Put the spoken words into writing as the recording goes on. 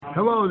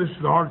Hello, this is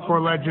the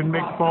hardcore legend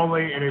Mick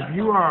Foley, and if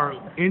you are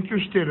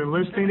interested in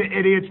listening to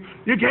idiots,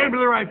 you came to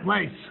the right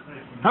place.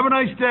 Have a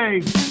nice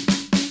day.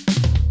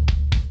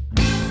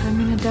 I'm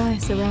gonna die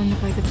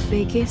surrounded by the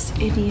biggest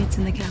idiots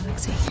in the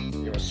galaxy.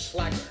 You're a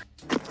slacker.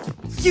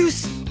 You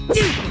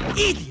stupid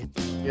idiot!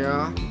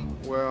 Yeah,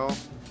 well,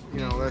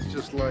 you know, that's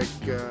just like,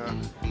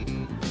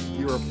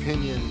 your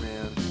opinion,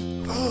 man.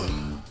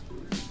 Oh,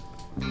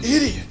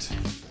 idiot.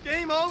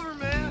 Game over,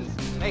 man.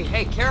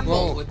 Hey,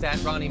 careful with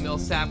that Ronnie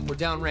Millsap. We're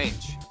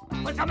downrange.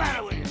 What's the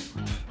matter with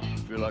you? I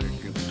feel like a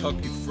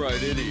Kentucky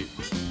Fried Idiot.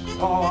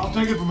 Oh, I'll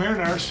take it from here,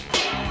 nurse.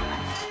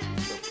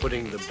 We're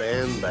putting the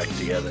band back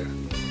together.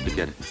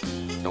 Forget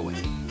it. No way.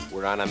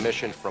 We're on a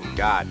mission from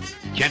God.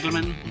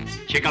 Gentlemen,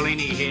 Ciccolini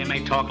here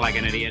may talk like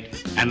an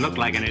idiot and look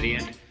like an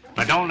idiot,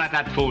 but don't let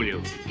that fool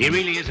you. He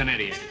really is an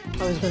idiot.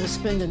 I was going to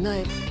spend the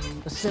night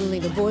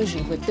assembling a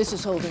Voyager, but this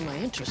is holding my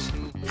interest.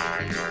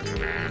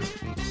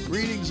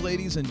 Greetings,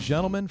 ladies and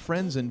gentlemen,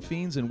 friends and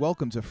fiends, and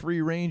welcome to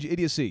Free Range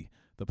Idiocy,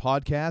 the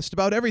podcast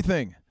about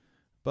everything,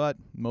 but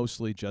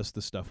mostly just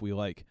the stuff we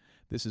like.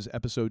 This is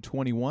episode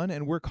 21,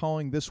 and we're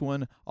calling this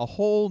one A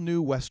Whole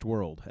New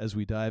Westworld as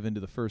we dive into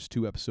the first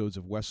two episodes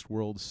of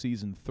Westworld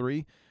Season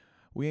 3.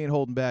 We ain't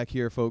holding back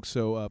here, folks,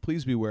 so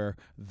please beware.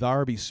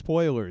 There be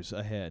spoilers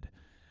ahead.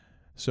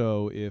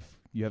 So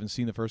if you haven't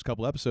seen the first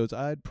couple episodes,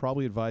 I'd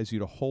probably advise you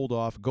to hold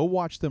off, go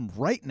watch them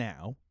right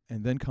now,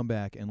 and then come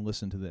back and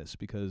listen to this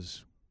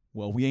because,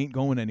 well, we ain't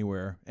going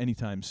anywhere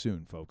anytime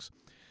soon, folks.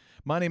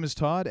 My name is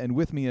Todd, and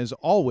with me as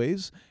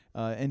always,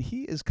 and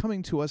he is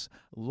coming to us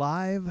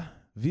live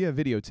via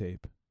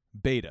videotape,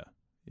 beta,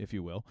 if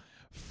you will,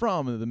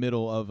 from the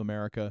middle of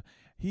America.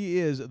 He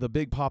is the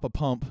Big Papa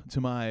Pump to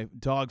my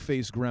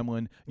dog-faced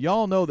gremlin.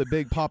 Y'all know that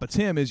Big Papa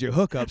Tim is your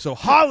hookup, so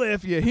holla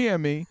if you hear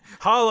me.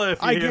 Holla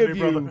if you hear me,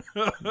 brother.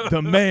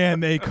 The man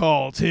they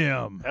call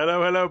Tim.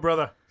 Hello,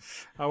 brother.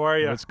 How are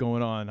you? What's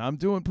going on? I'm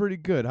doing pretty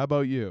good. How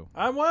about you?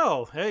 I'm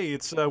well. Hey,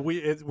 it's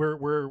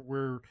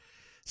we're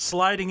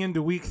sliding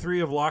into week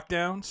 3 of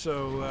lockdown,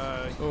 so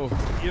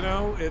you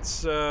know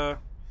it's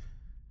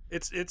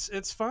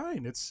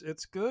fine.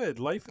 It's good.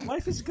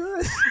 Life is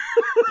good.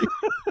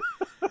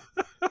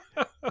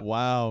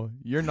 Wow,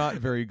 you're not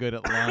very good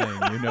at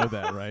lying. You know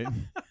that, right?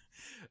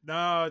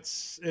 No,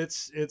 it's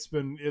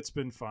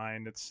been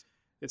fine.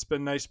 It's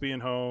been nice being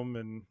home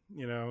and,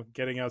 you know,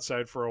 getting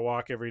outside for a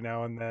walk every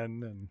now and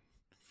then, and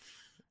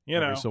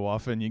every so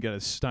often you get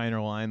a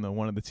Steiner line,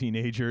 one of the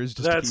teenagers,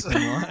 just to keep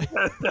in line.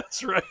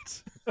 That's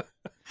right.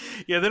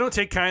 Yeah, they don't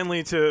take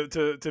kindly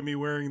to me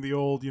wearing the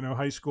old, you know,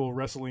 high school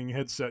wrestling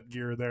headset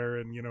gear there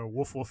and, you know,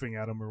 woofing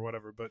at them or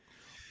whatever. But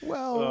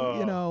well,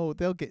 you know,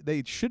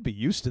 they should be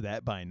used to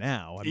that by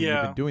now. I mean, yeah.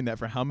 You've been doing that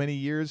for how many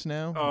years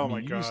now? Oh, my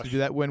gosh. You used to do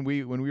that when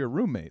we were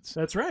roommates.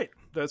 That's right.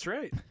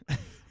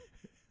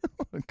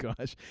 Oh,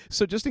 gosh.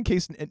 So just in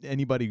case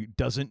anybody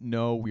doesn't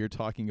know, we are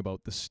talking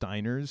about the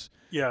Steiners.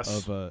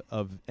 Yes.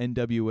 Of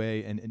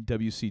NWA and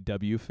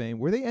WCW fame.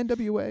 Were they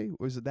NWA?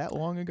 Was it that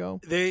long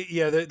ago? They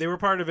were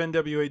part of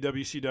NWA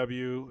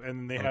WCW,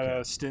 and they had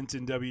a stint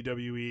in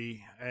WWE,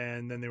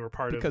 and then they were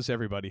because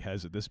everybody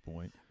has at this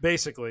point.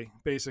 Basically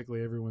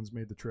everyone's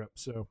made the trip.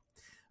 So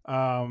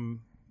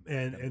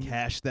and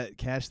cash them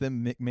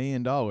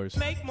 $1,000,000 dollars.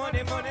 Make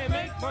money.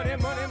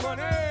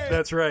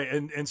 That's right.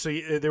 And so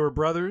they were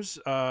brothers,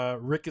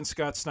 Rick and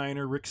Scott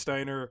Steiner. Rick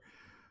Steiner,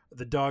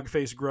 the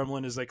dog-faced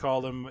gremlin, as they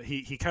called him.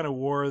 He kind of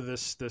wore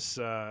this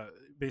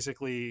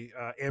basically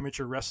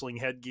amateur wrestling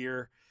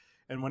headgear.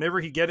 And whenever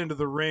he'd get into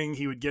the ring,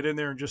 he would get in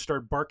there and just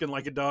start barking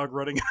like a dog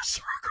running in a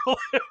circle.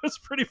 It was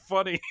pretty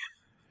funny.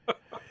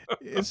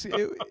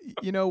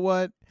 You know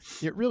what?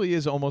 It really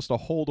is almost a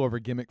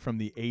holdover gimmick from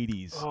the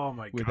 80s. Oh,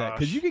 my with gosh. that,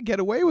 because you could get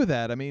away with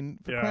that. I mean,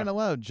 for Yeah. crying out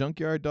loud,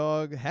 Junkyard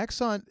Dog,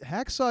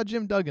 Hacksaw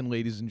Jim Duggan,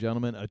 ladies and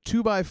gentlemen, a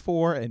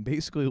 2x4 and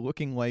basically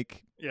looking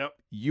like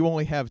you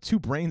only have 2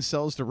 brain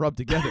cells to rub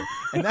together.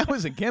 And that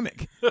was a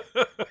gimmick.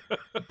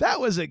 That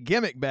was a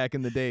gimmick back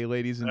in the day,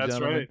 ladies and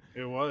gentlemen. That's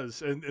right. It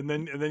was. And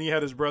then you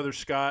had his brother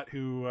Scott,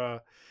 who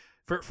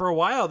for a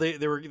while they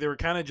were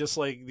kind of just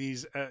like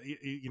these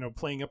you know,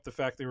 playing up the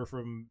fact they were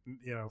from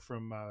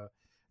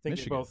I think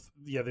Michigan.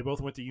 they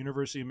both went to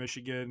University of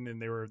Michigan,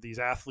 and they were these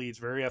athletes,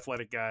 very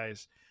athletic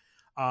guys.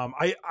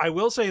 I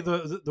will say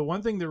the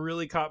one thing that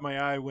really caught my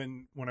eye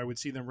when I would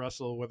see them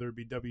wrestle, whether it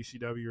be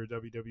WCW or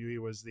WWE,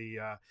 was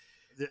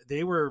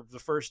they were the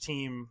first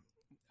team.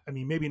 I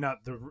mean, maybe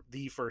not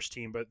the first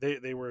team, but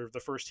they were the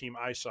first team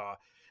I saw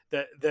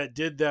that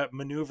did that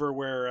maneuver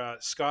where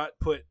Scott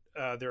put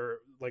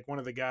one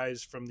of the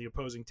guys from the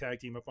opposing tag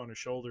team up on his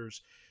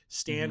shoulders,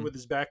 stand with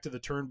his back to the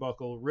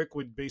turnbuckle. Rick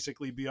would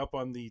basically be up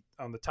on the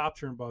top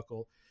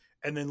turnbuckle,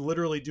 and then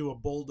literally do a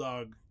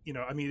bulldog. You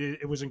know, I mean,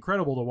 it was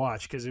incredible to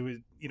watch because it was,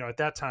 you know, at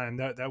that time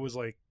that was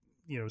like,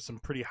 you know, some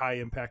pretty high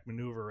impact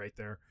maneuver right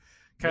there.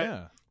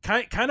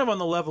 Kind of on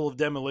the level of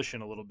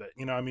Demolition a little bit.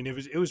 You know, I mean,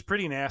 it was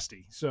pretty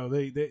nasty. So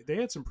they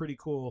had some pretty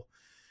cool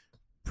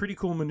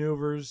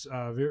maneuvers.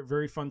 Very,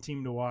 very fun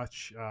team to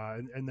watch.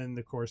 And then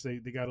of course they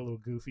got a little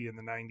goofy in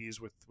the 90s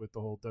with the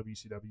whole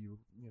WCW,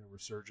 you know,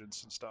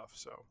 resurgence and stuff.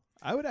 So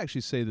I would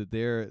actually say that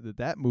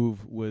that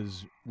move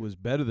was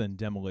better than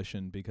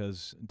Demolition,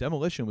 because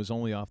Demolition was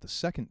only off the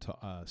second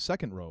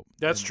rope.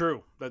 That's And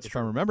true. That's if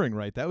true. I'm remembering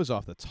right, that was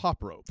off the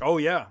top rope. Oh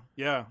yeah,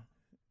 yeah.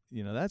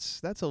 You know,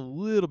 that's a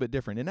little bit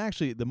different. And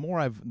actually, the more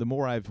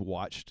I've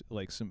watched,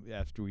 like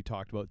after we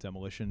talked about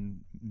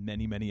Demolition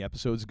many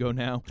episodes ago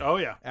now. Oh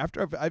yeah.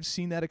 After I've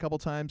seen that a couple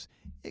times,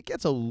 it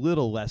gets a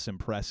little less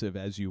impressive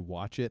as you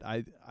watch it.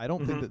 I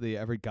don't think that they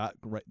ever got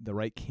the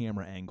right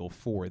camera angle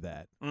for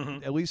that,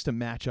 at least to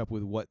match up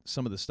with what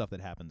some of the stuff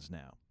that happens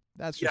now.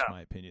 That's just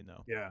my opinion,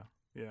 though. Yeah,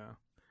 yeah.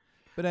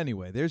 But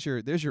anyway, there's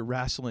your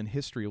wrestling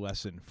history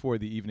lesson for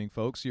the evening,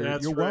 folks. You're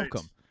right.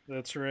 welcome.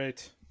 That's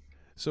right.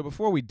 So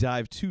before we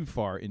dive too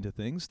far into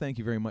things, thank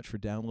you very much for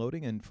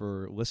downloading and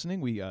for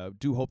listening. We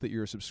do hope that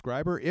you're a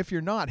subscriber. If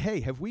you're not, hey,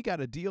 have we got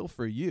a deal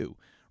for you?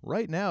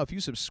 Right now, if you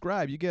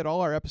subscribe, you get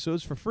all our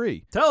episodes for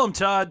free. Tell them,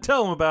 Todd.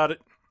 Tell them about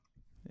it.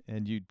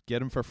 And you get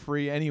them for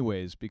free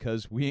anyways,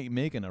 because we ain't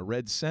making a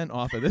red cent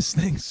off of this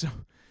thing. So,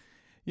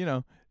 you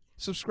know,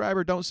 subscribe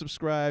or don't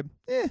subscribe,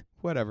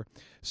 whatever.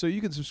 So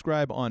you can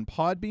subscribe on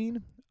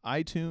Podbean,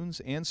 iTunes,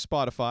 and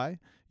Spotify.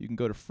 You can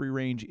go to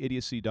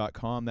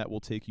freerangeidiocy.com. That will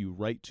take you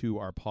right to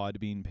our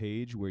Podbean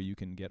page, where you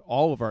can get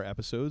all of our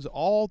episodes,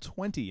 all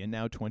 20 and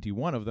now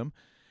 21 of them,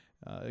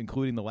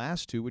 including the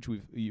last two, which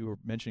you were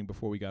mentioning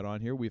before we got on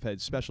here. We've had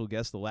special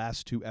guests the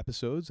last two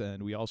episodes,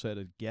 and we also had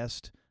a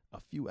guest a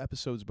few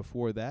episodes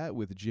before that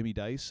with Jimmy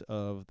Dice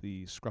of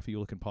the Scruffy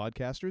Looking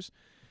Podcasters.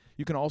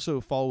 You can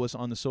also follow us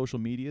on the social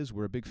medias.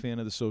 We're a big fan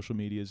of the social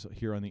medias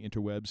here on the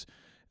interwebs.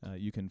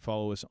 You can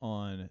follow us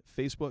on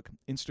Facebook,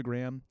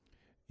 Instagram,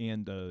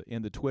 and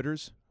the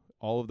Twitters.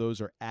 All of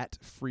those are at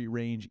Free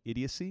Range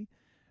Idiocy.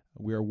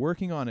 We are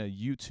working on a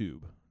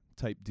YouTube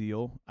type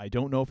deal. I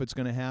don't know if it's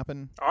going to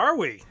happen. Are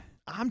we?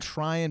 I'm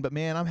trying, but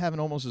man, I'm having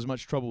almost as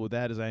much trouble with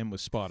that as I am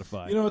with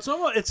Spotify. You know, it's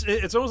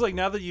almost like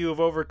now that you have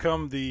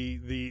overcome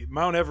the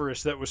Mount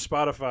Everest that was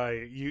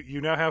Spotify,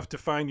 you now have to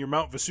find your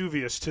Mount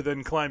Vesuvius to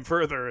then climb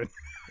further. And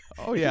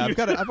oh yeah,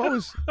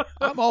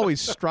 I'm always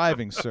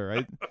striving,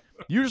 sir.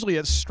 Usually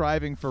it's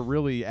striving for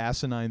really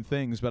asinine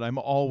things, but I'm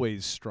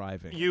always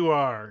striving. You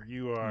are.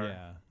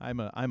 Yeah, I'm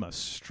a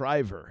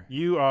striver.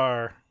 You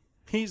are.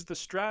 He's the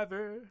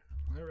striver.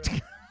 All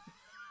right.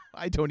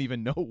 I don't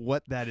even know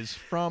what that is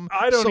from.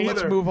 I don't either.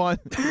 Let's move on.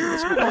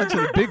 Let's move on to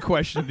the big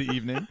question of the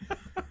evening.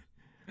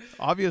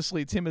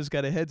 Obviously, Tim has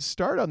got a head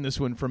start on this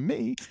one from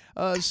me.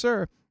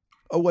 Sir,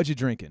 what you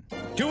drinking?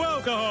 To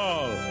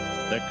alcohol,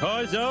 the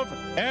cause of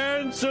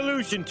and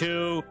solution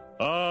to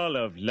all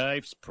of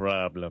life's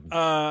problems.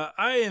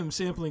 I am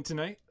sampling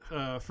tonight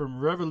from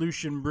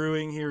Revolution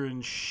Brewing here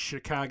in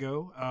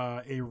Chicago,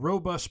 a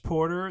robust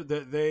porter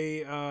that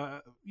they,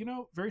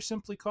 very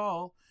simply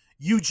call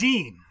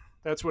Eugene.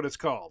 That's what it's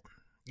called.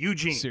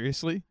 Eugene.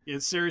 Seriously?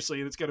 It's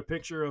seriously. And it's got a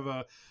picture of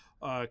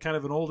a kind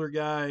of an older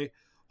guy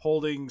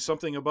holding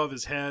something above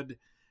his head,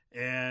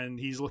 and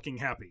he's looking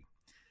happy.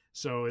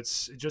 So it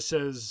just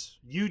says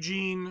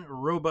Eugene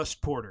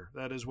Robust Porter.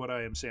 That is what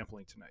I am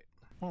sampling tonight.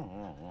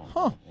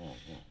 Huh.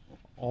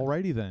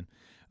 Alrighty then.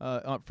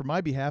 For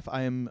my behalf,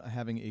 I am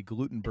having a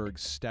Glutenberg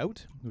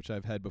Stout, which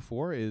I've had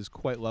before. It is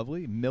quite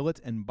lovely. Millet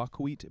and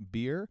buckwheat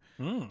beer.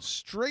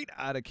 Straight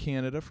out of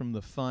Canada from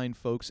the fine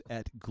folks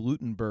at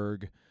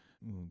Glutenberg.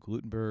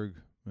 Glutenberg.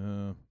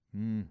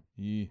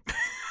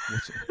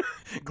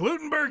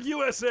 Glutenberg,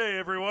 USA,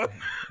 everyone.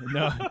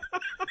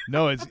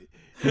 No. It's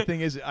the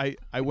thing is, I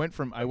went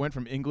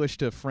from English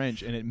to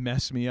French, and it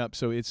messed me up.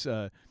 So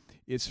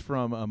it's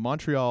from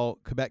Montreal,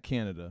 Quebec,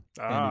 Canada,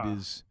 and it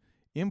is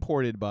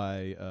imported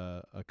by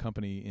a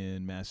company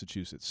in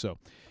Massachusetts. So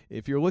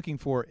if you're looking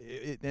for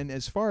it, and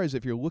as far as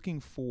if you're looking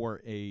for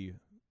a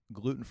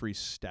gluten-free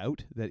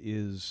stout that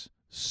is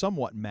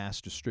somewhat mass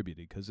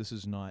distributed, because this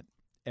is not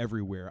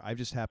everywhere. I've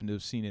just happened to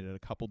have seen it at a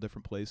couple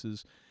different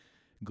places.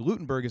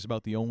 Glutenberg is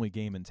about the only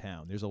game in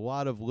town. There's a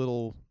lot of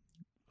little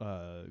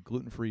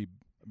gluten-free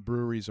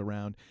breweries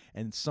around,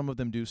 and some of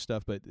them do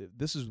stuff, but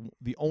this is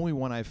the only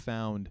one I've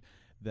found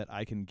that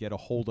I can get a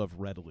hold of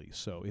readily.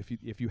 So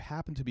if you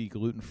happen to be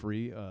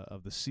gluten-free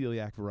of the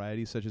celiac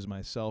variety, such as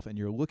myself, and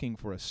you're looking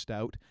for a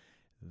stout,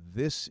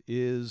 this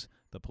is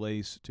the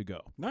place to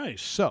go.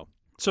 Nice. So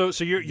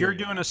you're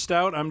doing a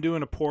stout. I'm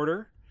doing a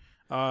porter.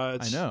 I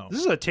know. This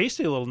is a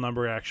tasty little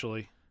number,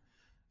 actually.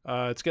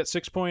 It's got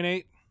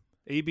 6.8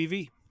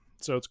 ABV,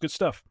 so it's good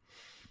stuff.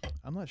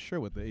 I'm not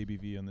sure what the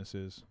ABV on this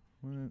is.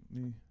 Let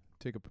me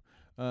take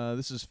a.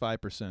 This is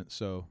 5%,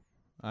 so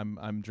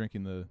I'm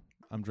drinking the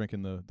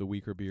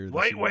weaker beer.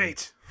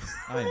 Lightweight.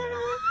 I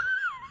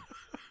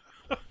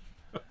know.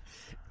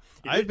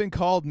 I've been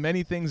called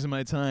many things in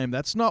my time.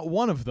 That's not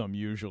one of them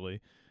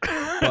usually,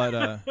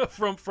 but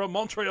from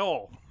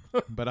Montreal.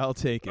 But I'll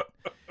take it.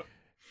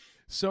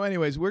 So,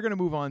 anyways, we're going to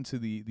move on to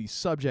the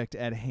subject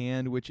at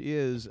hand, which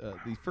is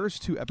the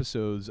first two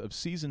episodes of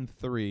season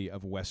 3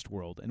 of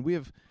Westworld, and we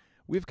have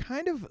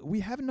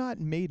not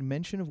made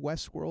mention of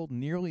Westworld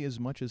nearly as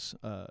much as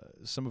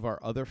some of our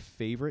other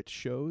favorite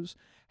shows.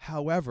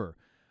 However,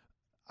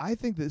 I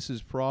think this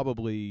is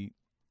probably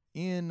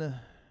in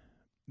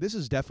this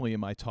is definitely in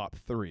my top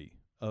 3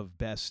 of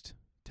best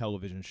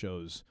television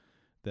shows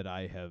that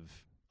I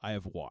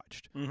have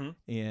watched.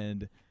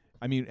 And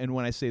I mean, and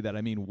when I say that,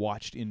 I mean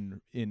watched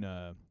in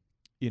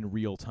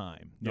real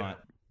time, not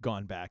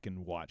gone back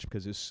and watched,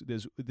 because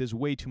there's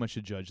way too much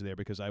to judge there,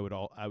 because I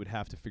would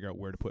have to figure out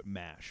where to put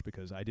MASH,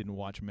 because I didn't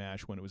watch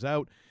MASH when it was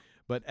out.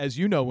 But as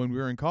you know, when we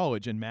were in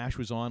college and MASH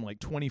was on like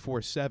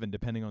 24/7,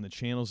 depending on the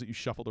channels that you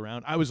shuffled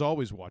around, I was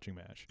always watching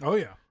MASH. Oh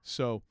yeah.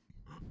 So,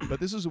 but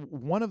this is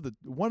one of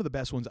the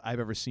best ones I've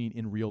ever seen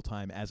in real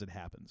time as it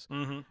happens.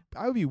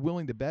 I would be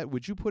willing to bet.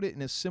 Would you put it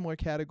in a similar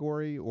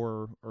category,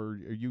 or are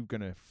you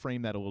going to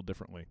frame that a little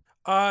differently?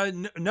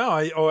 No.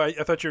 I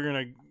thought you were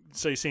gonna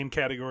say same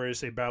category as,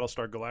 say,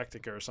 Battlestar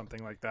Galactica or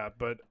something like that.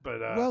 But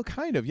well,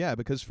 kind of, yeah.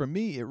 Because for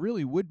me, it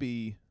really would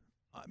be.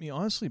 I mean,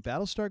 honestly,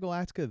 Battlestar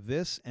Galactica,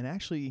 this, and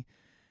actually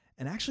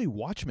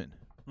Watchmen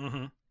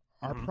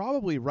are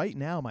probably right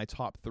now my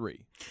top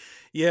 3.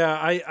 Yeah,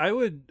 I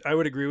would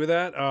agree with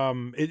that.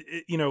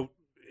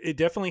 It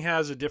definitely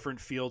has a different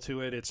feel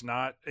to it. It's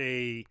not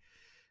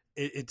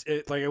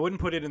it's like, I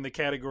wouldn't put it in the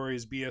category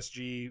as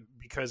BSG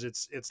because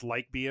it's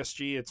like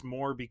BSG. It's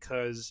more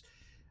because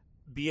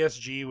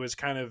BSG was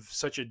kind of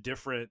such a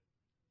different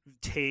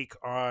take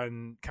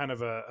on kind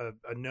of a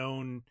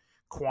known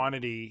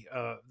quantity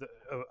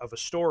of a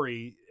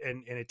story,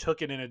 and it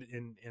took it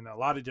in a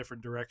lot of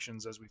different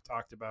directions, as we've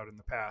talked about in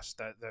the past,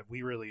 that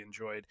we really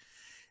enjoyed.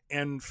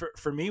 And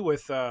for me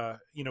with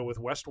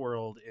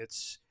Westworld,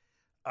 it's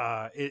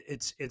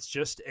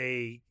just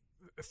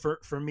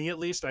for me at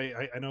least,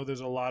 I know there's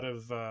a lot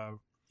of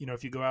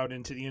if you go out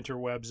into the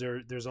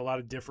interwebs, there's a lot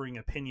of differing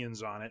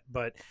opinions on it,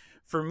 but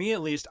for me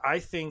at least, I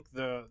think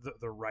the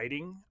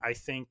writing, I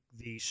think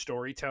the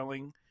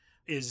storytelling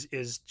is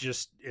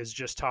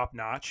just top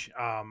notch.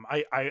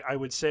 I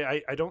would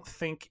say I don't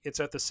think it's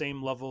at the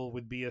same level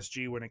with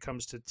BSG when it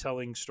comes to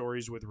telling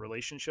stories with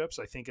relationships.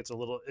 I think it's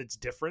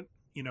different.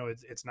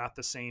 It's not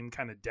the same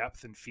kind of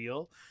depth and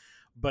feel,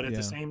 but at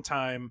the same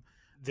time,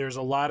 there's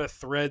a lot of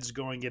threads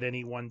going at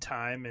any one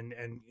time.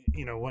 And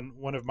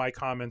one of my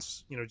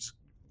comments, just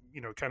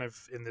kind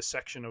of in this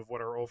section of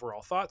what our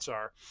overall thoughts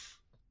are,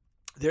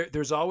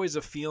 there's always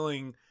a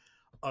feeling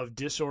of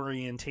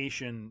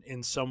disorientation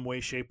in some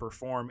way, shape, or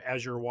form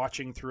as you're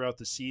watching throughout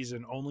the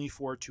season, only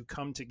for it to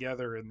come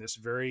together in this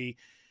very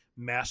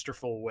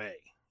masterful way,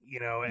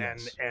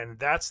 yes. and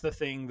that's the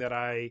thing that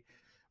I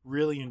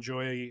really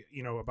enjoy,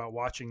 about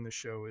watching the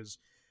show, is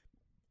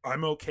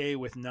I'm okay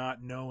with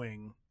not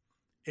knowing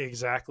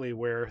exactly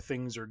where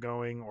things are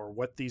going or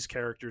what these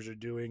characters are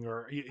doing,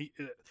 or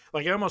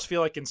like, I almost feel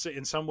like in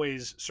some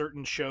ways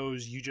certain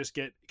shows you just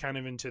get kind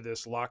of into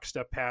this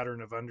lockstep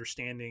pattern of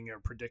understanding or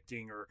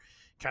predicting or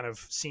kind of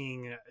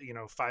seeing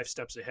 5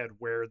 steps ahead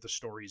where the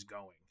story's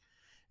going.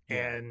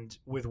 And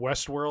with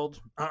Westworld,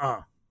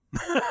 well,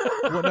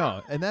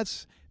 no, and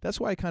that's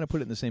why I kind of put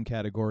it in the same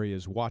category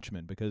as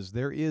Watchmen, because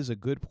there is a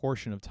good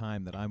portion of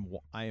time that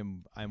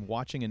I'm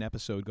watching an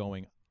episode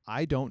going,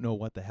 I don't know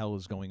what the hell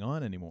is going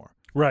on anymore.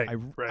 Right.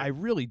 I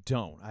really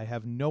don't. I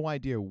have no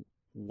idea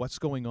what's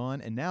going on,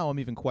 and now I'm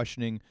even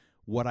questioning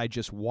what I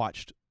just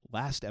watched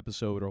last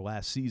episode or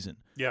last season.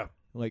 Yeah.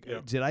 Like,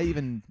 did I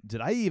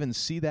even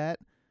see that,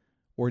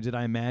 or did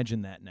I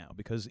imagine that now?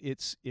 Because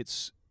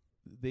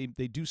they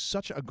do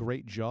such a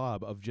great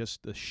job of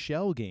just the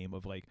shell game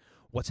of like,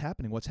 what's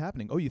happening?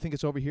 Oh, you think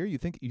it's over here? You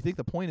think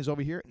the point is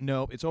over here?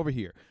 No, it's over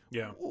here.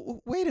 Yeah.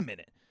 Wait a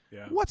minute.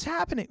 Yeah. What's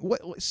happening?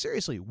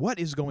 Seriously, what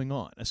is going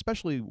on?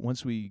 Especially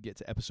once we get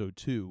to episode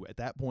 2. At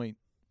that point,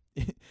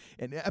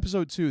 in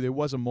episode 2, there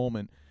was a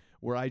moment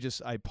where I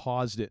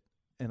paused it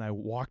and I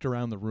walked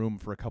around the room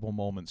for a couple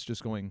moments,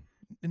 just going,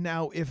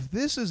 now if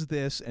this is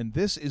this and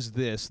this is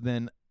this,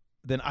 then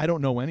I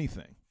don't know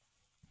anything.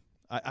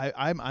 I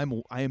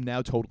am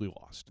now totally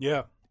lost.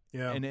 Yeah.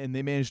 Yeah. And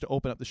they managed to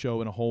open up the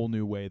show in a whole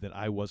new way that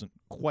I wasn't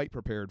quite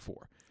prepared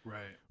for.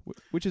 Right.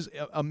 Which is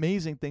an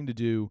amazing thing to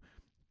do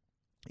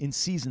in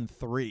season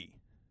 3,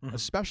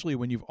 especially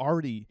when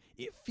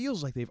it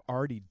feels like they've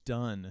already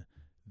done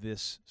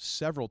this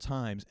several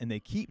times, and they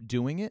keep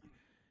doing it,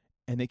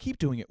 and they keep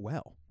doing it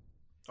well.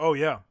 Oh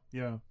yeah.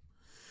 Yeah.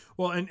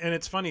 Well, and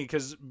it's funny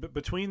because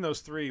between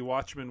those 3,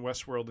 Watchmen,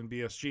 Westworld, and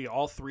BSG,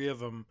 all 3 of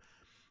them,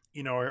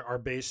 are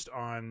based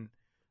on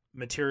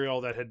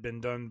material that had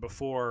been done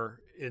before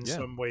in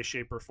some way,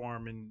 shape, or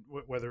form, and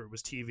whether it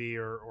was TV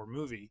or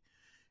movie.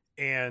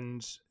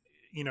 And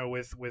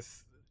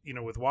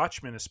with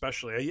Watchmen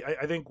especially,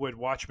 I think what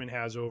Watchmen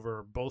has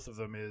over both of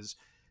them is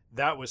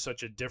that was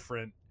such a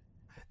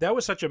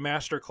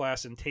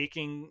masterclass in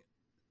taking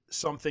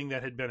something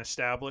that had been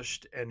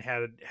established and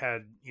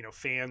had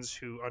fans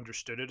who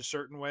understood it a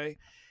certain way,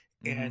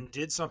 and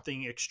did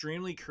something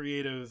extremely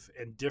creative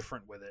and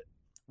different with it,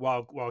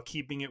 while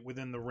keeping it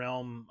within the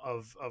realm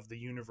of the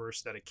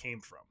universe that it came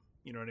from.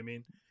 You know what I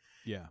mean?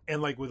 Yeah.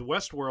 And like with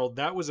Westworld,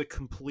 that was a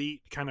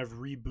complete kind of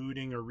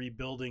rebooting or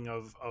rebuilding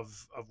of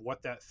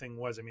what that thing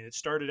was. I mean, it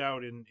started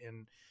out in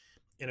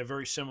a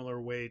very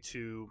similar way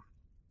to,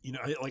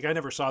 I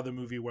never saw the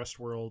movie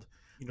Westworld.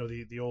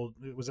 the old,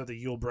 was that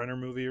the Yul Brynner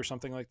movie or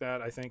something like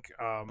that? I think.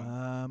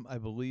 I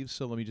believe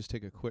so. Let me just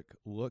take a quick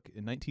look.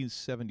 In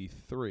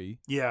 1973.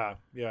 Yeah.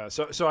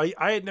 So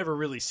I had never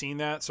really seen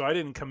that, so I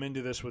didn't come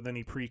into this with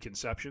any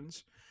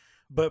preconceptions.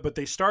 But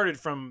they started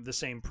from the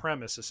same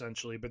premise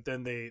essentially, but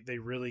then they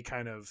really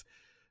kind of,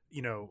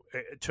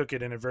 took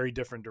it in a very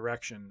different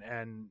direction.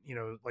 And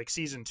like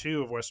season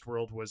 2 of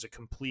Westworld was a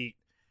complete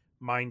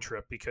mind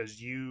trip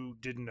because you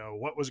didn't know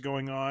what was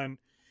going on.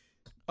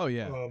 Oh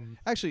yeah.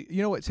 Actually,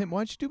 you know what, Tim? Why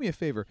don't you do me a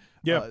favor?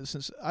 Yeah.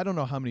 Since I don't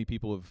know how many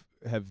people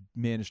have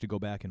managed to go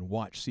back and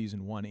watch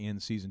season 1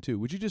 and season 2,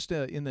 would you just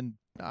in the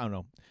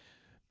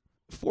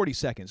 40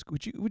 seconds,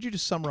 would you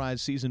just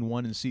summarize season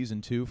 1 and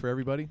season 2 for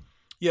everybody?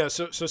 Yeah.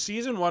 So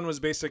season 1 was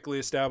basically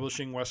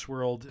establishing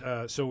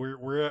Westworld. So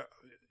we're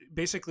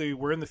basically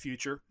we're in the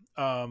future.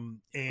 And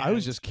I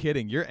was just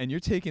kidding. You're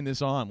taking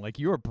this on like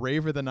you are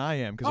braver than I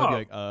am because I'd be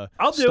like,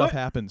 I'll do stuff it.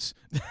 happens.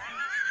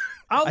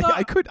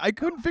 I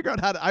couldn't figure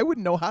out I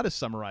wouldn't know how to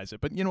summarize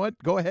it, but you know what?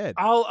 Go ahead.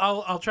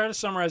 I'll try to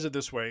summarize it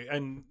this way,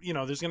 and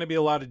there's going to be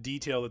a lot of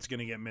detail that's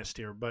going to get missed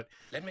here, but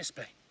Let me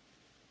explain.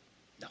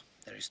 No,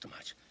 there is too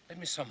much. Let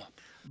me sum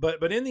up.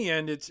 But in the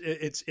end, it's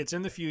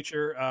in the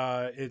future.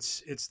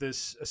 It's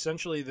this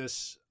essentially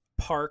this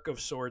park of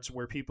sorts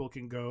where people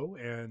can go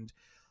and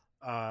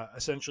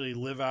essentially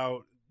live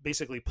out,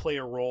 basically play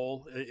a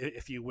role,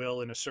 if you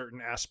will, in a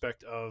certain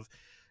aspect of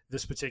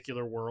this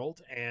particular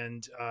world.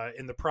 And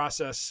in the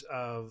process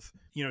of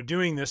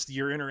doing this,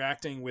 you're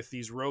interacting with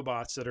these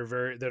robots that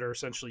are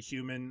essentially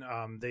human.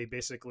 They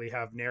basically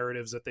have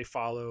narratives that they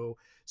follow.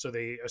 So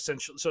they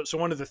essentially so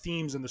one of the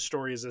themes in the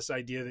story is this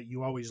idea that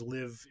you always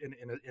live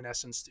in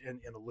essence in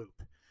a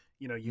loop.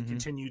 You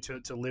continue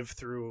to live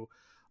through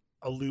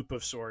a loop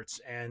of sorts,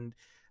 and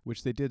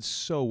which they did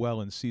so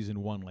well in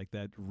season 1. Like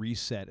that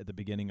reset at the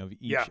beginning of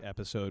each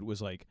episode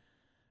was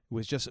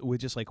just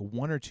with just like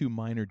 1 or 2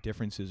 minor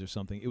differences or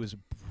something. It was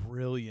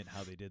brilliant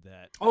how they did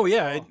that. Oh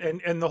yeah,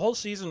 and the whole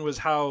season was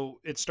how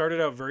it started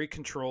out very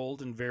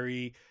controlled and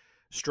very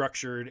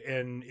structured,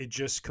 and it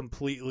just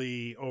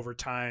completely over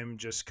time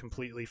just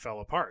completely fell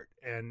apart.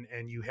 And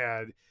you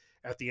had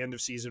at the end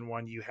of season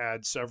 1, you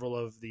had several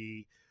of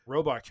the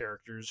robot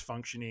characters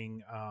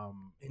functioning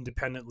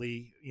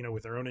independently,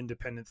 with their own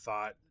independent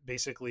thought.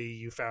 Basically,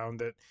 you found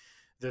that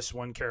this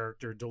one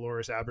character,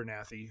 Dolores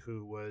Abernathy,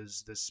 who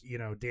was this,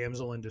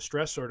 damsel in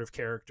distress sort of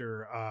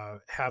character,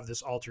 have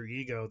this alter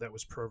ego that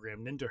was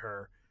programmed into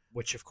her,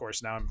 which of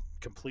course now I'm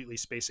completely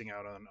spacing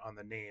out on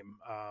the name.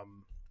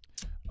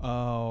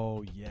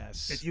 Oh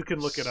yes, if you can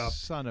look it up,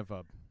 son of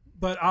a.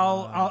 But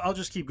I'll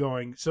just keep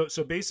going.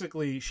 So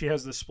basically, she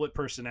has this split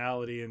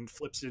personality and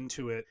flips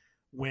into it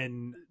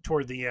when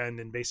toward the end,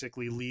 and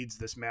basically leads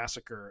this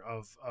massacre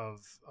of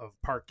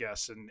park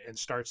guests and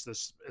starts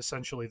this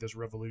essentially this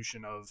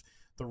revolution of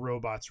the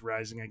robots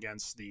rising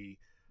against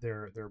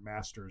their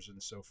masters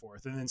and so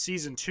forth. And then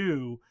season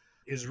 2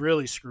 is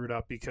really screwed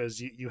up because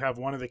you have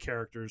one of the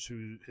characters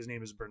who his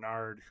name is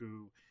Bernard,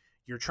 who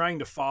you're trying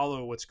to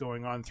follow what's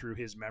going on through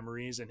his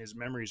memories, and his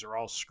memories are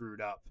all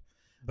screwed up.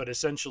 But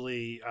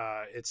essentially,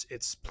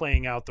 it's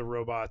playing out the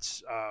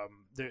robots.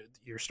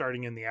 You're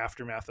starting in the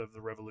aftermath of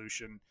the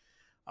revolution.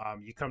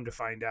 You come to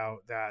find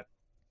out that,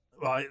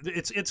 well,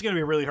 it's going to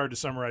be really hard to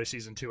summarize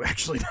season 2.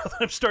 Actually, now that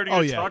I'm starting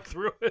to talk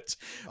through it.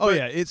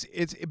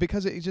 It's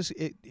because it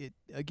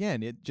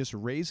just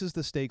raises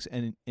the stakes,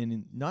 and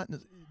not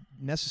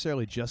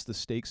necessarily just the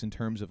stakes in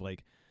terms of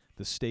like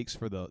the stakes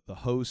for the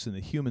hosts and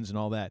the humans and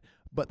all that,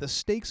 but the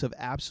stakes of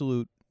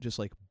absolute just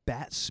like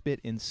bat spit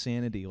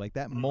insanity, like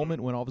that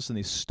moment when all of a sudden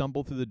they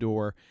stumble through the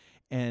door,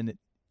 and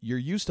you're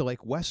used to like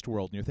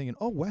Westworld, and you're thinking,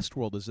 oh,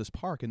 Westworld is this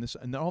park, and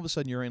then all of a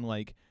sudden you're in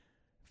like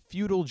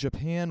feudal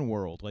Japan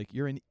world, like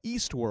you're in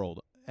Eastworld.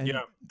 And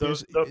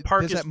the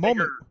park is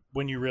bigger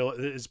when you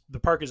realize the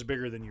park is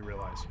bigger than you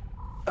realize.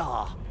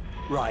 Ah,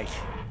 right.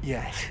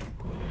 Yes.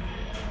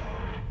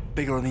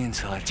 Bigger on the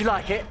inside. Do you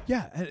like it?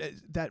 Yeah,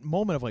 that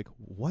moment of like,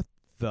 what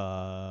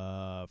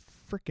the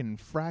frickin'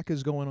 frack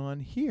is going on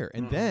here?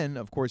 And then,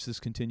 of course, this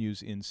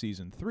continues in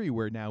season 3,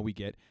 where now we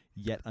get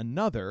yet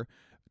another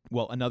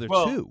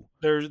two.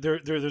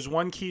 There's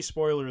one key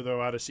spoiler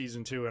though out of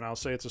season 2, and I'll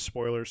say it's a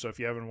spoiler, so if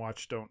you haven't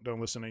watched, don't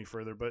listen any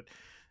further. But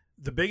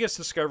the biggest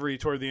discovery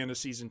toward the end of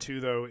season 2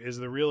 though is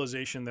the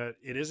realization that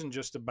it isn't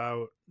just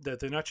about that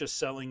they're not just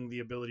selling the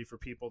ability for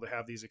people to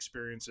have these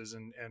experiences,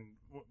 and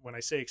when I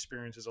say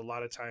experiences, a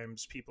lot of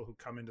times people who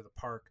come into the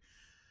park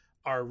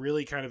are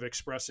really kind of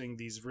expressing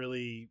these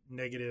really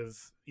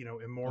negative,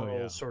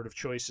 immoral sort of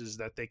choices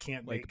that they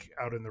can't make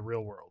out in the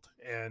real world,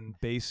 and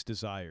base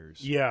desires.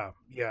 Yeah,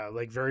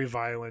 like very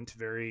violent,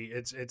 very.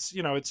 It's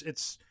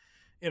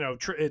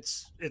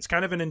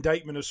kind of an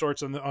indictment of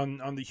sorts on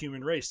the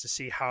human race to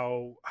see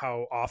how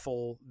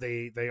awful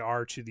they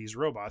are to these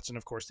robots, and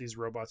of course these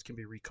robots can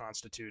be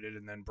reconstituted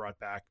and then brought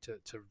back to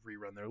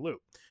rerun their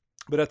loop.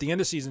 But at the end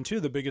of season 2,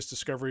 the biggest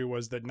discovery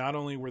was that not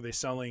only were they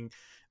selling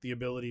the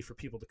ability for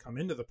people to come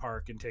into the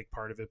park and take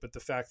part of it, but the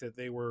fact that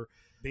they were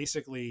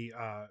basically,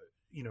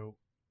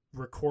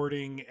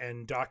 recording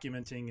and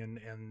documenting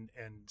and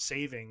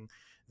saving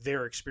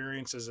their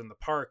experiences in the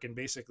park and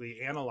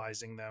basically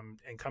analyzing them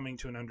and coming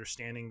to an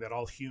understanding that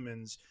all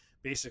humans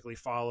basically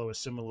follow a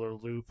similar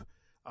loop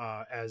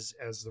as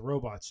the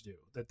robots do,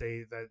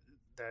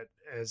 that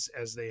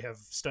as they have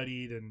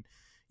studied. And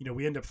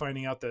we end up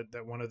finding out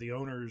that one of the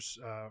owners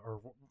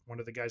or one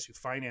of the guys who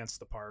financed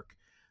the park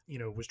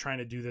was trying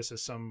to do this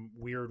as some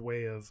weird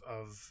way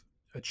of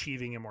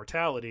achieving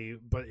immortality,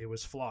 but it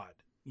was flawed.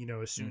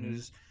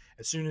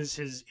 As soon as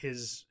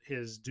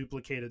his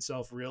duplicated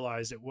self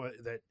realized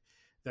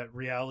that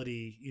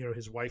reality,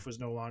 his wife was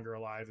no longer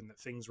alive and that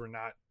things were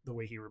not the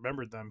way he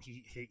remembered them,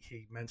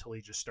 he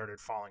mentally just started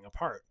falling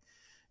apart.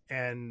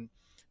 And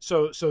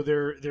so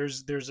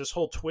there's this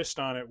whole twist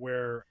on it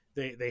where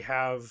they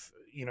have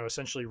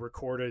essentially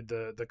recorded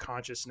the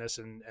consciousness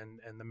and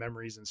the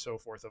memories and so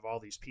forth of all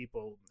these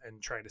people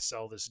and trying to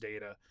sell this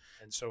data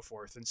and so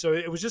forth. And so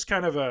it was just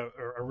kind of a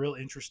real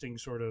interesting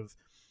sort of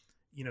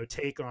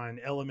take on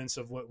elements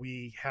of what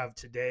we have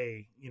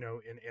today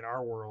in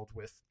our world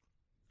with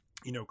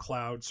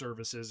cloud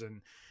services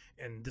and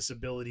this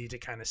ability to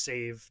kind of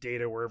save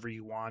data wherever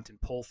you want and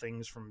pull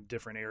things from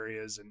different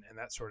areas and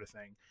that sort of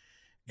thing.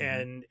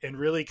 And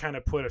really kind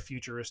of put a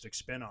futuristic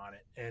spin on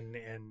it and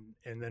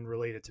then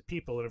relate it to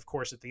people. And of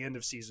course, at the end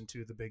of season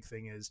 2, the big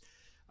thing is,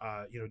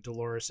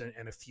 Dolores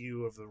and a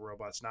few of the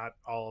robots, not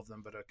all of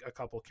them, but a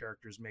couple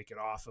characters make it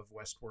off of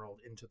Westworld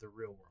into the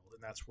real world.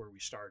 And that's where we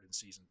start in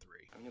season 3.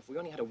 I mean, if we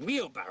only had a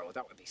wheelbarrow,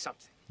 that would be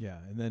something. Yeah.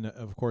 And then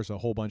of course, a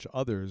whole bunch of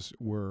others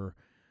were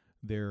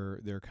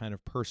their kind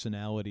of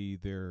personality,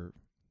 their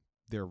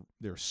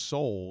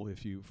soul,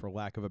 for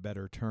lack of a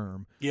better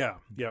term,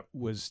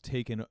 was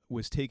taken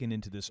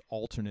into this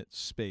alternate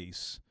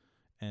space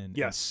and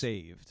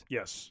saved.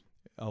 Yes,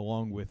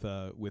 along with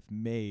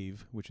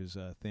Maeve, which is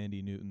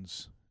Thandie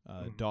Newton's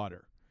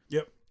daughter.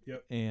 Yep.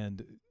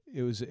 And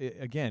here's the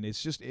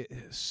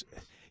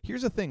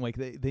thing: like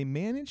they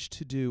managed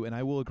to do, and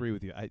I will agree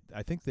with you. I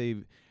think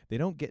they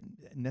don't get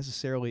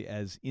necessarily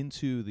as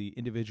into the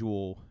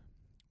individual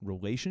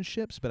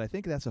relationships, but I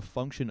think that's a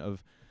function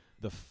of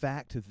the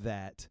fact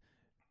that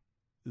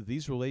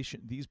these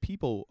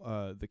people,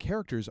 the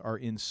characters are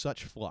in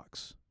such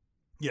flux.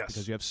 Yes.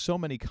 Because you have so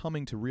many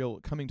coming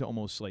to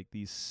almost like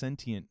these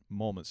sentient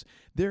moments.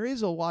 There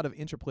is a lot of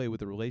interplay with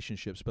the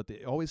relationships, but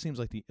it always seems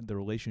like the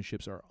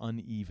relationships are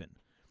uneven.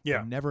 Yeah.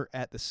 They're never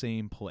at the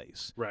same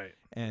place. Right.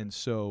 And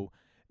so,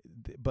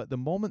 but the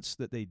moments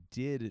that they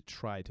did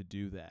try to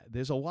do that,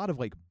 there's a lot of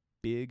like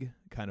big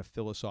kind of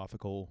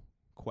philosophical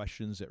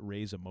questions that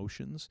raise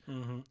emotions.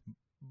 Mm-hmm.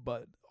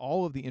 But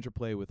all of the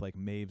interplay with like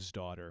Maeve's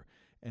daughter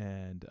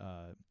and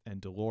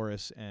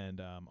Dolores and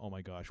oh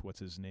my gosh,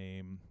 what's his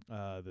name?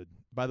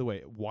 By the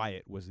way,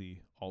 Wyatt was the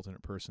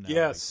alternate personality.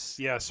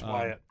 Yes,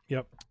 Wyatt.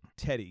 Yep.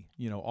 Teddy,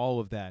 all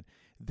of that.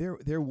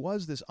 There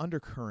was this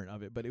undercurrent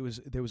of it, but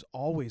there was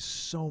always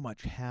so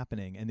much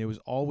happening, and there was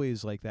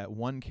always like that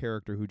one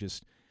character who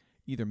just,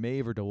 either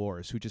Maeve or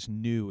Dolores, who just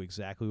knew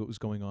exactly what was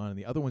going on, and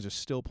the other ones are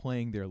still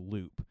playing their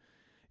loop,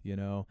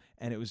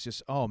 and it was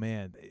just, oh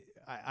man.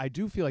 I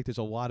do feel like there's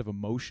a lot of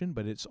emotion,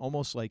 but it's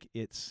almost like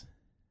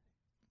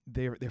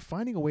they're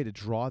finding a way to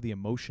draw the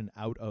emotion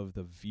out of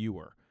the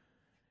viewer,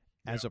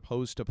 as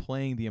opposed to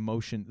playing the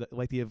emotion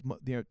like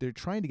they're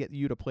trying to get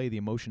you to play the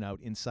emotion out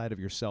inside of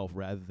yourself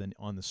rather than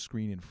on the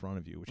screen in front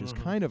of you, which is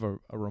kind of a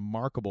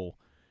remarkable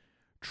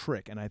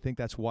trick. And I think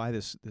that's why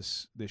this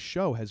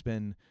show has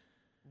been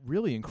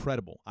really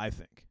incredible, I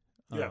think.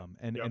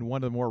 And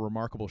one of the more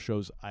remarkable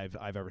shows I've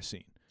ever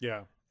seen.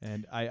 Yeah.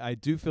 And I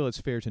do feel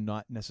it's fair to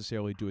not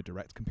necessarily do a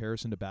direct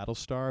comparison to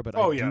Battlestar, but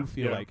I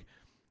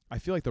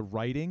feel like the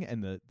writing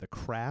and the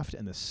craft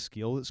and the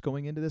skill that's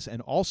going into this,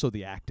 and also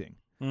the acting.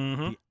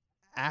 Mm-hmm. The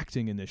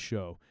acting in this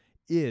show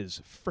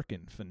is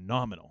freaking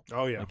phenomenal.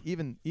 Oh yeah. Like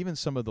even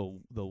some of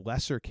the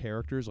lesser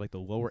characters, like the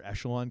lower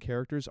echelon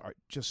characters, are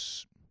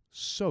just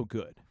so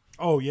good.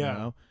 Oh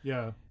yeah.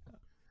 Yeah.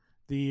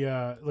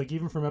 The like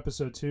even from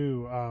episode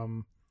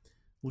 2,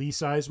 Lee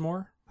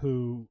Sizemore,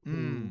 who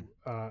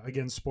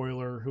again,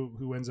 spoiler,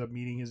 who ends up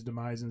meeting his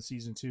demise in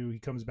season 2. He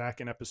comes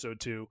back in episode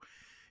 2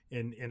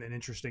 in an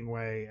interesting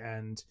way,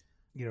 and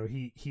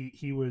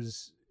he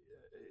was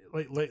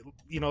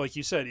like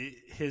you said,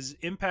 his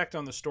impact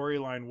on the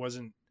storyline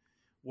wasn't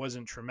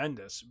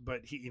tremendous,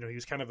 but he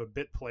was kind of a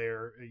bit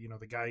player,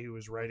 the guy who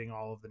was writing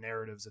all of the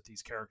narratives that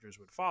these characters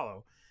would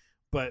follow,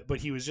 but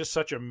he was just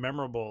such a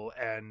memorable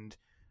and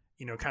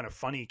kind of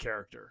funny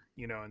character,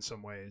 in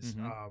some ways.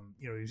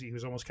 Mm-hmm. He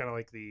was almost kind of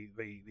like the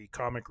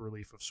comic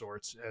relief of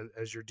sorts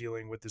as you're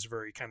dealing with this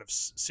very kind of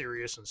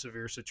serious and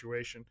severe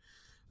situation.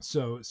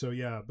 So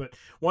yeah, but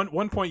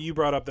one point you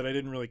brought up that I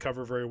didn't really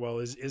cover very well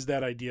is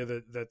that idea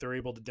that they're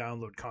able to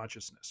download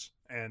consciousness,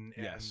 and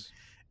that's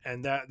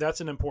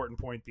an important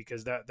point,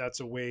 because that's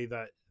a way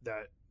that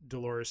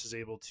Dolores is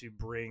able to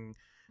bring,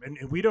 and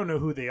we don't know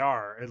who they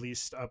are, at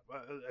least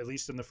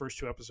in the first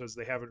 2 episodes.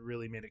 They haven't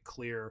really made it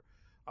clear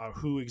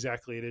who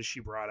exactly it is she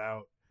brought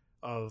out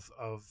of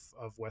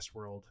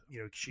Westworld.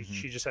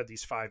 She just had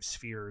these 5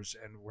 spheres,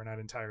 and we're not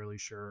entirely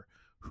sure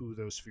who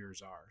those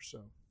spheres are.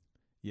 So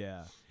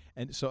yeah.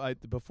 And so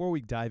before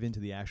we dive into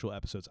the actual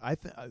episodes,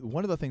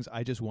 one of the things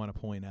I just want to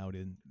point out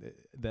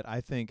that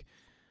I think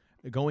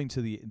going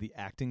to the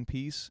acting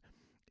piece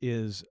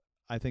is,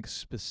 I think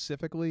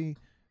specifically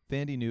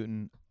Thandie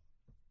Newton,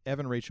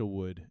 Evan Rachel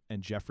Wood,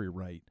 and Jeffrey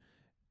Wright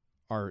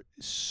are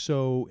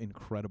so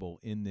incredible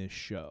in this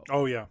show.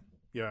 Oh, yeah.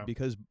 Yeah.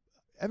 Because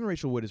Evan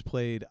Rachel Wood has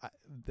played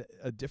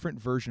a different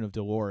version of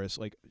Dolores.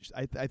 Like,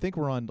 I think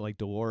we're on like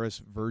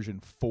Dolores version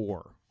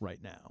 4 right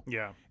now.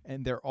 Yeah.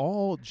 And they're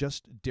all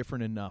just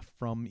different enough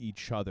from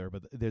each other.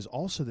 But there's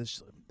also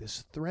this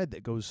thread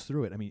that goes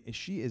through it. I mean,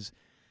 she is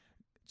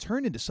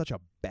turned into such a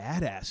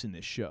badass in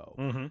this show.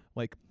 Mm-hmm.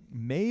 Like,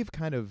 Maeve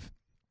kind of,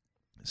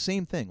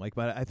 same thing. Like,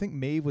 but I think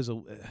Maeve was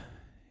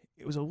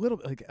it was a little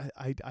like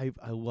I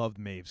loved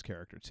Maeve's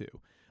character too,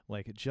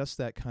 like just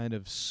that kind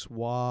of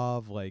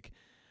suave, like,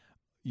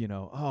 you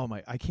know,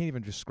 I can't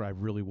even describe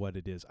really what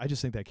it is. I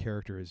just think that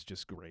character is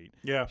just great.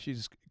 Yeah, she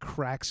just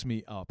cracks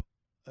me up.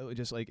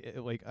 Just like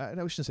I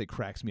shouldn't say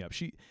cracks me up.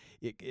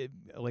 It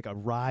like a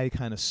wry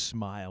kind of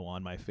smile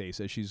on my face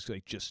as she's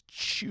like just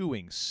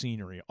chewing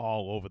scenery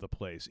all over the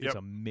place. It's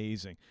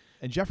amazing.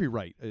 And Jeffrey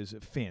Wright is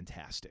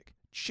fantastic,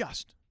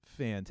 just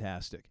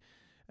fantastic.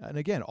 And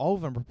again, all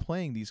of them are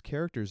playing these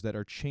characters that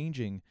are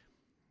changing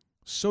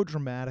so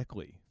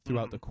dramatically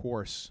throughout the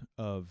course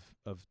of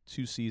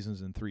 2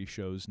 seasons and 3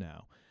 shows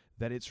now,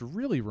 that it's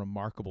really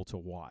remarkable to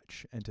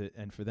watch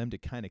and for them to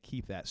kind of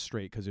keep that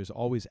straight, because there's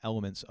always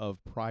elements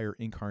of prior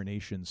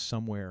incarnations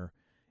somewhere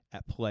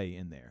at play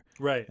in there.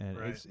 Right. And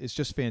it's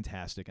just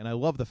fantastic. And I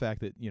love the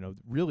fact that, you know,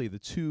 really the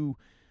two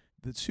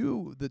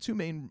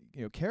main,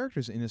 you know,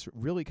 characters in this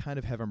really kind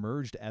of have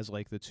emerged as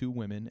like the 2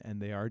 women,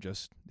 and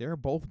they're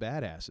both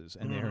badasses,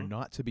 and they are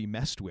not to be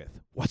messed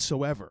with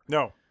whatsoever.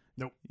 No.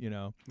 Nope. You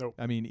know? Nope.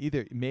 I mean,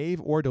 either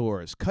Maeve or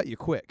Dolores cut you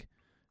quick.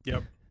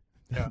 Yep.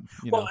 Yeah.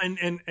 Well,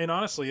 and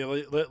honestly,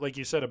 like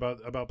you said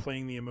about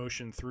playing the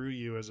emotion through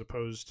you as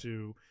opposed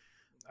to,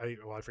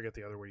 I forget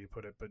the other way you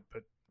put it,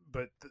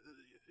 but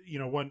you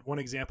know, one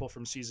example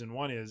from season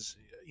 1 is,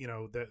 you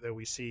know, that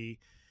we see.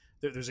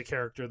 There's a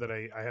character that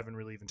I haven't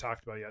really even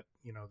talked about yet,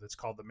 you know, that's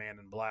called the Man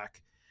in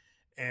Black,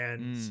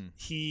 and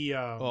he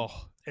Ed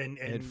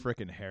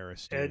frickin'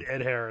 Harris, dude.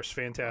 Ed Harris,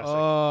 fantastic.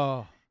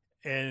 Oh,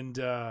 and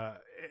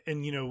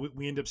you know,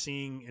 we end up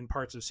seeing in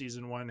parts of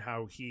season 1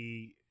 how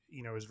he,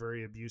 you know, is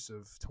very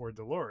abusive toward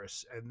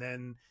Dolores, and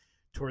then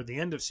toward the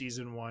end of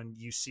season 1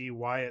 you see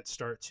Wyatt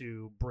start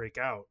to break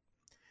out,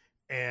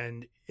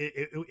 and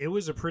it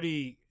was a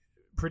pretty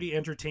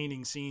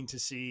entertaining scene to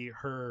see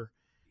her,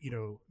 you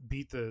know,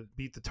 beat the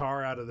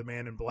tar out of the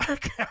Man in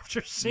Black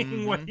after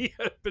seeing what he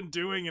had been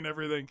doing and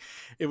everything.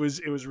 It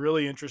was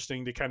really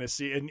interesting to kind of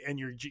see, and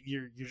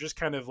you're just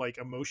kind of like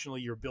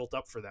emotionally you're built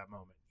up for that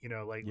moment, you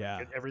know, like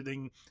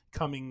everything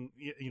coming,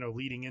 you know,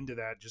 leading into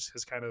that just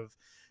has kind of,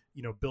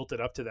 you know, built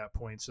it up to that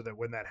point, so that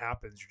when that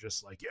happens, you're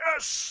just like,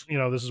 yes, you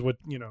know, this is what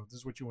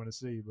you want to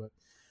see. But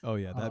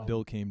that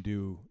bill came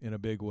due in a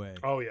big way.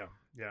 Oh yeah.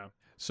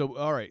 So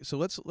all right, so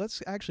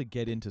let's actually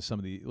get into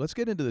let's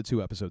get into the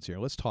 2 episodes here.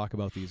 Let's talk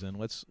about these, and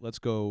let's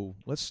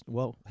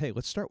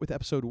start with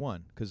episode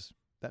 1, because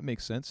that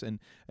makes sense. And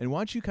why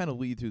don't you kind of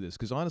lead through this,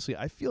 because honestly,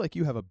 I feel like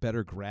you have a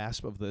better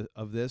grasp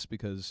of this,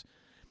 because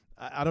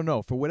I don't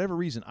know, for whatever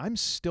reason, I'm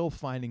still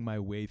finding my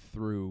way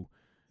through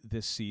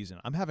this season.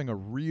 I'm having a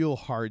real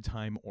hard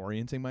time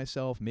orienting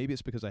myself. Maybe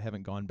it's because I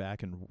haven't gone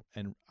back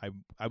and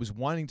I was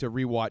wanting to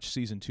rewatch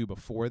season 2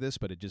 before this,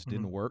 but it just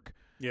didn't work.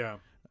 Yeah.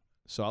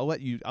 So I'll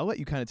let you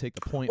kind of take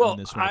the point on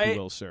this one, if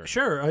you will, sir.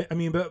 Sure. I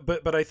mean,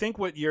 but I think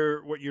what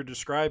you're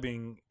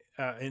describing,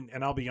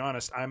 and I'll be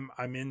honest,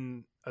 I'm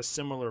in a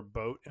similar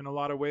boat in a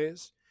lot of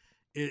ways.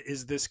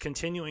 Is this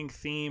continuing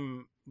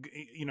theme?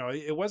 You know,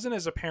 it wasn't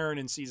as apparent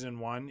in season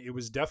 1. It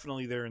was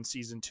definitely there in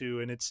season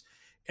 2, and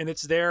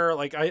it's there.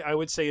 Like I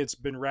would say it's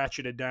been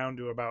ratcheted down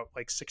to about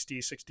like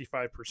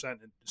 60-65%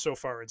 so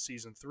far in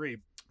season 3.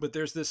 But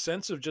there's this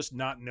sense of just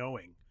not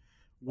knowing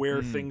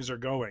where things are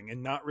going,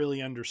 and not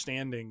really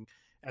understanding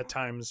at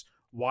times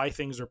why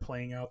things are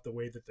playing out the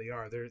way that they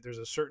are. There's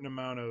a certain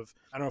amount of,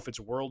 I don't know if it's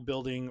world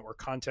building or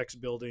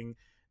context building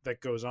that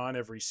goes on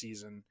every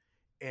season,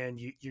 and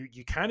you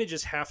kind of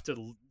just have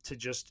to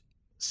just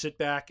sit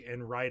back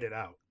and ride it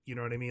out. You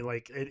know what I mean?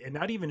 Like, and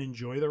not even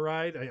enjoy the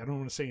ride. I don't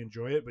want to say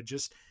enjoy it, but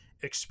just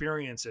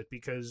experience it,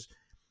 because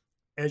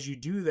as you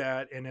do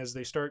that, and as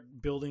they start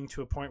building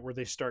to a point where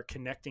they start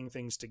connecting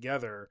things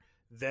together,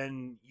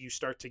 then you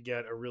start to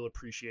get a real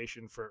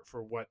appreciation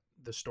for what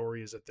the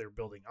story is that they're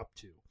building up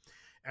to.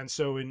 And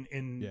so in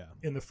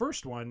the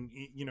first one,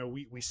 you know,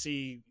 we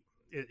see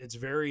it's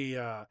very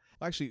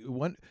actually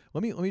let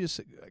me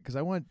just, because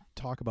I want to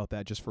talk about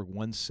that just for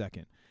 1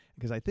 second,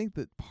 because I think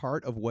that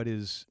part of what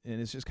is, and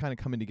it's just kind of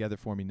coming together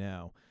for me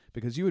now,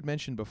 because you had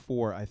mentioned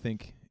before, I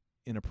think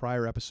in a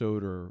prior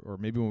episode, or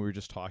maybe when we were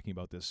just talking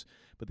about this,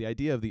 but the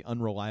idea of the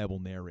unreliable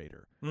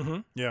narrator.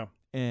 Yeah.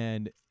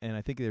 And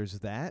I think there's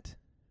that,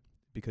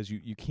 because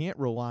you can't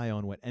rely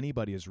on what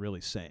anybody is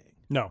really saying.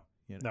 No.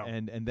 You know?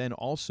 And then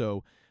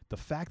also the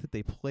fact that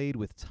they played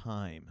with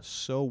time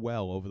so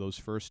well over those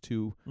first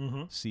 2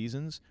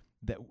 seasons,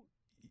 that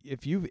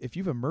if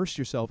you've immersed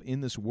yourself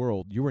in this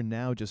world, you are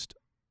now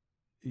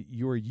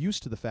you're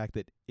used to the fact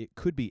that it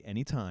could be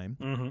any time.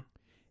 Mm-hmm.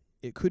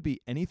 It could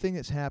be anything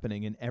that's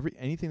happening, and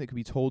anything that could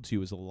be told to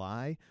you is a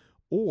lie,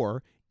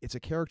 or it's a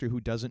character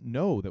who doesn't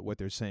know that what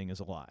they're saying is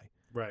a lie.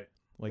 Right.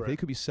 Like right. they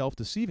could be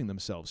self-deceiving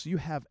themselves. So you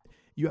have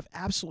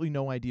absolutely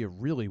no idea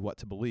really what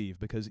to believe,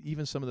 because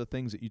even some of the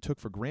things that you took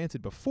for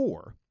granted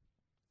before,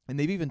 and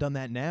they've even done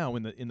that now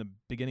in the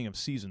beginning of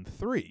season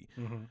 3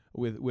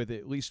 with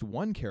at least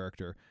one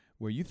character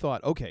where you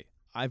thought, okay,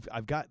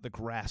 I've got the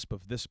grasp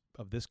of this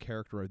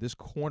character or this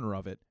corner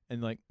of it,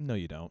 and like, no,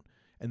 you don't.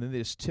 And then they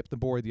just tip the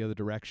board the other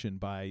direction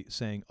by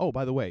saying, oh,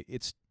 by the way,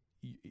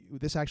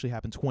 this actually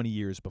happened 20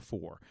 years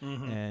before,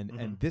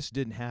 and this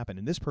didn't happen.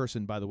 And this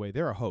person, by the way,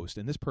 they're a host,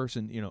 and this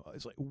person,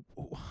 is like,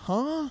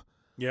 huh?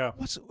 Yeah.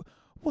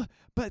 What?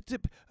 But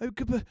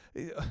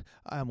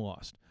I'm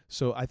lost.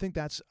 So I think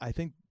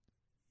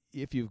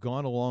if you've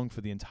gone along for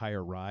the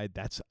entire ride,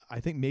 I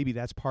think maybe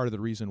that's part of the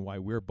reason why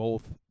we're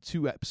both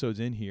 2 episodes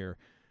in here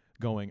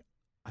going,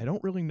 I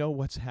don't really know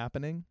what's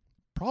happening.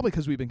 Probably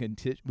because we've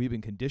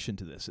been conditioned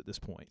to this at this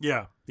point.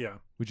 Yeah, yeah.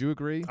 Would you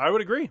agree? I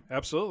would agree.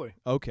 Absolutely.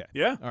 Okay.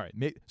 Yeah. All right.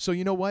 So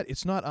you know what?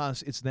 It's not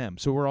us. It's them.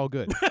 So we're all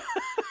good.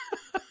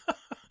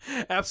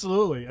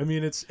 Absolutely. I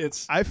mean, it's.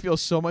 I feel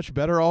so much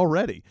better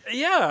already.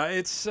 Yeah.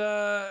 It's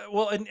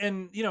well,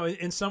 and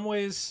in some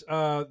ways,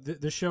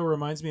 the show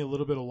reminds me a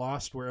little bit of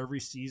Lost, where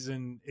every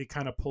season it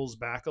kind of pulls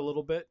back a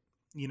little bit.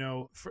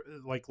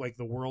 Like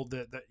the world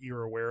that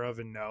you're aware of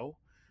and know.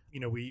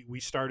 We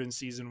start in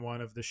season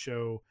 1 of the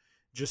show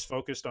just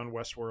focused on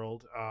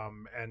Westworld,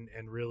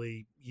 and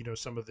really,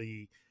 some of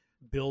the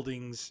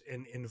buildings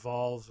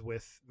involved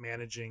with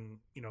managing,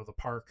 the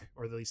park,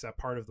 or at least that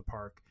part of the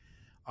park.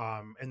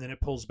 And then it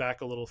pulls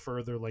back a little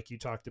further, like you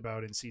talked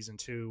about in season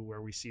 2,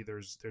 where we see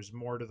there's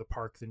more to the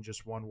park than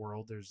just one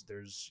world. There's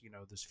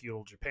this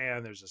feudal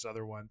Japan, there's this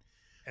other one.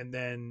 And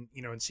then,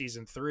 in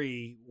season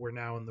 3, we're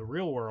now in the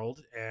real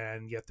world,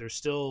 and yet there's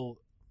still,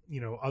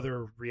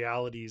 other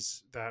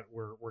realities that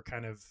we're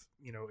kind of,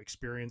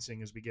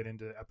 experiencing as we get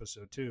into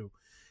episode 2.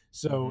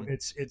 So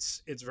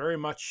it's very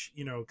much,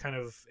 kind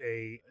of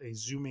a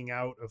zooming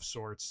out of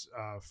sorts,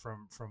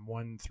 from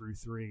 1 through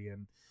 3.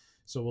 And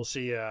so we'll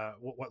see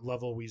what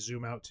level we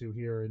zoom out to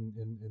here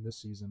in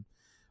this season.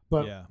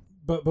 But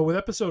with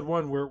episode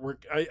 1,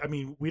 I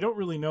mean, we don't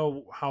really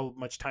know how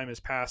much time has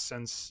passed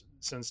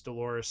since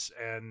Dolores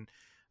and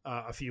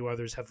a few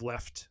others have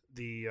left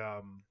the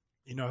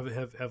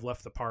have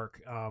left the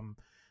park.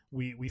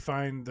 We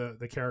find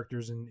the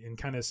characters in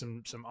kind of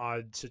some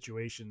odd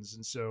situations,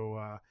 and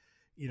so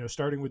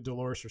starting with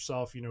Dolores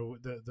herself,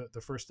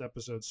 the first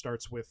episode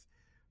starts with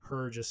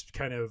her just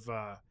kind of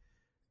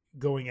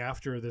going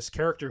after this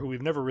character who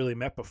we've never really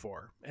met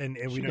before, and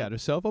she got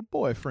herself a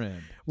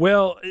boyfriend.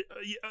 Well,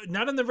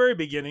 not in the very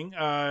beginning.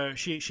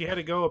 She had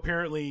to go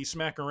apparently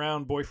smack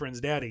around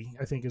boyfriend's daddy,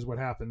 I think is what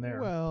happened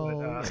there.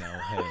 Well,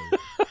 hey.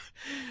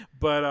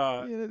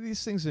 But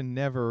these things are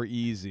never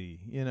easy.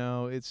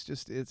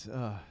 It's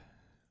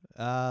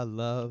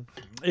love.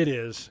 It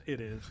is.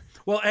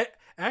 Well,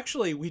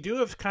 actually, we do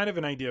have kind of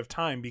an idea of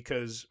time,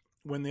 because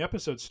when the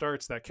episode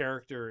starts, that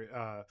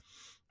character,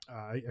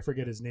 I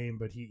forget his name,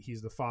 but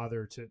he's the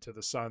father to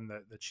the son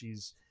that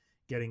she's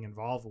getting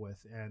involved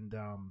with, and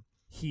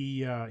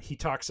he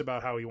talks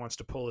about how he wants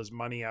to pull his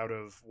money out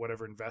of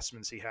whatever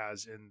investments he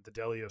has in the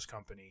Delios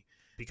company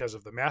because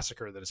of the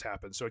massacre that has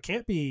happened. So it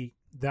can't be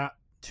that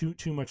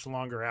too much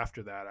longer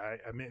after that.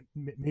 I mean,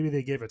 maybe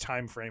they gave a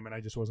time frame and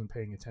I just wasn't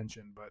paying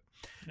attention. But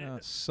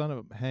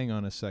hang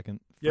on a second,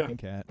 freaking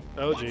cat.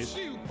 Oh geez.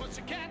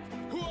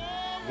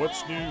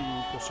 What's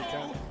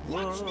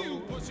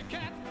new,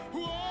 pussycat?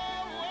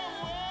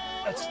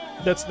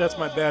 That's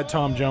my bad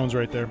Tom Jones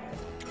right there.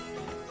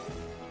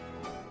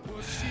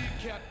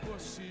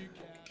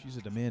 She's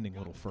a demanding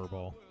little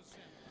furball.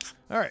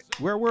 All right,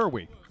 where were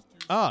we?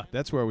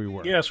 That's where we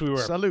were. Yes, we were.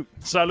 Salute.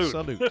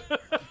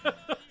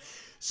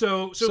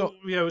 So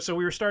we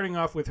were starting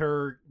off with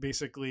her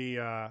basically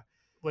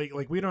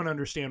like we don't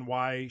understand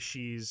why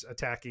she's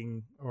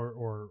attacking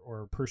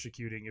or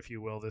persecuting, if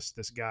you will, this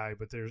guy,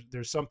 but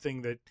there's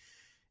something that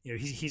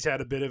he's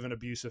had a bit of an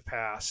abusive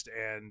past,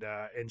 and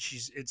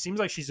it seems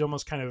like she's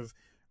almost kind of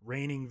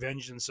raining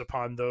vengeance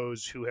upon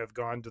those who have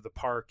gone to the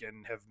park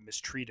and have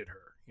mistreated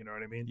her. You know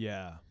what I mean?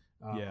 Yeah.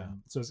 Yeah.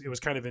 So it was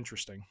kind of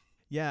interesting.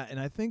 Yeah, and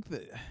I think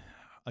that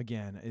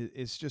again,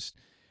 it's just.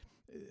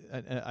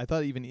 I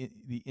thought even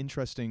the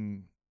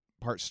interesting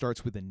part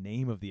starts with the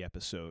name of the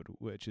episode,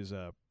 which is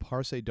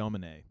Parce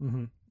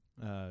Domine,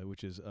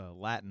 which is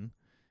Latin,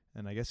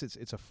 and I guess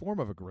it's a form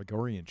of a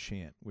Gregorian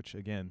chant. Which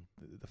again,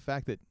 the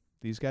fact that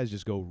these guys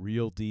just go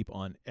real deep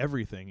on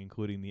everything,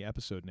 including the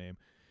episode name,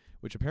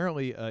 which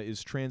apparently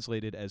is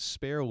translated as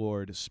 "Spare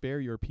Lord, spare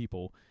your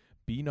people,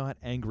 be not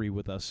angry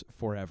with us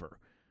forever."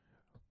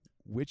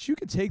 Which you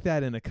can take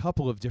that in a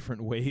couple of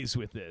different ways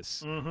with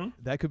this.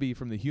 That could be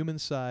from the human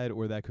side,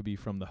 or that could be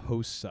from the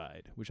host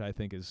side, which I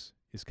think is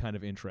kind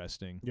of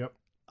interesting. Yep.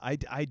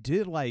 I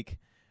did like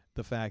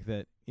the fact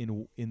that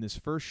in this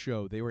first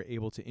show they were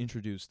able to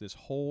introduce this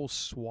whole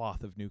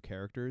swath of new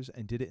characters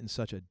and did it in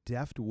such a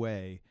deft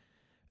way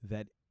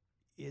that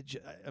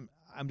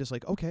I'm just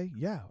like, okay,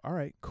 yeah, all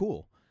right,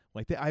 cool.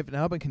 Like I've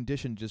now been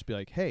conditioned to just be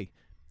like, hey,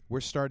 we're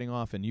starting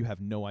off and you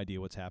have no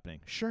idea what's happening.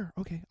 Sure,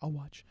 okay, I'll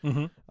watch.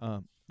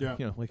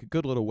 Yeah, like a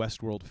good little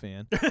Westworld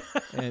fan.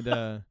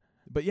 And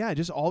but yeah,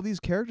 just all these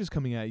characters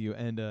coming at you,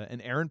 and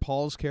Aaron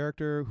Paul's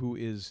character, who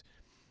is,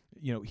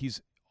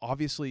 he's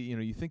obviously,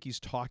 you think he's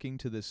talking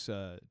to this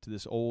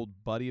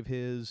old buddy of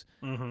his,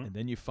 and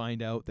then you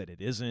find out that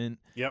it isn't.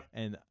 Yep.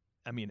 And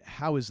I mean,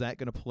 how is that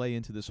going to play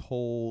into this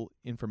whole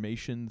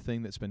information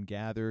thing that's been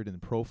gathered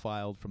and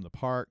profiled from the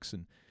parks?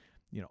 And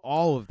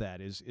all of that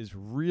is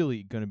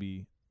really going to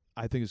be,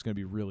 I think it's going to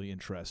be really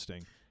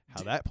interesting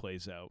how that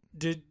plays out.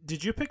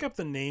 Did you pick up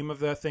the name of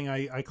that thing?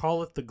 I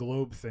call it the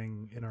globe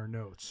thing in our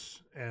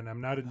notes, and I'm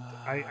not.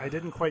 I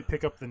didn't quite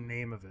pick up the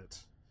name of it.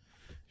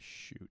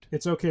 Shoot.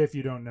 It's okay if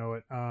you don't know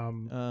it.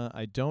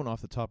 I don't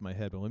off the top of my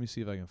head, but let me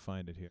see if I can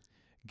find it here.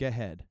 Go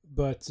ahead.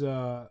 But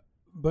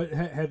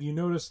have you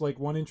noticed, like,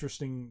 one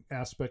interesting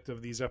aspect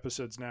of these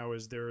episodes now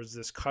is there is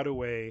this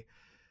cutaway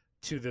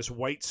to this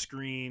white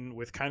screen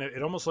with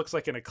it almost looks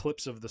like an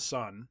eclipse of the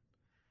sun.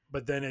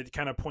 But then it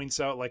kind of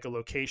points out like a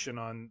location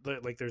on,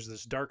 like, there's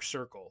this dark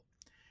circle,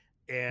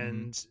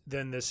 and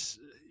then this,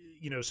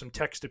 some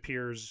text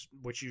appears,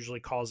 which usually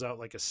calls out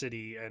like a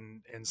city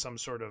and some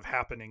sort of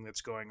happening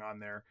that's going on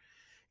there.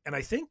 And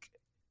I think,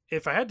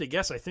 if I had to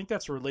guess, I think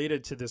that's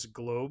related to this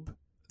globe,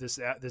 this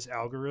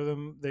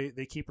algorithm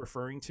they keep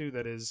referring to,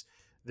 that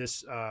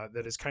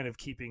is kind of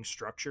keeping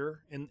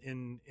structure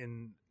in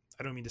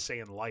I don't mean to say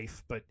in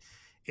life, but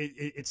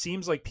it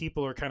seems like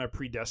people are kind of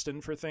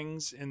predestined for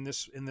things in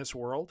this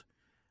world,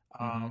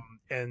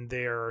 and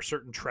there are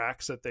certain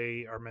tracks that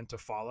they are meant to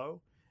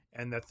follow,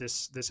 and that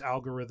this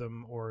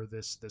algorithm or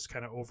this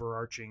kind of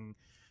overarching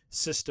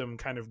system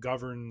kind of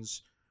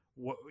governs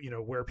what,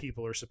 where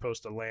people are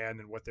supposed to land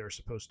and what they're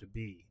supposed to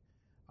be.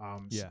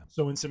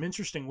 So in some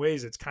interesting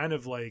ways, it's kind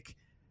of like,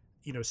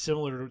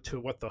 similar to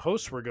what the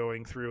hosts were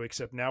going through,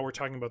 except now we're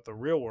talking about the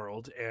real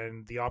world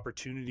and the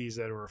opportunities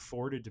that are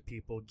afforded to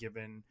people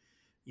given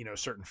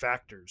certain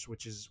factors,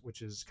 which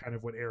is kind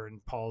of what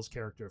Aaron Paul's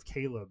character of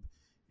Caleb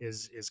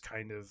is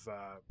kind of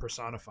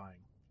personifying.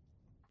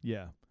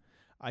 Yeah,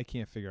 I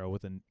can't figure out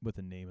what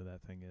the name of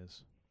that thing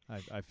is.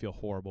 I feel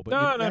horrible, but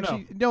no.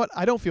 You know what?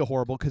 I don't feel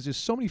horrible because there's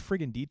so many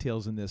friggin'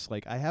 details in this.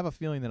 Like, I have a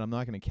feeling that I'm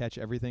not going to catch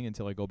everything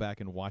until I go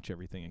back and watch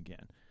everything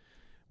again,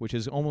 which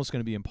is almost going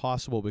to be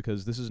impossible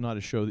because this is not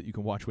a show that you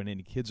can watch when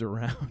any kids are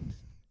around,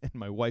 and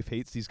my wife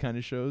hates these kind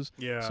of shows.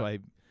 Yeah. So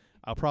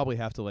I'll probably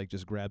have to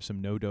just grab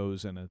some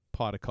No-Dos and a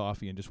pot of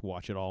coffee and just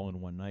watch it all in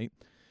one night,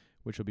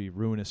 which will be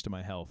ruinous to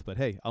my health. But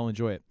hey, I'll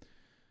enjoy it.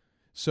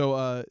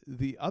 So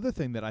the other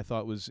thing that I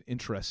thought was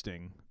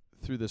interesting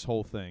through this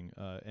whole thing,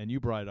 and you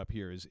brought it up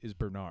here, is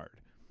Bernard.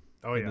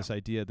 Oh, and yeah. This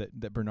idea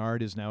that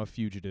Bernard is now a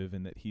fugitive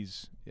and that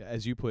he's,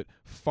 as you put,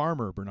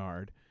 Farmer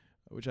Bernard,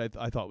 which I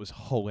thought was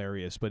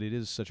hilarious, but it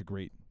is such a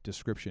great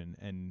description.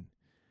 And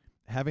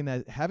having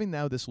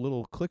now this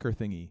little clicker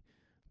thingy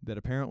that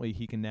apparently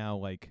he can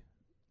now,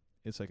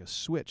 it's like a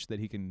switch that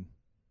he can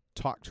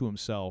talk to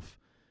himself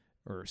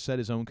or set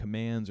his own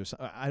commands or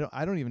something.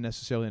 I don't even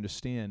necessarily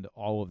understand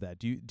all of that.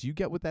 Do you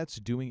get what that's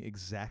doing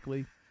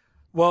exactly?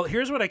 Well,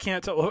 here's what I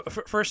can't tell.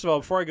 First of all,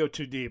 before I go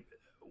too deep,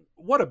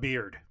 what a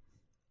beard!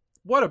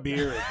 What a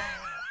beard!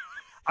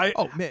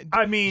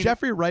 I mean,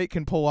 Jeffrey Wright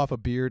can pull off a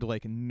beard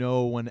like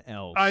no one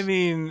else. I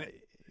mean,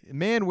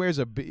 man wears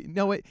a beard.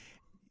 No,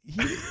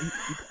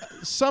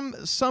 some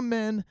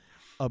men,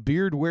 a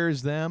beard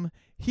wears them.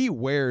 He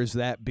wears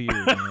that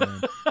beard,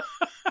 man.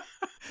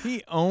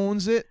 He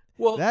owns it.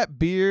 Well, that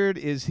beard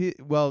is his.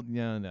 Well,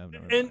 no. And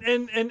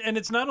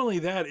it's not only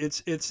that.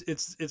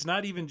 It's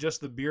not even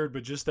just the beard,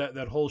 but just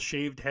that whole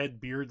shaved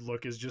head beard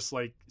look is just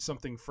like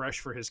something fresh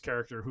for his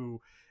character. Who,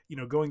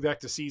 going back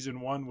to season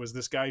 1, was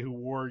this guy who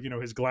wore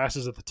his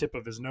glasses at the tip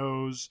of his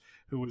nose.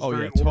 Who was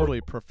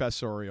totally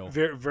professorial.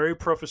 Very, very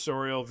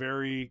professorial.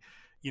 Very.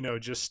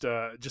 Just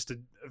a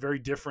very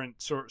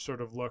different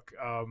sort of look,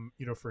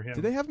 for him.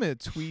 Did they have him in a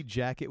tweed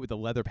jacket with the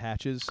leather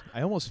patches?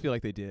 I almost feel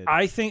like they did.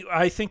 I think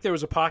there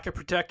was a pocket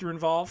protector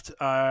involved.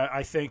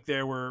 I think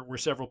there were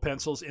several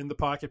pencils in the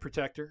pocket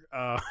protector.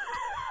 I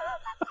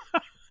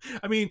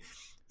mean,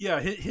 yeah,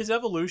 his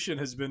evolution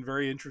has been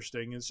very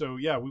interesting. And so,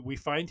 yeah, we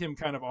find him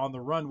kind of on the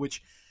run,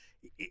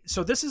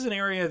 so this is an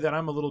area that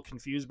I'm a little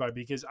confused by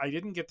because I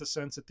didn't get the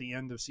sense at the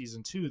end of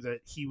season 2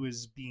 that he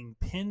was being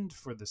pinned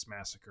for this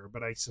massacre,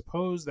 but I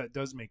suppose that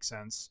does make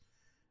sense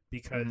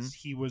because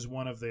he was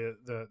one of the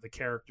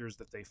characters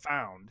that they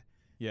found.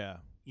 Yeah.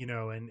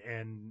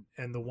 And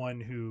the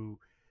one who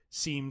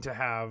seemed to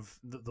have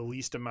the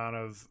least amount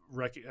of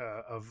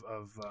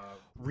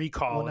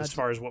recall as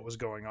far as what was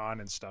going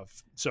on and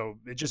stuff. So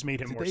it just made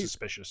him more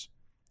suspicious.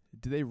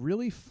 Did they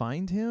really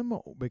find him?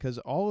 Because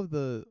all of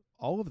the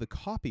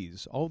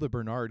copies, all of the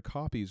Bernard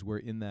copies were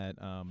in that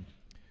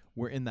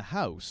were in the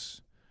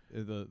house,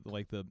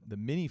 the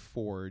mini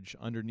forge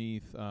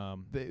underneath.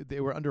 They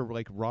were under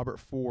like Robert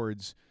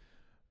Ford's,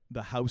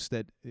 the house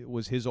that it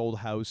was his old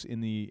house in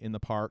the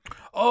park.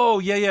 Oh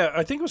yeah.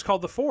 I think it was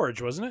called the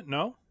Forge, wasn't it?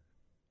 No.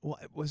 Well,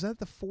 was that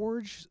the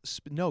Forge?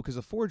 No, because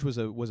the Forge was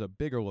a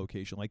bigger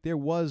location. Like there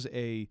was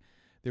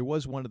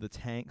one of the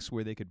tanks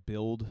where they could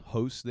build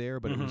hosts there,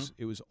 but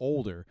it was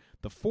older.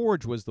 The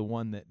Forge was the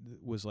one that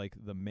was like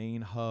the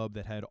main hub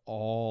that had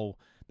all.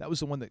 That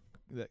was the one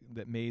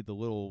that made the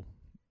little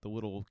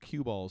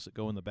cue balls that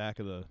go in the back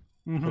of the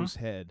host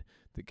head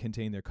that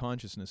contain their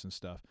consciousness and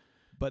stuff.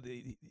 But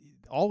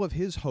all of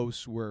his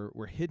hosts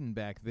were hidden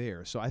back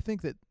there. So I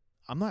think that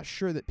I'm not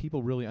sure that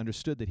people really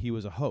understood that he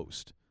was a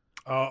host.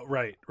 Oh,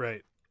 right.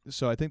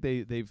 So I think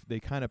they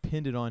kind of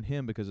pinned it on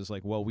him because it's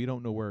like, well, we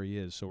don't know where he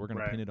is, so we're going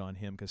to pin it on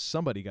him because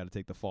somebody got to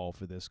take the fall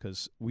for this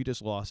because we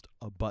just lost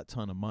a butt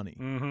ton of money.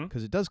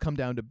 Because it does come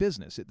down to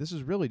business. This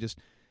is really just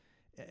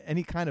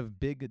any kind of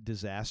big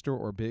disaster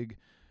or big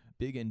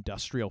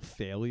industrial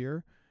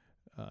failure,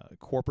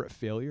 corporate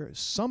failure.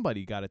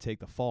 Somebody got to take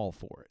the fall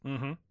for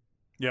it.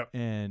 Yep.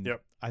 And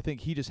I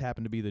think he just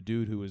happened to be the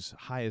dude who was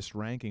highest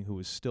ranking, who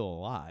was still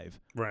alive.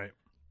 Right.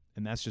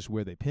 And that's just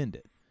where they pinned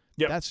it.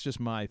 Yep. That's just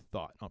my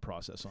thought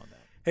process on that.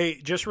 Hey,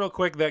 just real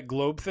quick, that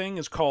globe thing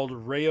is called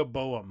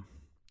Rehoboam.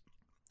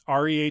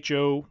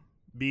 REHOBOAM.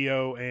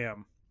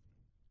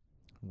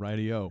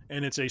 Rightio.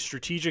 And it's a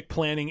strategic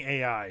planning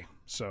AI.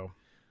 So.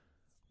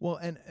 Well,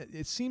 and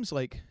it seems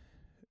like,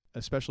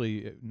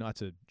 especially not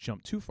to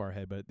jump too far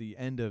ahead, but at the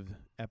end of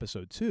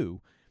episode 2,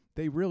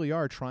 they really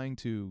are trying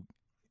to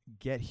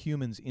get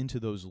humans into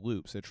those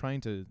loops. They're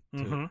trying to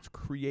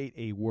create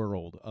a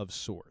world of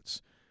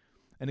sorts.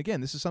 And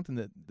again, this is something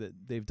that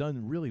they've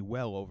done really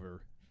well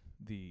over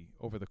the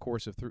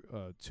course of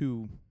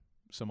 2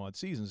 some odd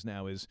seasons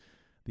now, is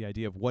the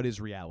idea of what is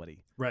reality.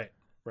 Right.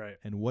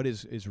 And what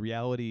is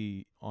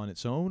reality on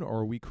its own, or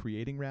are we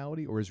creating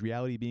reality, or is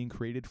reality being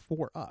created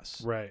for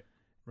us? Right.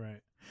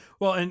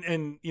 Well,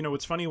 and you know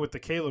what's funny with the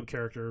Caleb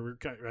character,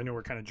 I know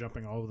we're kind of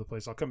jumping all over the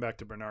place. I'll come back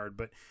to Bernard,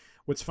 but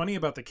what's funny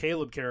about the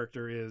Caleb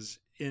character is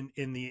in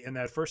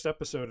that first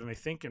episode, and I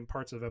think in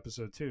parts of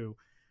episode 2,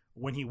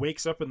 when he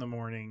wakes up in the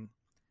morning,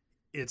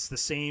 it's the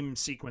same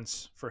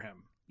sequence for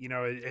him. You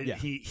know,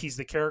 he's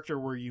the character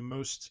where you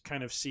most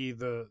kind of see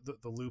the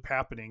loop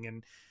happening,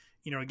 and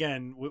you know,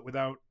 again,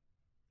 without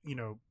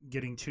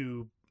getting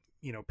too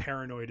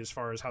paranoid as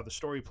far as how the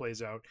story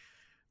plays out.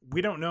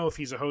 We don't know if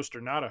he's a host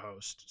or not a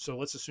host. So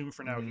let's assume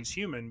for now he's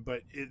human,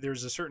 but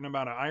there's a certain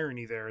amount of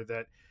irony there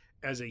that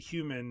as a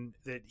human,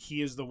 that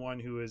he is the one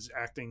who is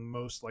acting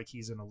most like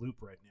he's in a loop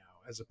right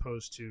now, as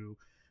opposed to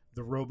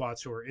the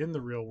robots who are in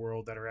the real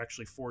world that are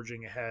actually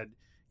forging ahead.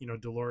 You know,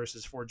 Dolores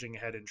is forging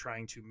ahead and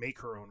trying to make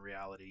her own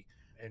reality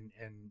and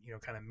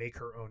kind of make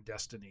her own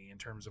destiny in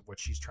terms of what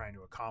she's trying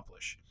to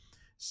accomplish.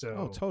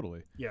 So,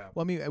 totally. Yeah.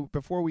 Well, I mean,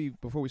 before we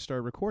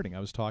started recording,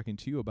 I was talking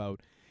to you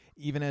about,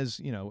 even as,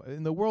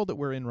 in the world that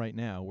we're in right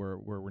now, where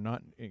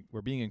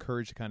we're being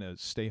encouraged to kind of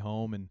stay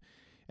home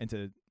and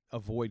to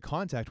avoid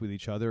contact with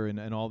each other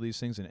and all these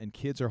things, and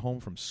kids are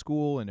home from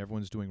school and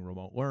everyone's doing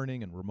remote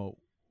learning and remote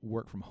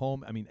work from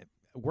home. I mean,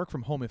 work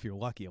from home if you're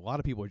lucky. A lot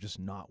of people are just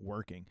not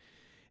working.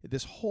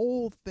 This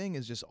whole thing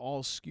is just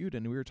all skewed,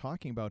 and we were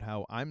talking about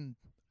how I'm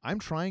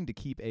trying to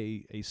keep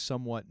a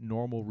somewhat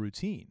normal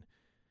routine.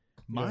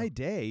 My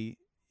day,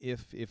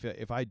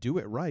 if I do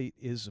it right,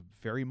 is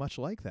very much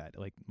like that.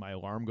 Like, my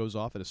alarm goes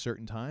off at a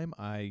certain time.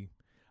 I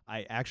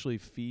actually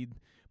feed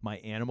my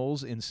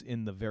animals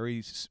in the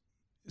very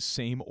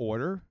same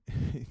order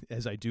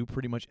as I do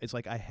pretty much. It's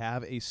like I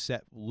have a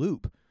set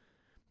loop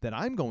that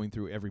I'm going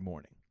through every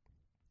morning.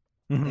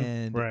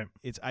 And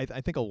I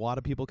think a lot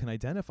of people can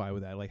identify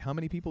with that. Like, how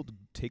many people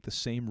take the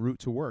same route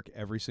to work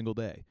every single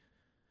day?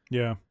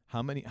 Yeah.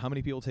 How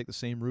many people take the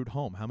same route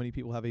home? How many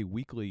people have a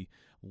weekly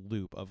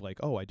loop of like,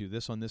 oh, I do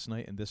this on this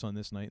night and this on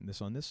this night and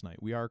this on this night?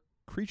 We are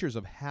creatures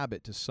of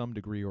habit to some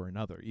degree or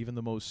another. Even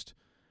the most,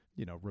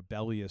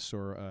 rebellious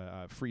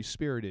or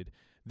free-spirited,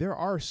 there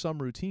are some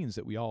routines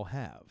that we all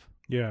have.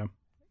 Yeah.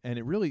 And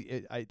it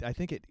really, I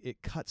think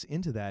it cuts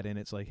into that, and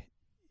it's like,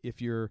 if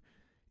you're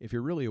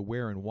really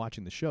aware and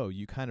watching the show,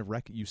 you kind of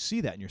you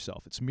see that in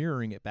yourself. It's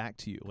mirroring it back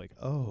to you, like,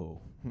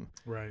 oh,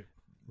 right.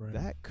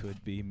 That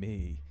could be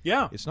me.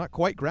 Yeah. It's not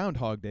quite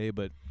Groundhog Day,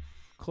 but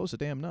close to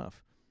damn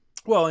enough.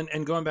 Well,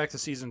 and going back to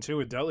season 2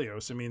 with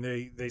Delios, I mean,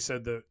 they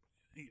said that,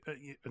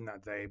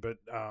 not they, but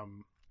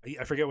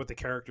I forget what the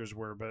characters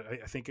were, but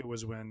I think it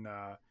was when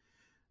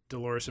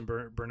Dolores and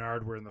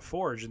Bernard were in the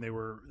Forge, and they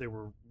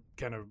were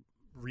kind of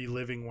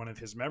reliving one of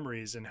his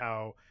memories, and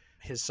how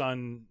his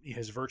son,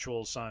 his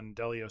virtual son,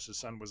 Delios'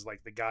 son, was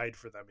like the guide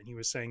for them. And he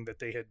was saying that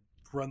they had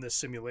run this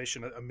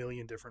simulation a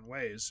million different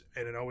ways,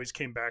 and it always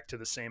came back to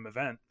the same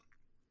event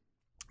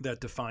that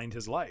defined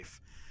his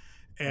life.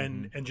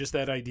 And and just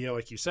that idea,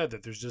 like you said,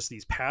 that there's just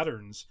these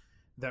patterns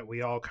that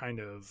we all kind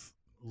of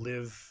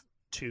live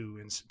to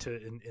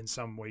in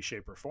some way,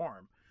 shape, or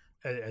form.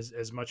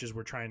 as much as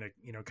we're trying to,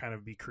 kind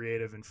of be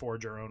creative and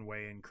forge our own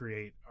way and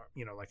create,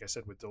 like I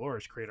said with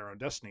Dolores, create our own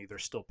destiny,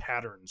 there's still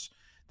patterns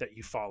that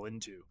you fall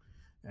into.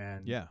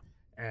 And yeah.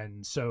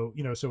 And so,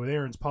 so with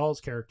Aaron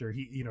Paul's character,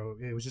 he,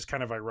 it was just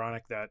kind of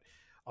ironic that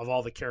of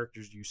all the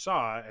characters you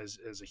saw as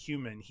a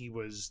human, he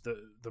was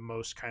the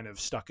most kind of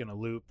stuck in a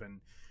loop,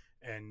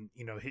 and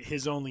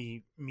his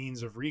only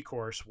means of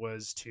recourse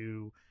was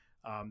to,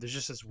 there's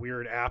just this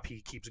weird app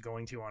he keeps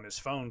going to on his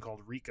phone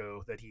called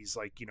Rico that he's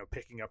like,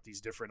 picking up these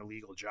different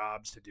illegal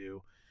jobs to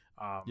do,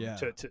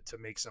 to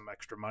make some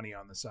extra money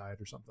on the side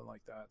or something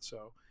like that.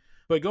 So,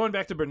 but going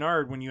back to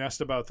Bernard, when you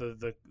asked about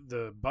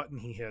the button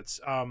he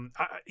hits, I'm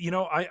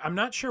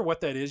not sure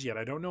what that is yet.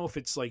 I don't know if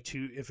it's like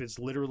if it's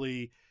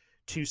literally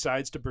two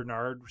sides to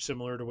Bernard,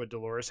 similar to what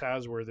Dolores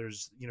has, where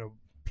there's,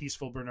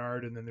 peaceful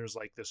Bernard and then there's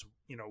like this,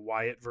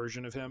 Wyatt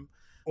version of him.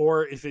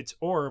 Or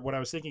what I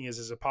was thinking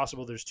is it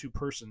possible there's two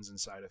persons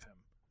inside of him?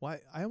 Well,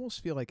 I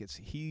almost feel like it's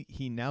he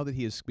now that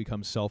he has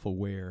become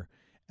self-aware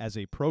as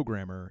a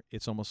programmer,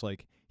 it's almost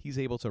like he's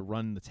able to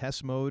run the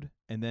test mode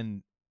and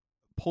then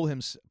pull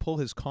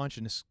his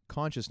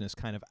consciousness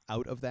kind of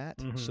out of that,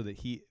 so that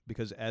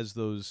because as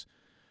those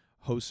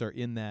hosts are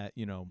in that,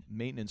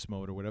 maintenance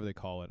mode or whatever they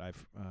call it,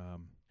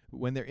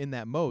 when they're in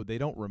that mode, they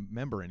don't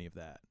remember any of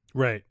that.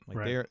 Right. Like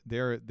right.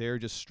 they're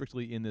just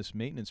strictly in this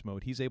maintenance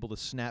mode. He's able to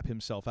snap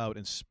himself out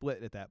and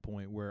split at that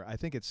point, where I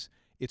think it's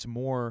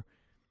more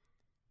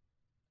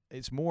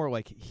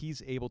like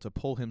he's able to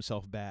pull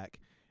himself back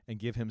and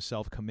give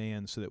himself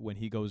commands, so that when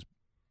he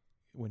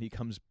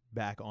comes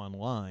back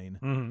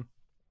online,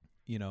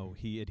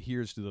 he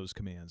adheres to those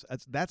commands.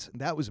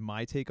 That was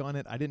my take on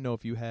it. I didn't know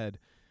if you had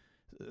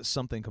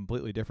something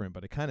completely different,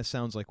 but it kind of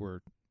sounds like we're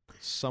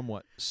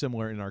somewhat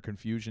similar in our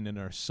confusion and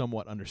our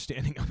somewhat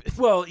understanding of it.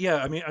 Well, yeah,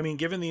 I mean,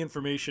 given the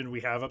information we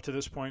have up to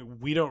this point,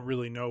 we don't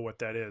really know what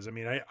that is. I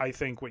mean, I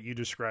think what you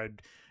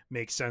described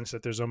makes sense,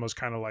 that there's almost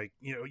kind of like,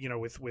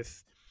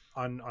 with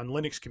on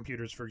Linux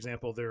computers, for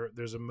example,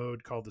 there's a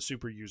mode called the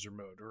super user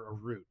mode, or a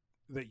root,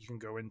 that you can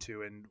go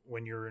into. And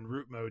when you're in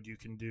root mode, you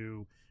can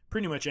do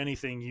pretty much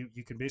anything.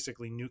 You can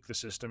basically nuke the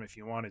system if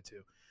you wanted to.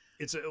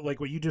 It's like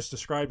what you just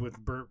described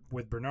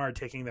with Bernard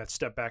taking that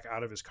step back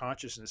out of his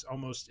consciousness,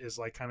 almost is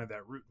like kind of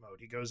that root mode.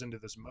 He goes into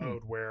this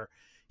mode where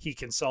he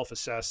can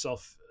self-assess,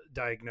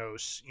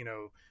 self-diagnose,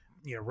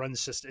 run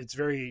system. It's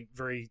very,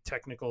 very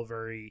technical,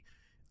 very,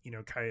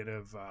 kind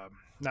of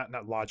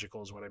not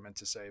logical is what I meant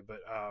to say, but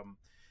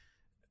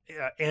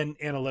and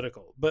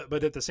analytical.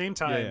 But at the same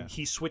time,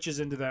 he switches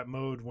into that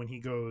mode when he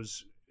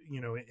goes,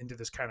 into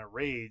this kind of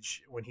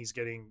rage when he's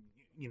getting,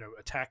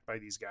 attacked by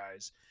these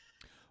guys.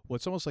 Well,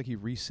 it's almost like he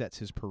resets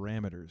his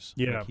parameters.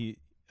 Yeah.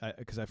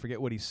 Because I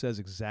forget what he says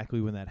exactly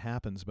when that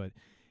happens, but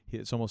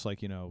it's almost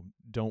like,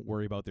 don't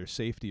worry about their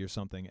safety or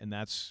something. And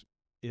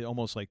it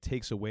almost like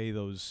takes away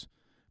those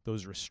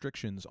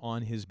restrictions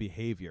on his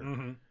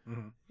behavior.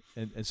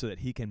 And so that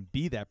he can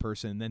be that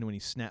person. And then when he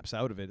snaps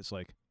out of it, it's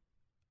like,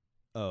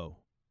 oh,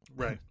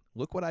 right.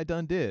 Look what I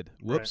done did.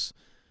 Whoops.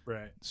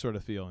 Right. Sort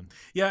of feeling.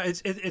 Yeah.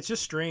 It's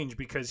just strange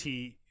because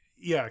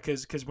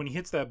because when he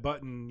hits that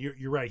button,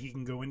 you're right, he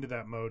can go into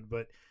that mode,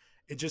 but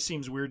it just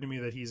seems weird to me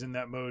that he's in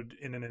that mode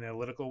in an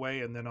analytical way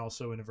and then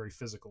also in a very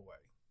physical way,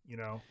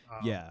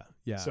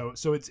 Yeah.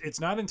 So it's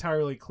not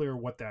entirely clear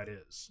what that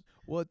is.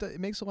 Well, it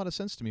makes a lot of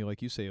sense to me,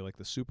 like you say, like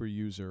the super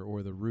user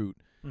or the root,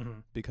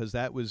 because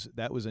that was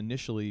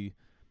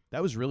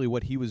really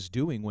what he was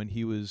doing when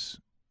he was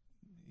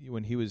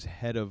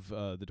head of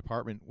the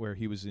department where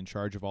he was in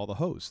charge of all the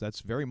hosts.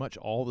 That's very much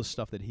all the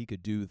stuff that he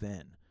could do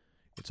then.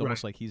 It's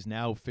almost like he's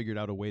now figured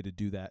out a way to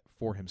do that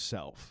for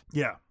himself.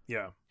 Yeah,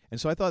 yeah. And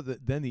so I thought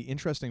that then the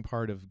interesting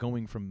part of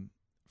going from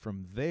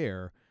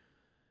there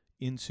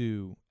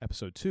into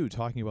episode 2,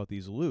 talking about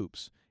these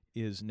loops,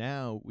 is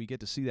now we get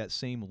to see that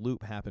same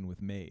loop happen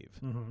with Maeve.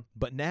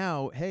 But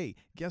now, hey,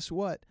 guess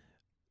what?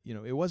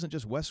 It wasn't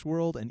just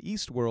Westworld and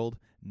Eastworld.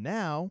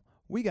 Now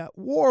we got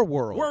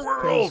Warworld.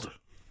 Warworld!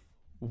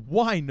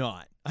 Why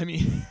not? I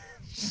mean...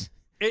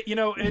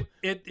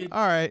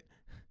 All right.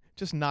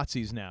 Just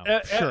Nazis now.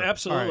 Sure.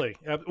 Absolutely.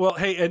 Right. Well,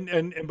 hey,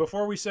 and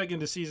before we seg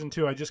into season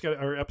 2,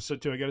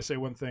 episode 2, I got to say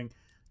one thing.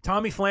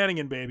 Tommy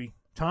Flanagan, baby.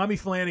 Tommy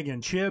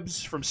Flanagan,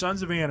 Chibs from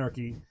Sons of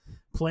Anarchy,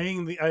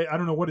 playing I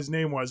don't know what his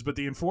name was, but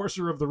the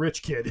enforcer of the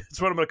rich kid. That's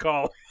what I'm going to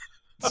call.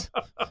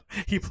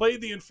 He played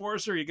the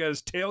enforcer. He got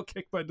his tail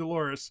kicked by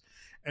Dolores,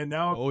 and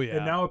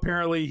now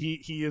apparently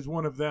he is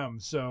one of them.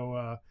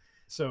 So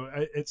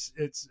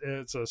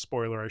it's a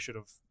spoiler I should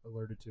have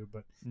alerted to,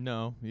 but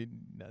no,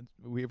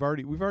 we've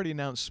already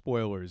announced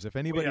spoilers. If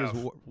anybody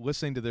is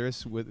listening to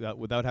this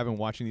without having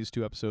watching these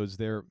 2 episodes,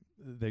 they're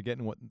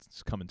getting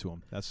what's coming to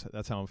them.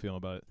 That's how I'm feeling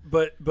about it.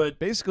 But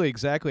basically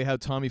exactly how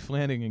Tommy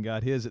Flanagan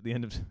got his at the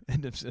end of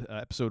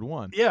episode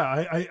 1.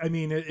 Yeah, I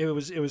mean it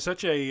was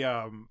such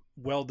a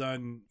well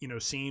done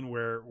scene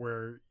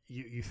where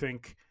you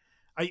think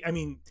I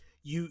mean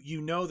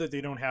you know that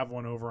they don't have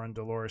one over on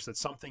Dolores, that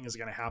something is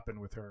going to happen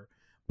with her.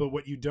 But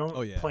what you don't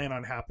plan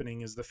on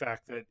happening is the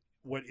fact that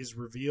what is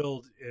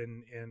revealed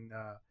in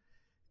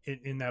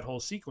in that whole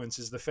sequence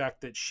is the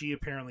fact that she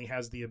apparently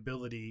has the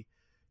ability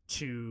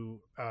to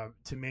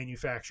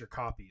manufacture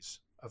copies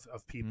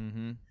of people.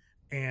 Mm-hmm.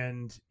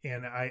 And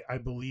I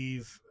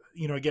believe,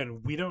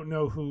 again, we don't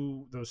know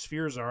who those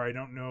spheres are. I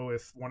don't know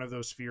if one of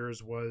those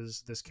spheres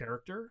was this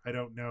character. I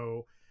don't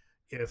know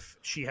if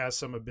she has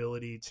some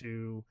ability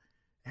to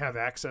have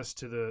access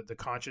to the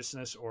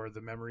consciousness or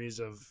the memories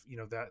of,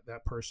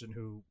 that person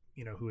who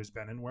has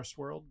been in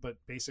Westworld. But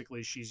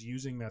basically she's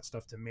using that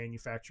stuff to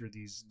manufacture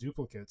these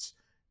duplicates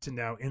to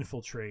now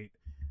infiltrate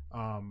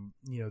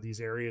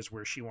these areas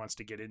where she wants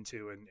to get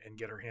into and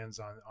get her hands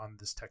on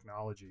this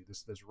technology,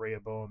 this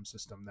Rehoboam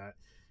system that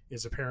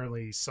is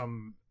apparently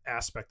some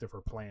aspect of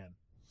her plan.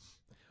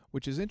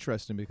 Which is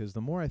interesting because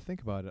the more I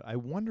think about it, I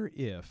wonder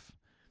if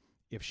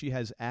she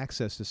has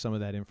access to some of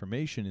that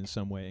information in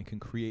some way and can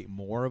create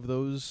more of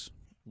those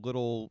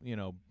little,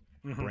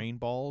 brain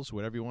balls,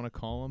 whatever you want to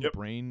call them,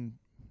 brain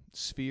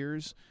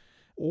spheres,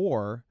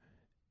 or,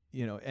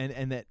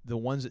 and that the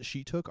ones that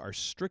she took are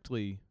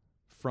strictly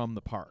from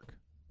the park.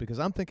 Because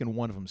I'm thinking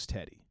one of them's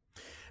Teddy.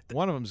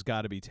 One of them's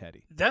got to be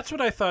Teddy. That's what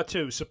I thought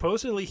too.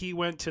 Supposedly he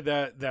went to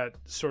that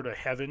sort of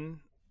heaven,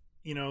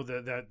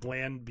 that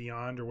land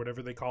beyond or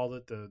whatever they called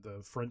it,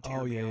 the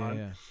frontier beyond.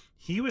 Yeah.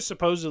 He was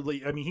supposedly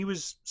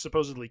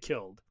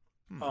killed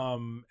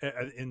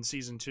in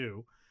season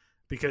 2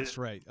 because that's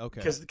right.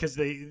 Okay. Because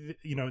they,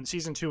 in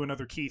season 2,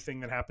 another key thing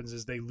that happens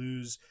is they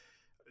lose.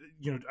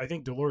 I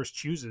think Dolores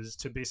chooses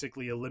to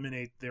basically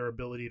eliminate their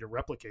ability to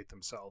replicate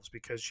themselves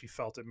because she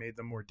felt it made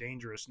them more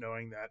dangerous,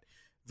 knowing that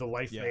the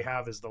life they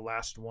have is the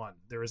last one.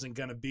 There isn't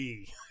going to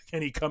be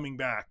any coming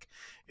back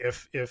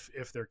if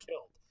they're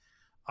killed.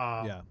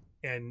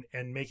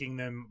 And making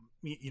them,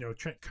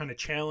 kind of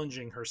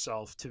challenging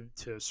herself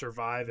to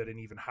survive at an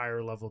even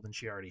higher level than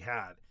she already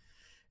had.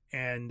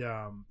 And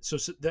so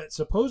that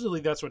supposedly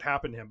that's what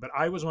happened to him. But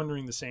I was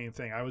wondering the same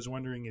thing. I was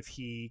wondering if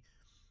he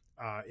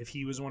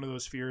was one of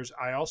those spheres.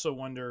 I also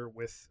wonder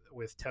with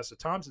Tessa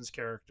Thompson's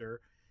character,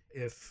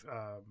 if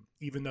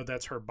even though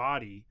that's her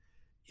body,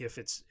 if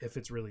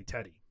it's really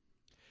Teddy.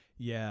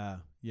 Yeah,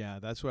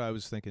 that's what I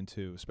was thinking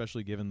too.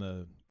 Especially given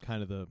the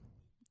kind of the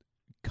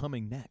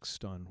coming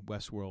next on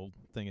Westworld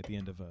thing at the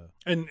end of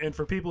and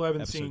for people who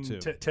haven't seen,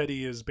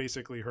 Teddy is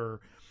basically her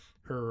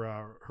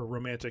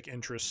romantic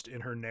interest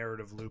in her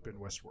narrative loop in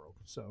Westworld.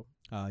 So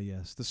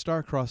yes, the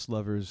star-crossed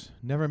lovers,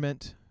 never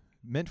meant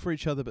for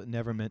each other, but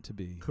never meant to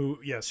be. Who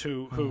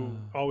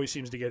always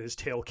seems to get his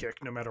tail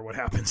kicked no matter what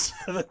happens.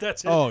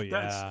 That's it. Oh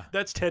yeah,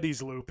 that's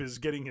Teddy's loop, is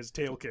getting his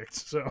tail kicked.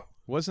 So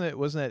wasn't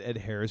that Ed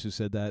Harris who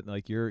said that?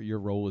 Like your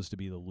role is to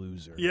be the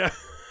loser. Yeah.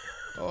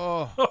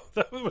 Oh,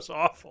 that was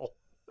awful.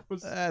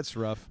 That's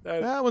rough.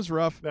 That was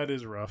rough. That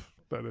is rough.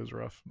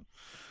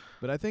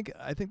 But I think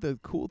the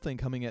cool thing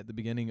coming at the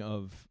beginning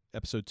of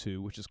episode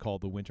 2, which is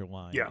called The Winter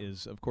Line,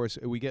 is of course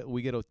we get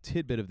a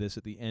tidbit of this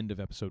at the end of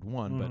episode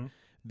 1, but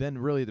then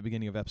really at the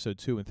beginning of episode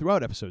 2 and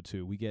throughout episode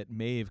 2, we get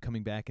Maeve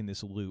coming back in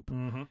this loop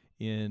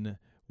in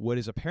what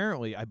is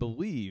apparently, I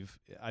believe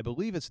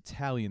it's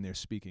Italian they're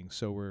speaking.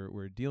 So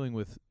we're dealing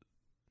with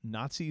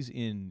Nazis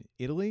in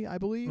Italy, I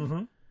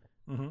believe.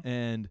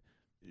 And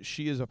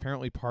she is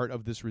apparently part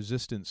of this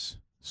resistance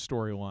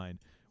storyline,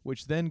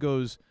 which then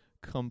goes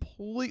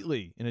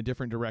completely in a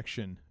different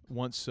direction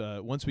once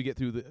we get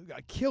through the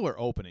killer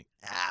opening,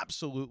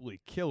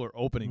 absolutely killer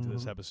opening to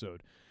this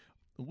episode,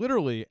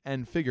 literally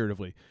and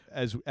figuratively,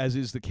 as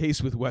is the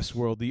case with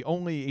Westworld, the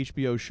only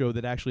HBO show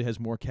that actually has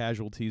more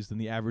casualties than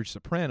the average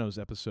Sopranos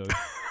episode.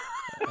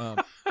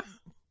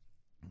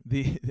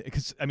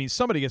 Because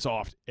somebody gets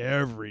off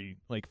every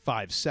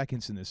 5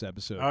 seconds in this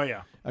episode. Oh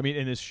yeah,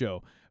 in this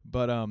show.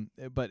 But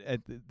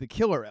at the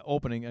killer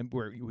opening, and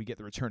where we get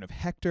the return of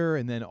Hector,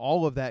 and then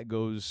all of that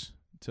goes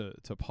to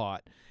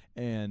pot,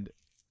 and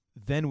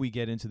then we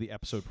get into the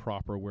episode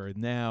proper, where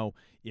now,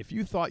 if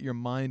you thought your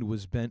mind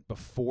was bent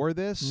before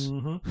this,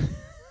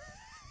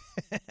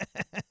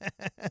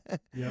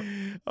 yep.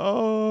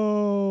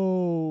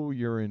 Oh,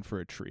 you're in for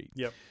a treat.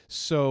 Yep.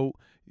 So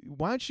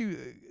why don't you?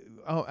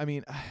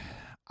 I'm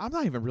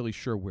not even really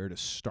sure where to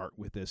start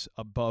with this,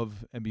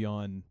 above and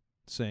beyond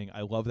saying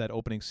I love that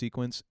opening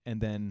sequence,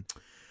 and then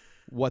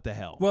what the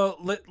hell? Well,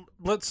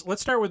 let's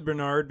start with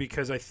Bernard,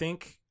 because I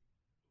think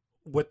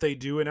what they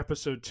do in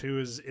episode 2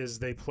 is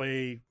they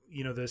play,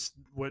 this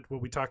what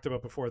we talked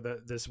about before,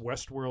 this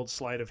Westworld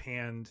sleight of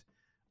hand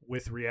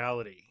with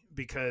reality,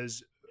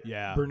 because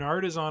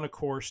Bernard is on a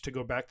course to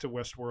go back to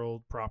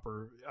Westworld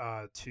proper,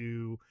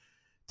 to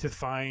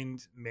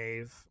find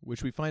Maeve,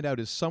 which we find out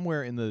is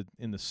somewhere in the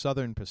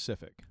southern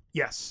Pacific.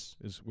 Yes,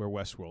 is where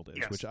Westworld is,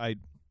 yes. Which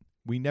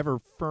we never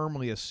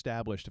firmly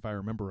established, if I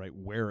remember right,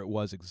 where it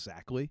was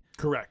exactly.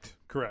 Correct.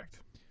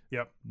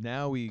 Yep.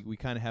 Now we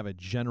kind of have a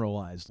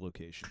generalized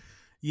location.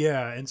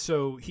 Yeah, and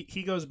so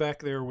he goes back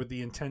there with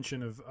the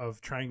intention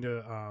of trying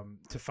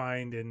to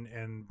find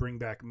and bring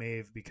back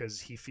Maeve,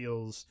 because he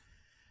feels,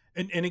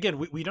 and again,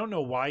 we don't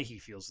know why he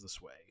feels this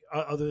way,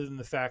 other than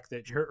the fact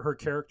that her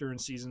character in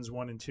seasons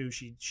 1 and 2,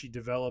 she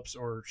develops,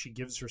 or she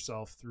gives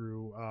herself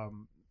through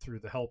through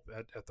the help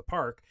at the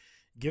park,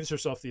 gives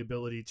herself the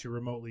ability to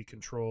remotely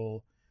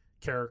control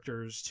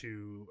characters,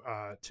 to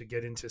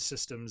get into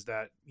systems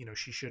that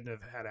she shouldn't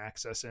have had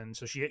access in.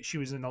 So she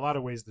was in a lot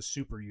of ways the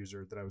super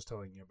user that I was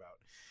telling you about,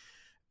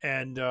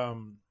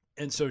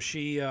 and so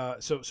she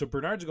so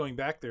Bernard's going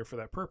back there for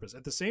that purpose.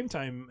 At the same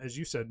time, as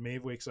you said,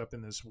 Maeve wakes up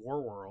in this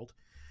war world,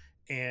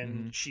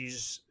 and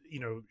she's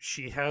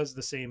she has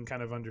the same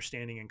kind of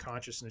understanding and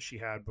consciousness she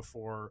had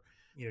before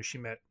she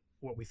met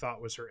what we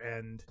thought was her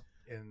end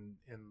in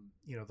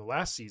the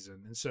last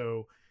season. And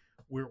so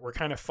we're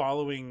kind of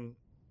following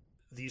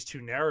these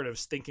two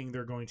narratives, thinking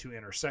they're going to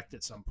intersect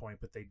at some point,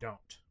 but they don't.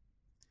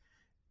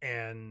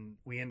 And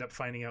we end up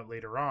finding out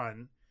later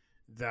on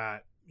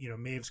that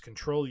Maeve's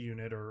control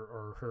unit,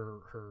 or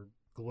her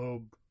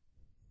globe,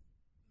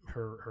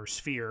 her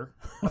sphere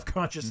of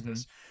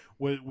consciousness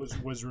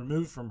was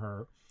removed from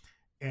her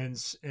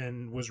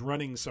and was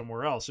running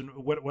somewhere else. And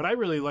what I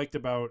really liked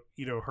about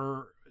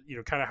her,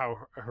 kind of how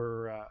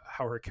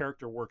her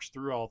character works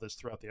through all this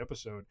throughout the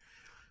episode,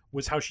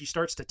 was how she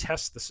starts to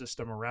test the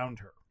system around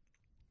her.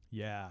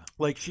 Yeah.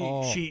 Like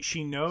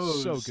she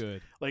knows, so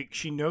good. Like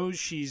she knows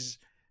she's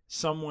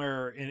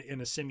somewhere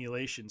in a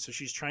simulation. So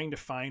she's trying to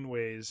find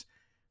ways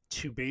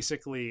to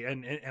basically,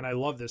 and I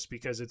love this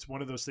because it's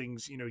one of those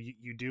things,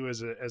 you do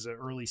as an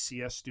early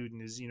CS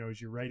student is, as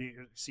you're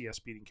writing CS,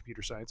 being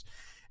computer science,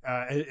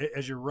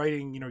 as you're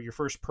writing, your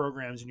first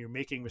programs and you're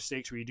making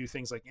mistakes where you do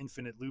things like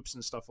infinite loops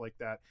and stuff like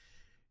that.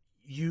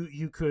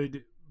 You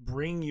could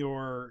bring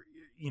your,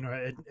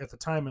 at the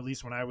time, at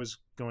least when I was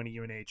going to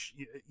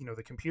UNH,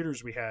 the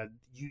computers we had,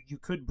 you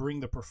could bring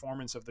the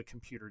performance of the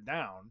computer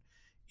down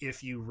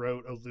if you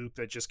wrote a loop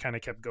that just kind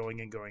of kept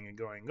going and going and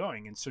going and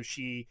going. And so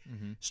she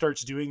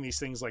starts doing these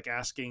things like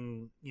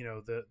asking,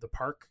 the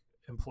park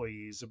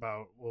employees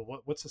about,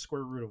 well, what's the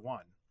square root of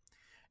 1?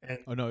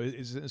 And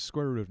is it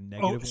square root of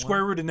 -1?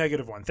 Square root of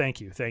 -1. Thank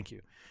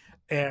you.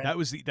 And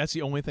that's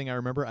the only thing I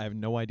remember. I have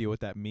no idea what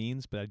that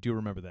means, but I do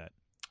remember that.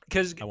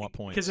 Because I want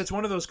points. Because it's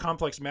one of those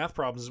complex math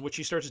problems. What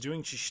she starts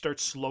doing, she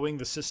starts slowing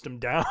the system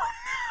down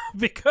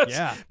because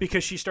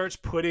she starts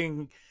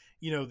putting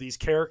these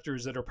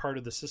characters that are part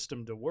of the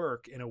system to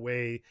work in a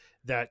way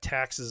that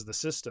taxes the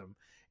system,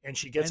 and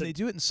she gets. And they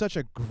do it in such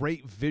a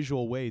great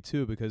visual way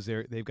too, because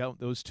they've got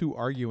those two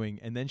arguing,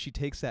 and then she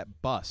takes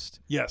that bust.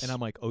 Yes. And I'm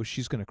like, oh,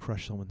 she's gonna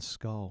crush someone's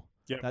skull.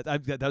 Yeah.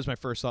 That was my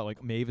first thought.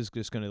 Like Maeve is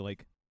just gonna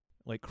like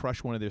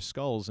crush one of their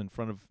skulls in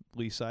front of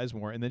Lee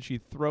Sizemore, and then she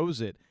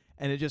throws it.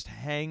 And it just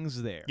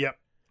hangs there. Yep.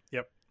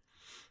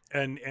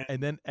 And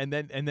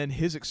then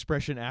his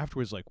expression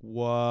afterwards, like,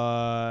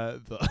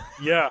 what the?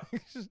 Yeah.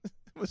 It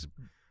was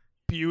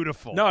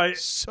beautiful. No,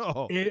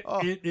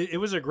 it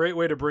was a great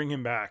way to bring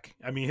him back.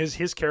 I mean,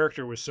 his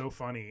character was so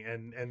funny,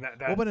 and that.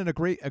 Well, but in a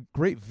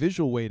great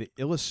visual way to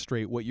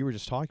illustrate what you were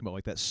just talking about,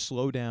 like that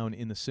slowdown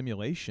in the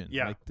simulation.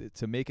 Yeah. Like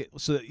to make it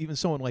so that even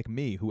someone like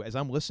me, who, as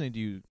I'm listening to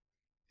you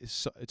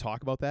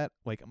talk about that,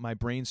 like my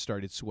brain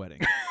started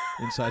sweating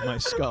inside my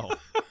skull.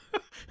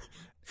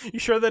 You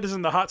sure that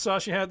isn't the hot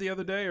sauce you had the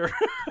other day, or?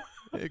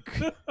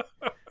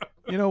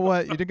 You know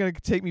what? You're going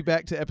to take me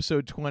back to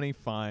episode 20.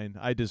 Fine,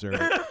 I deserve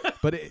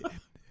it.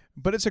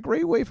 But it's a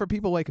great way for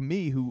people like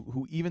me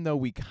who even though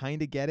we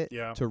kind of get it,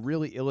 to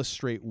really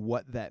illustrate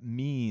what that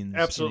means.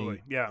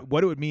 Absolutely,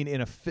 what it would mean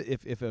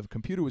if a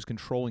computer was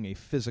controlling a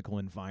physical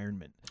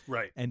environment,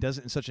 right? And does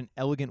it in such an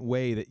elegant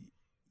way that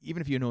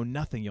even if you know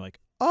nothing, you're like,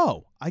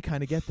 oh, I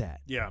kind of get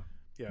that. Yeah.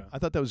 I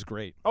thought that was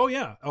great. Oh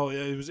yeah.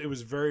 It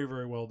was very,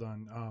 very well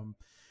done.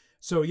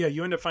 So yeah,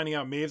 you end up finding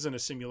out Maeve's in a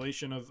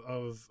simulation of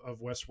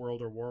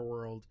Westworld or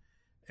Warworld,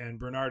 and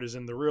Bernard is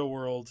in the real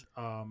world.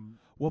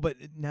 Well, but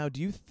now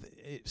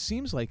it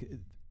seems like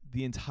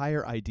the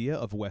entire idea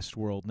of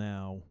Westworld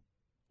now,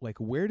 like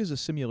where does a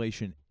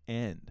simulation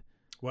end?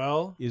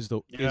 Well, is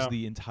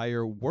the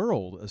entire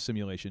world a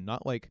simulation?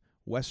 Not like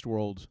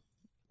Westworld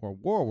or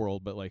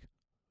Warworld, but like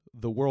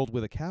the world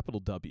with a capital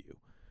W.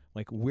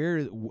 Like where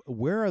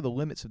are the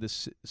limits of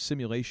this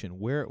simulation?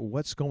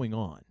 What's going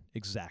on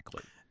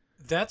exactly?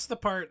 That's the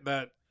part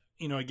that,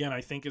 again,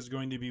 I think is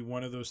going to be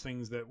one of those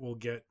things that will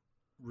get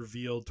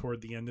revealed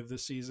toward the end of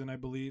this season, I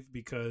believe,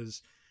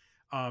 because,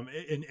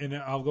 and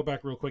I'll go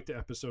back real quick to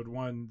episode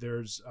 1.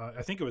 There's,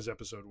 I think it was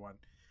episode 1,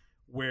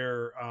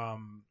 where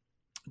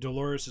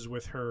Dolores is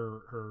with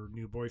her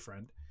new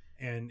boyfriend,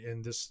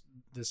 and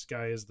this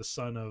guy is the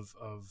son of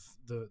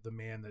the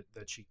man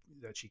that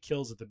she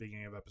kills at the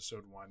beginning of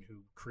episode 1, who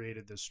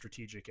created this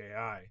strategic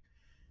AI,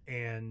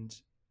 and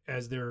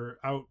as they're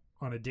out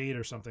on a date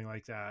or something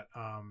like that,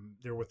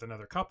 they're with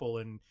another couple,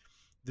 and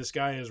this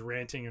guy is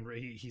ranting and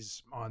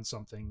he's on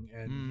something,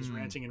 and he's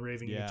ranting and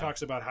raving. And he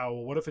talks about how,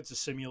 well, what if it's a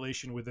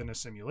simulation within a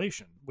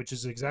simulation, which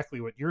is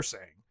exactly what you're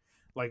saying.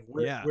 Like,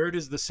 where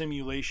does the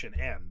simulation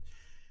end?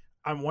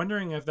 I'm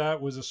wondering if that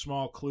was a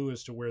small clue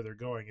as to where they're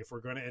going. If we're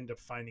going to end up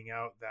finding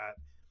out that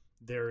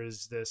there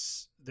is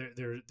this,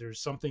 there's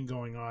something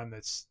going on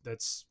that's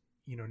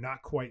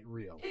not quite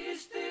real.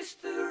 Is this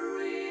the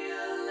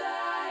real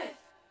life?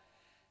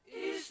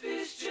 Is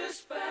this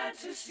just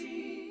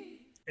fantasy?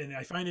 And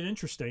I find it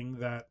interesting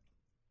that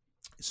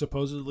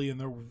supposedly in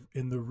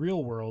the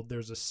real world,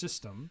 there's a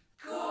system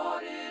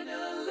Caught in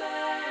a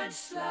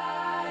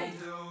landslide,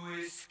 no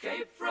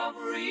escape from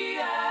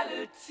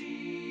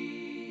reality.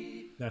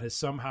 that has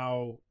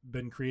somehow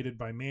been created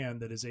by man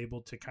that is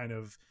able to kind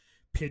of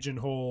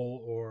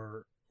pigeonhole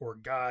or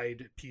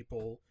guide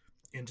people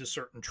into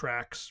certain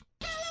tracks,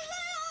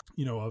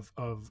 of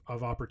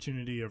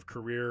opportunity, of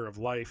career, of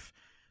life.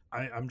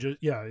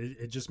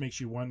 It just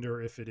makes you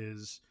wonder if it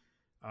is,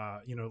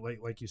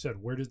 like you said,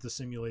 where does the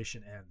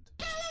simulation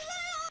end?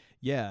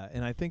 Yeah,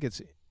 and I think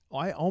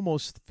I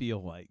almost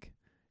feel like,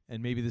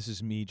 and maybe this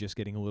is me just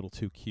getting a little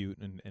too cute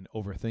and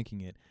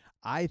overthinking it,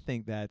 I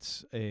think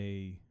that's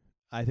a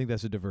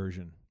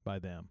diversion by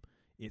them.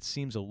 It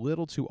seems a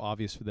little too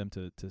obvious for them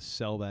to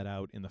sell that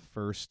out in the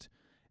first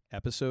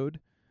episode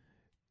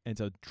and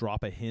to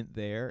drop a hint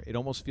there. It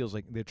almost feels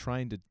like they're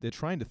trying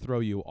to throw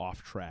you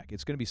off track.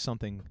 It's going to be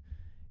something.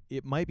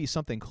 It might be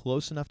something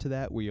close enough to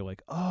that where you're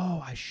like,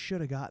 oh, I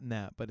should have gotten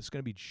that, but it's going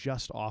to be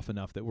just off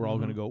enough that we're all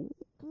going to go,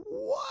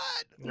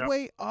 what? Yep.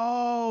 Wait,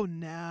 oh,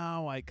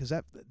 now because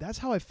that's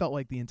how I felt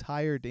like the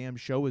entire damn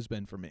show has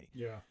been for me.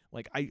 Yeah.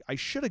 Like, I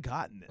should have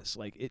gotten this.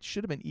 Like, it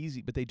should have been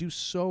easy, but they do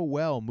so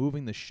well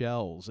moving the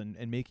shells and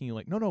making you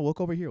like, no, look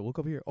over here, look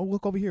over here. Oh,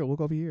 look over here,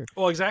 look over here.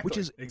 Well, exactly. Which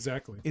is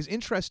exactly is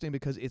interesting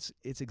because it's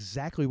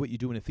exactly what you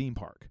do in a theme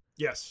park.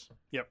 Yes.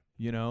 Yep.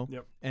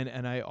 Yep.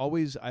 And I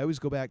always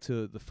go back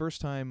to the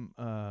first time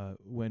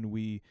when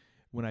we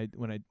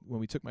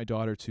took my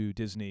daughter to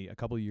Disney a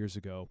couple of years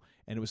ago,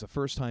 and it was the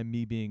first time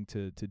me being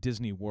to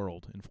Disney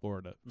World in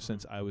Florida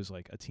since I was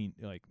like not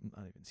even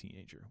a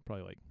teenager,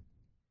 probably like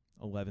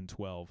 11,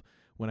 12,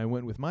 when I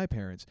went with my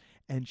parents,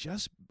 and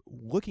just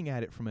looking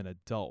at it from an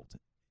adult,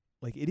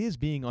 like it is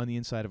being on the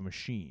inside of a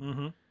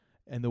machine,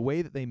 and the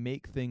way that they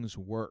make things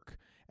work.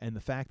 And the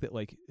fact that,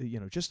 like,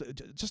 just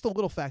a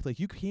little fact,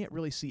 like, you can't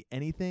really see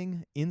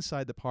anything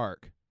inside the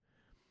park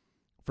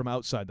from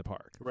outside the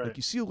park. Right. Like,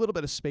 you see a little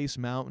bit of Space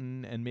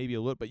Mountain and maybe a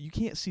little, but you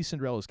can't see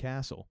Cinderella's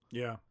castle.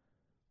 Yeah.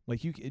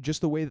 Like,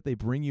 just the way that they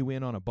bring you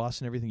in on a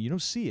bus and everything, you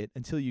don't see it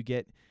until you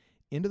get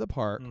into the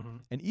park.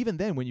 And even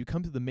then, when you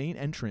come to the main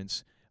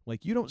entrance,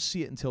 like, you don't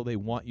see it until they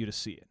want you to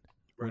see it.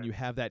 Right. When you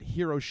have that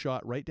hero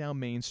shot right down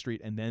Main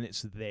Street, and then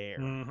it's there.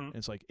 And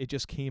it's like, it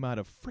just came out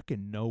of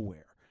freaking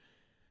nowhere.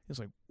 It's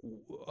like,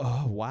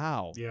 oh,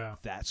 wow. Yeah.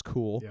 That's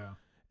cool. Yeah.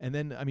 And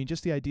then, I mean,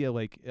 just the idea,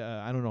 like,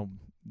 I don't know,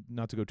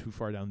 not to go too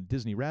far down the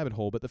Disney rabbit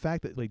hole, but the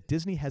fact that, like,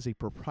 Disney has a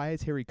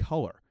proprietary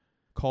color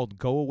called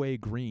Go Away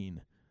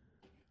Green.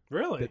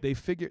 Really? That they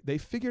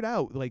figured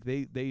out, like,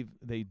 they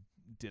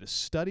did a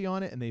study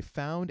on it, and they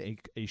found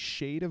a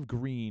shade of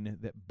green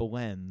that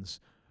blends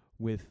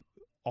with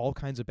all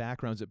kinds of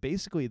backgrounds that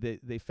basically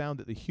they found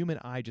that the human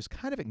eye just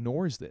kind of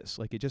ignores this.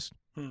 Like, it just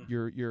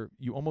you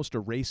almost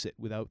erase it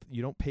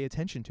you don't pay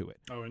attention to it.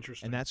 Oh,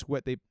 interesting. And that's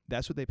what they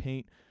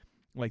paint,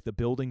 like the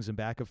buildings and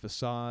back of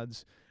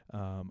facades.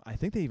 I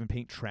think they even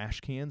paint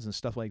trash cans and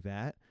stuff like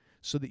that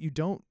so that you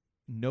don't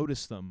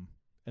notice them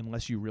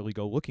unless you really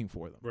go looking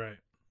for them. Right.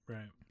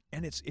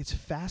 And it's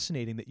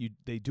fascinating that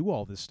they do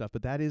all this stuff,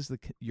 but that is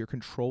you're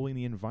controlling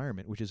the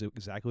environment, which is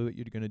exactly what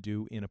you're going to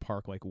do in a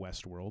park like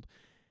Westworld.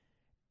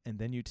 And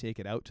then you take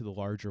it out to the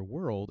larger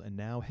world, and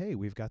now, hey,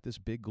 we've got this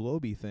big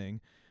globy thing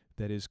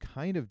that is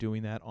kind of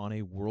doing that on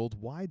a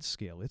worldwide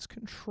scale. It's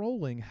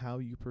controlling how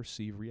you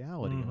perceive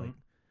reality. Like,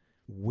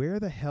 where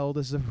the hell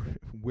does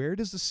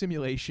the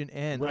simulation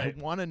end? Right. I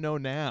want to know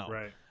now.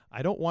 Right.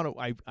 I don't want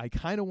to. I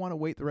kind of want to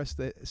wait the rest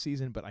of the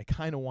season, but I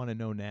kind of want to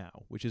know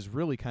now, which is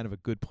really kind of a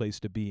good place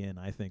to be in,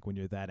 I think, when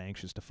you're that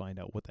anxious to find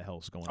out what the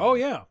hell's going on. Oh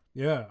yeah.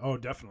 Oh,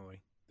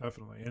 definitely.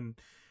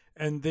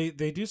 And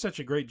they do such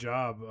a great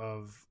job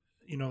of,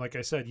 like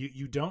I said,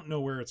 you don't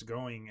know where it's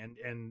going,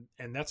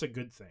 and that's a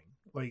good thing.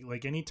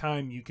 Like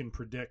anytime you can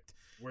predict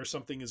where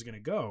something is going to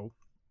go,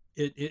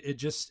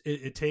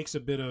 it takes a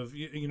bit of,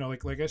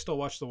 like I still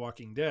watch The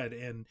Walking Dead,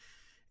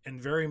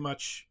 and very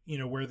much,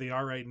 where they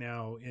are right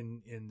now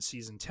in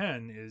season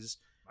 10 is,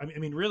 I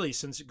mean, really,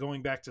 since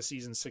going back to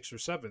season 6 or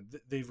 7,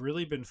 they've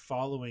really been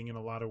following in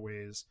a lot of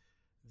ways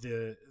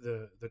the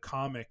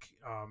comic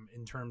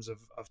in terms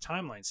of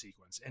timeline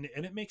sequence, and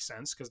it makes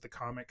sense because the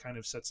comic kind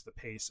of sets the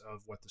pace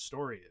of what the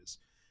story is.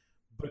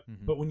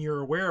 But when you're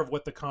aware of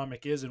what the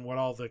comic is and what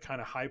all the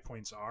kind of high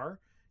points are,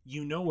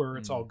 where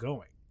it's all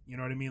going. You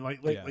know what I mean?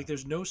 Like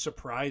there's no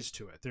surprise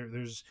to it.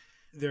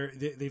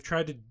 They've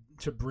tried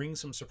to bring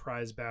some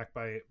surprise back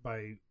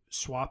by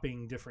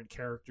swapping different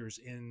characters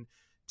in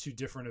to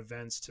different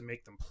events to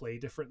make them play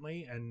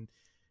differently, and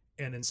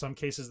in some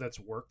cases that's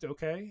worked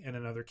okay, and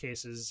in other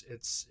cases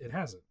it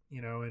hasn't,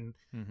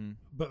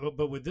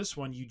 but with this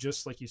one, you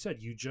just, like you said,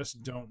 you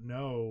just don't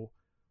know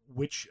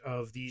which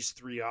of these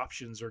three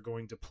options are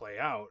going to play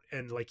out.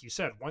 And like you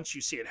said, once you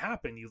see it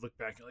happen, you look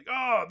back and you're like,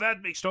 oh,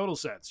 that makes total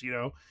sense.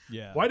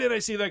 Yeah. Why did I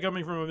see that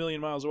coming from a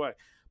million miles away?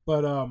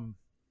 But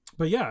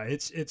yeah,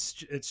 it's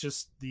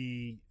just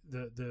the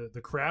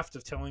craft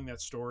of telling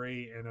that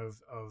story and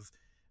of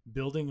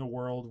building a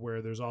world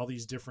where there's all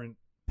these different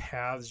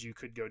paths you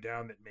could go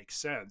down that make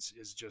sense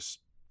is just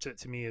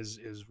to me is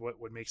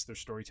what makes their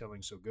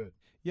storytelling so good.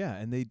 Yeah,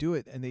 and they do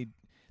it, they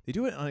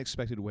do it in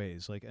unexpected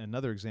ways. Like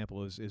another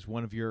example is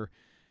one of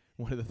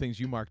the things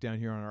you marked down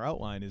here on our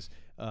outline is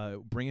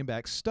bringing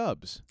back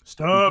Stubbs.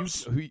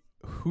 Stubbs,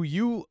 who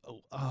you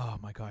oh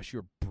my gosh,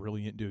 you're a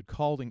brilliant dude.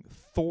 Calling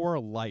Thor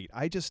Light.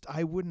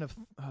 I wouldn't have.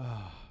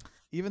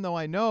 Even though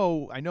I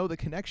know the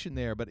connection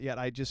there, but yet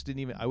I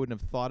wouldn't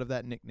have thought of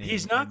that nickname.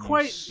 He's not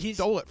quite.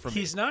 Stole it from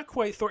me. He's not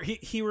quite Thor.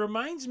 He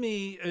reminds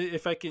me,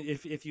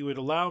 if you would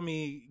allow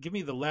me, give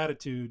me the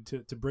latitude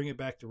to bring it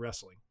back to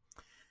wrestling.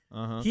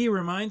 Uh-huh. He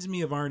reminds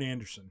me of Arn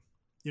Anderson.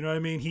 You know what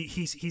I mean?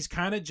 He's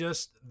kind of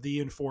just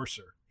the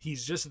enforcer.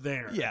 He's just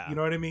there. Yeah. You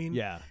know what I mean?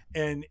 Yeah.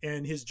 And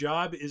his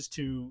job is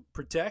to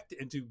protect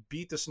and to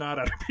beat the snot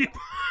out of people.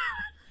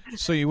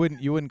 So you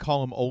wouldn't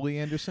call him Ole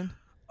Anderson?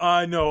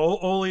 No,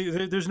 Ole.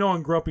 There's no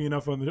one grumpy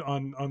enough on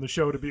the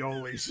show to be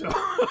Ole. So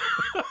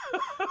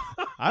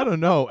I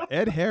don't know.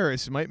 Ed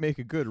Harris might make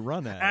a good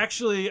run at it.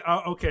 Actually,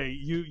 okay,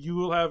 you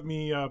will have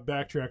me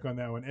backtrack on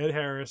that one. Ed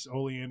Harris,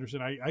 Ole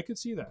Anderson. I could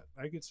see that.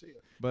 I could see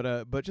it.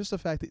 But just the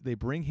fact that they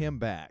bring him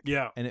back.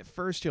 Yeah. And at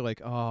first you're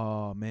like,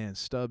 oh man,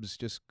 Stubbs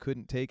just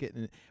couldn't take it,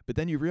 but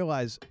then you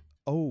realize,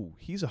 oh,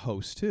 he's a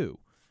host too.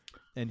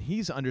 And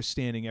he's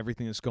understanding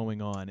everything that's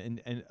going on,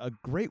 and a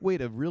great way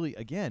to really,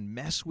 again,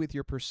 mess with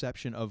your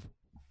perception of,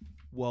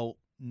 well,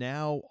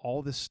 now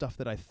all this stuff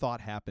that I thought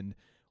happened,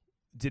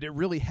 did it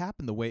really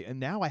happen the way? And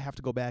now I have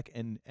to go back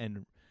and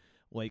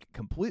like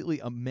completely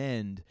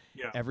amend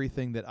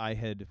everything that I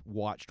had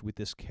watched with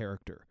this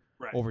character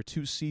over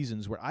 2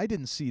 seasons, where I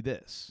didn't see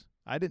this.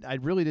 I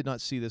really did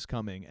not see this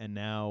coming, and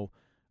now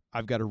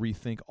I've got to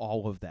rethink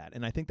all of that.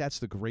 And I think that's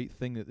the great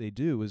thing that they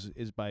do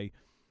is by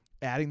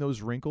adding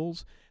those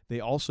wrinkles,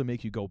 they also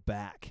make you go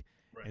back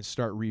and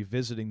start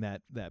revisiting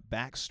that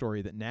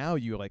backstory that now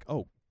you're like,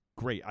 oh,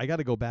 great, I got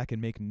to go back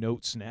and make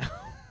notes now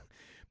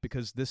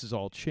because this is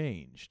all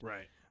changed.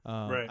 Right.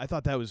 I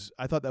thought that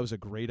was a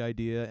great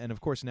idea, and of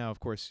course,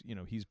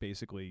 he's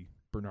basically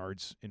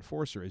Bernard's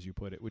enforcer, as you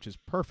put it, which is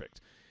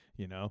perfect.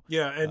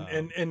 Yeah,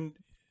 and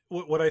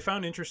what I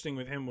found interesting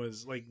with him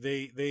was like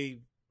they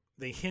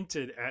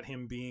hinted at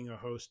him being a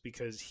host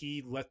because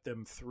he let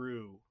them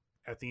through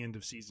at the end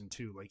of season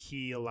 2. Like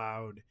he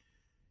allowed,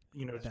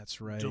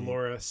 that's right,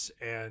 Dolores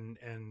and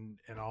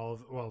all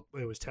of, well,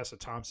 it was Tessa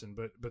Thompson,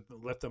 but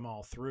let them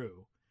all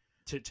through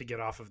to get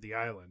off of the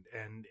island.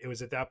 And it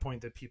was at that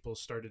point that people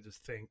started to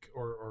think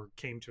or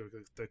came to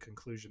the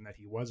conclusion that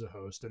he was a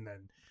host. And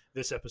then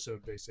this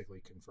episode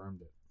basically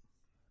confirmed it.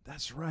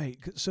 That's right.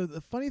 So the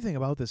funny thing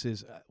about this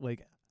is,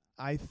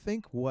 I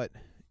think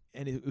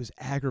and it was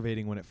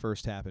aggravating when it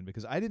first happened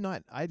because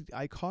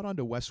I caught on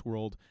to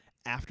Westworld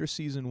after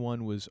season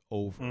 1 was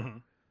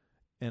over,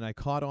 and I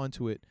caught on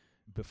to it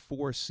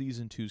before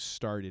season 2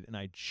 started, and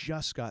I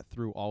just got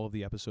through all of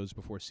the episodes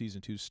before season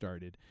 2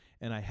 started,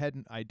 and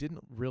I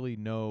didn't really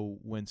know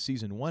when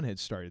season 1 had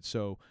started,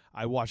 so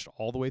I watched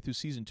all the way through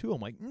season 2. I'm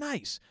like,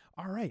 nice,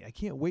 all right, I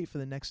can't wait for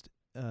the next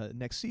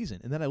season.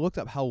 And then I looked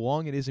up how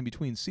long it is in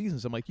between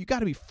seasons. I'm like, you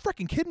got to be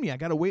freaking kidding me! I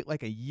got to wait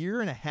like 1.5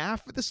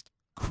 years for this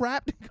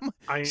crap to come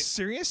on.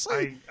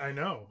 Seriously? I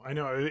know.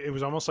 It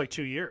was almost like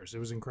 2 years. It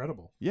was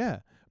incredible. Yeah.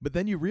 But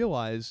then you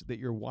realize that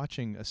you're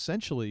watching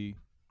essentially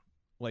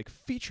like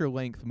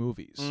feature-length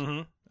movies.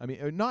 I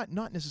mean, not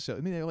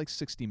necessarily. I mean, they're like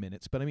 60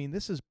 minutes, but I mean,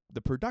 this is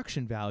the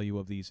production value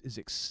of these is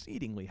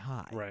exceedingly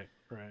high. Right.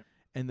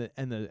 And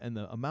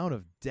the amount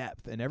of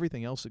depth and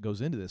everything else that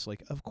goes into this,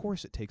 like, of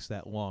course, it takes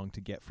that long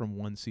to get from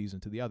one season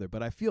to the other.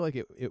 But I feel like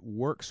it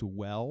works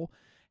well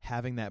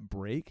having that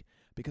break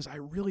because I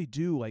really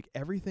do like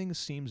everything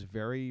seems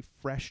very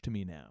fresh to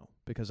me now.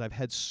 Because I've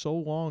had so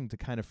long to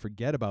kind of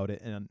forget about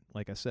it, and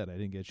like I said, I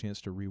didn't get a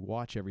chance to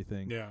rewatch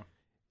everything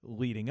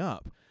leading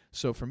up.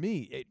 So for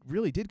me, it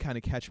really did kind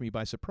of catch me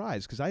by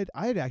surprise because I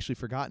had actually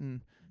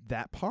forgotten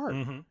that part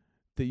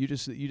that you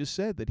just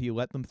said that he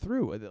let them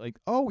through. Like,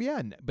 oh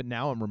yeah, but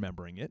now I'm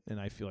remembering it, and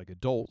I feel like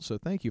adult. So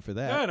thank you for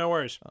that. Yeah, no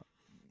worries.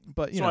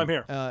 But I'm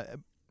here.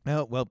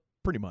 Well,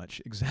 pretty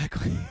much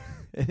exactly.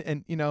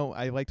 and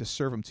I like to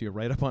serve them to you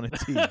right up on a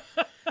tee.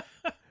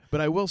 But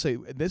I will say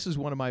this is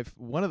one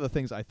of the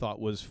things I thought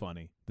was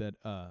funny that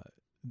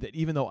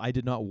even though I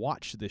did not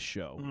watch this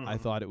show, I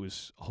thought it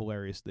was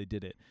hilarious they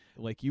did it.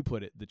 Like you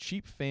put it, the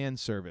cheap fan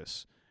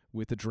service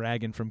with the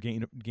dragon from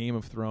Game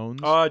of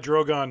Thrones.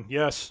 Drogon,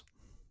 yes.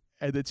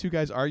 And the two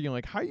guys arguing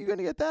like, how are you going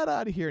to get that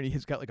out of here? And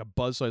he's got like a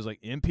buzzsaw. He's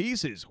like, in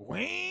pieces.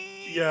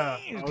 Whee! Yeah.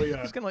 Oh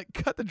yeah. He's going to like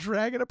cut the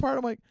dragon apart.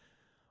 I'm like,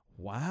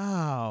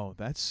 wow,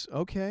 that's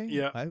okay.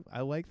 Yeah,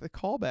 I like the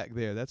callback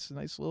there. That's a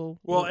nice little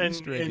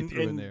Easter egg you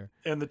threw in there.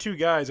 And the two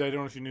guys, I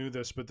don't know if you knew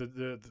this, but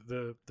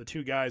the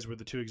two guys were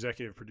the two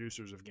executive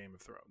producers of Game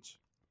of Thrones.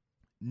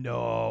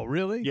 No,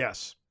 really?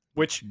 Yes.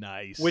 Which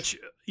nice. Which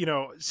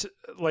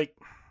like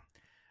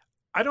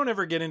I don't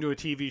ever get into a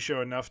TV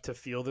show enough to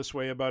feel this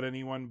way about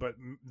anyone, but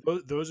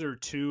those are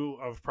two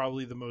of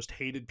probably the most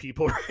hated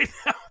people right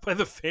now by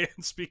the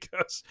fans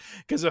because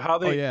of how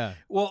they. Oh yeah.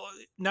 Well,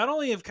 not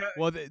only have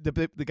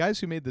the guys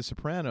who made The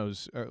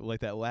Sopranos, or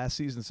like that last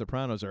season,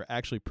 Sopranos, are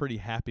actually pretty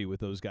happy with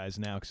those guys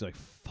now because like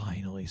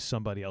finally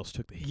somebody else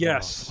took the heat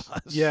off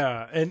us.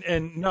 Yeah,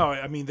 and no,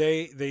 I mean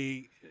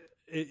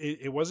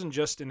it wasn't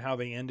just in how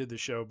they ended the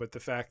show, but the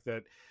fact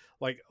that.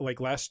 Like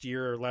last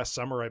year or last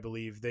summer, I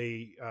believe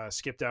they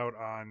skipped out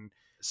on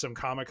some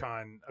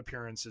Comic-Con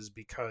appearances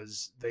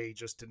because they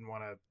just didn't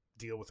want to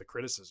deal with the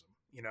criticism,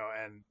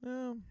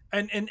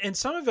 and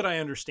some of it I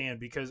understand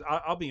because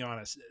I'll be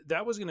honest,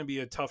 that was going to be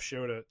a tough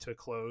show to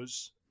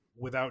close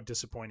without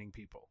disappointing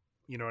people.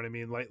 You know what I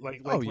mean? Like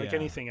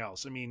anything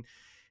else. I mean,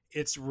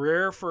 it's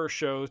rare for a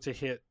show to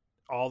hit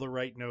all the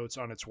right notes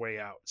on its way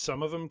out.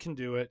 Some of them can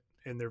do it.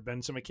 And there've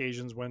been some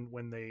occasions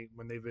when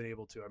they've been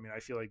able to. I mean, I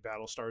feel like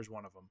Battlestar is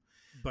one of them,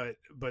 but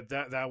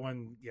that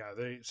one, yeah.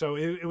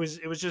 It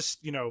was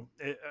just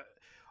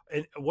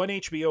one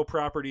HBO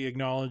property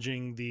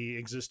acknowledging the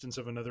existence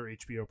of another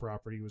HBO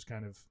property was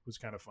kind of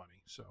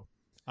funny. So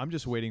I'm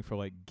just waiting for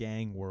like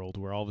Gang World,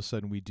 where all of a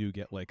sudden we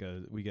get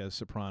a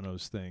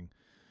Sopranos thing.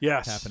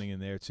 Yes. Happening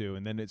in there too,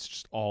 and then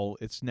it's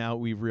now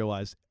we've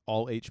realized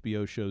all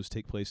HBO shows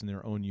take place in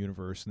their own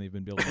universe, and they've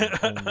been building their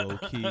own low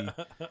key,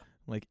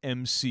 like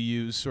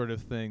MCU sort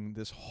of thing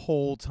this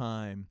whole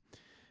time,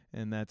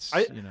 and that's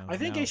I think now,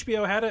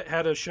 HBO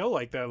had a show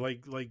like that,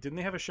 like didn't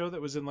they have a show that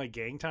was in like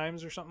Gang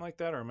Times or something like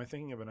that, or am I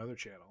thinking of another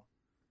channel?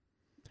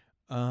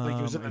 Like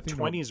it was in the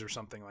 20s or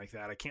something like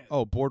that. I can't.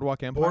 Oh,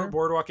 Boardwalk Empire.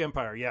 Boardwalk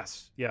Empire.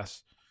 Yes.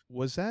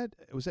 Was that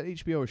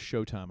HBO or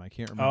Showtime? I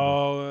can't remember.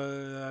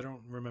 Oh, I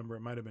don't remember. It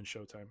might have been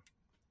Showtime.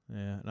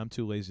 Yeah, and I'm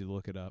too lazy to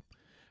look it up.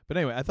 But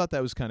anyway, I thought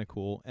that was kind of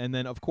cool. And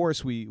then, of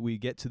course, we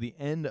get to the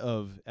end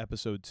of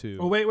episode 2.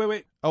 Oh,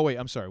 wait. Oh, wait,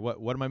 I'm sorry.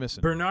 What am I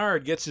missing?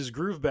 Bernard gets his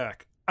groove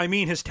back. I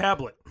mean, his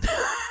tablet.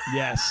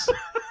 Yes.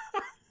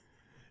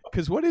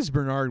 Because what is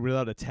Bernard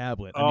without a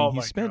tablet? I mean,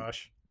 he spent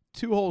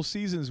 2 whole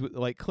seasons with,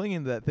 like,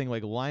 clinging to that thing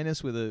like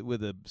Linus with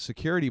a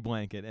security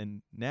blanket,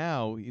 and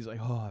now he's like,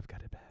 oh, I've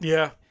got it back.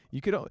 Yeah. You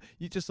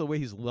just the way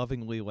he's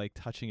lovingly like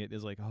touching it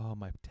is like, oh,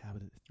 my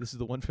tablet. This is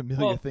the one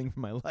familiar thing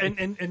from my life.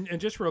 And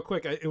just real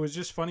quick, it was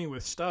just funny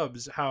with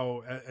Stubbs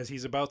how as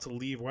he's about to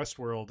leave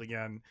Westworld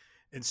again,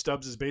 and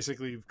Stubbs is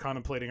basically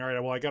contemplating, all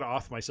right, well, I got to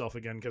off myself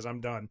again because I'm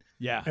done.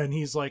 Yeah. And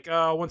he's like,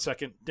 1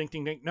 second, ding,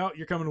 ding, ding. No,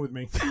 you're coming with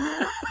me.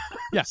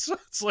 Yeah. So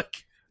it's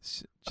like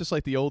just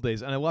like the old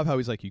days, and I love how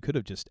he's like, you could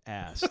have just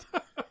asked.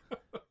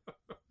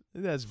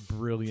 That's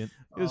brilliant.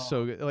 It was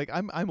so good. Like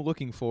I'm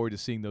looking forward to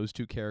seeing those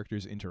two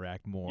characters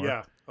interact more.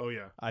 Yeah. Oh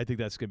yeah. I think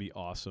that's gonna be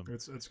awesome.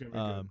 It's gonna be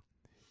good.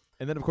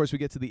 And then of course we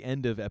get to the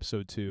end of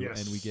episode 2, yes.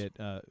 and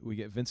we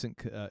get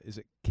Vincent. Is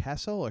it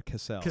Cassel or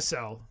Cassell?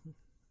 Cassell.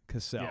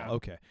 Yeah.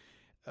 Okay.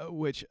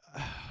 Which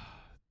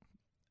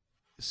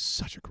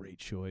such a great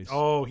choice.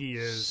 Oh, he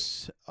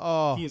is.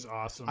 He is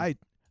awesome.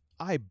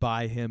 I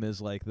buy him as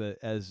like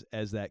as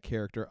that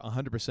character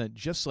 100%.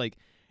 Just like.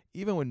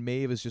 Even when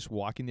Maeve is just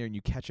walking there and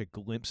you catch a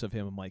glimpse of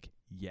him, I'm like,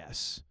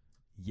 yes,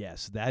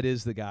 that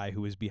is the guy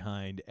who is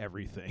behind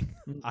everything.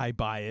 I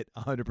buy it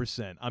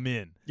 100%. I'm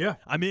in. Yeah.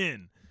 I'm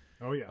in.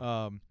 Oh,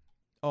 yeah.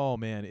 Oh,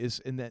 man.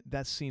 And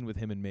that scene with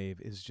him and Maeve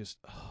is just,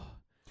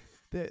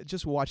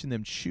 just watching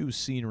them chew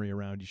scenery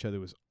around each other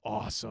was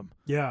awesome.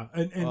 Yeah.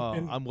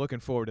 And I'm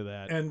looking forward to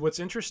that. And what's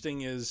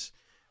interesting is,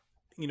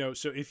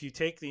 so if you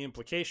take the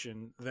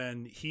implication,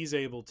 then he's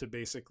able to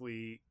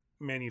basically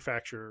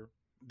manufacture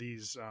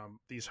these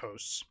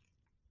hosts,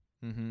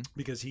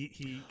 because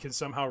he can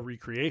somehow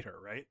recreate her,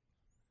 right?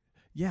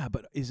 Yeah,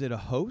 but is it a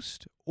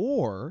host,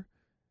 or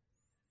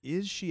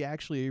is she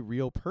actually a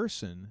real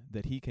person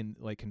that he can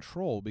like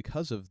control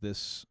because of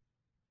this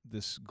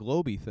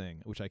globy thing,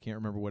 which I can't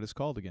remember what it's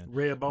called again.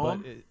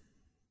 Rehoboam?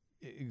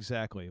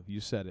 Exactly, you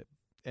said it.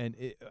 And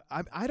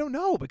I don't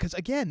know, because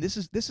again, this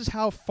is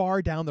how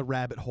far down the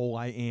rabbit hole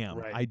I am.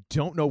 Right. I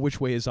don't know which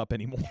way is up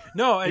anymore.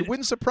 No, it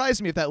wouldn't surprise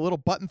me if that little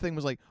button thing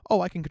was like, oh,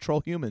 I can control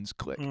humans.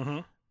 Click. Mm-hmm.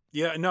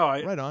 Yeah, no,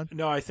 right on.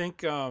 No, I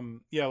think,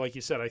 like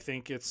you said, I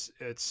think it's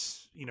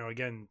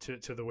again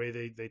to the way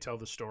they tell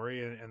the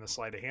story and the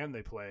sleight of hand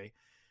they play,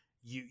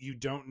 you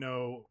don't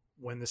know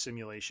when the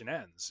simulation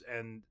ends,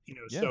 and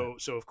so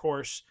of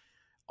course.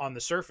 On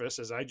the surface,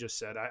 as I just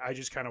said, I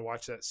just kind of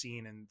watched that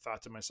scene and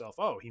thought to myself,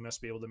 oh, he must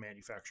be able to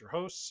manufacture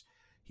hosts.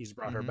 He's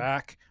brought her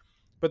back.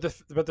 But the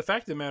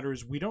fact of the matter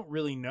is we don't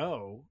really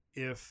know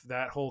if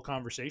that whole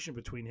conversation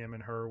between him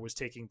and her was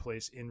taking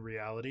place in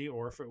reality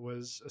or if it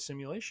was a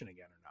simulation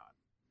again or not.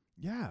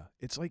 Yeah,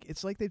 it's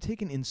like they've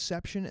taken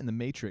Inception and The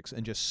Matrix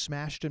and just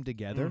smashed them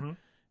together. Mm-hmm.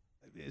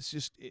 It's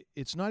just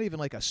it's not even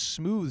like a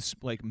smooth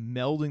like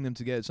melding them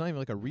together. It's not even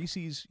like a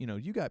Reese's,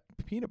 you got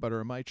peanut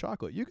butter in my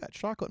chocolate, you got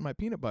chocolate in my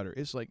peanut butter.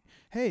 It's like,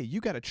 hey, you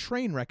got a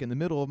train wreck in the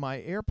middle of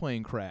my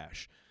airplane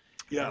crash.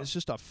 Yeah, and it's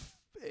just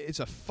it's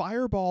a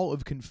fireball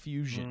of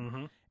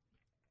confusion,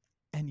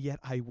 and yet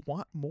I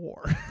want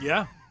more.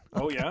 Yeah.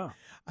 Oh yeah.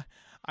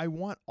 I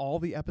want all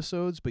the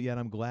episodes, but yet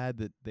I'm glad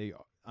that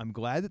I'm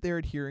glad that they're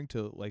adhering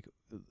to like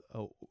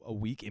a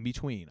week in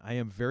between. I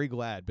am very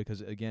glad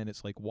because, again,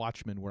 it's like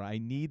Watchmen where I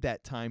need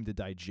that time to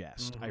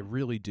digest. I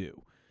really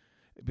do.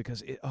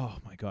 Because oh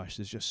my gosh,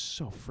 there's just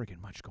so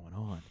friggin' much going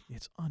on.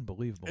 It's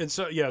unbelievable. And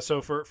so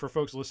so for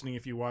folks listening,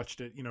 if you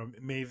watched it,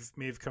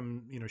 Maeve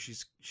come,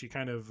 she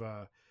kind of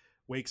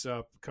wakes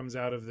up, comes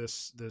out of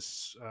this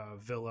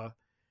villa,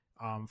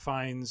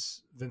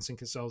 finds Vincent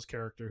Cassell's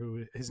character,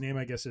 who his name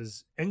I guess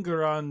is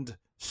Enguerrand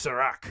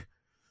Serac.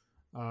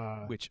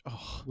 Which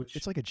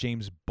it's like a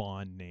James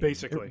Bond name.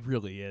 Basically. It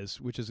really is,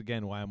 which is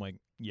again why I'm like,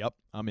 yep,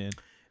 I'm in.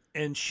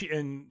 And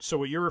so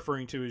what you're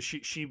referring to is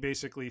she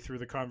basically through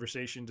the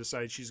conversation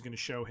decides she's going to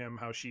show him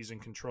how she's in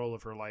control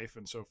of her life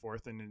and so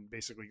forth, and then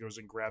basically goes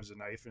and grabs a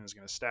knife and is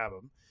going to stab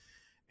him.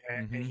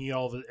 And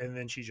and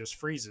then she just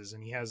freezes,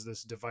 and he has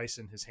this device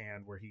in his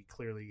hand where he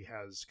clearly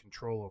has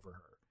control over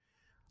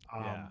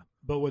her.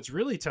 But what's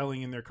really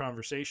telling in their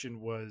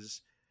conversation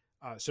was,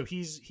 so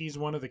he's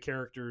one of the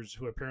characters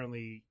who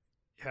apparently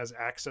has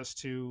access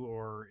to,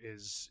 or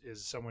is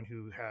someone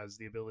who has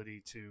the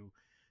ability to.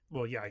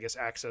 Well, yeah, I guess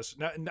access.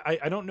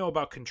 I don't know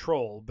about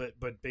control,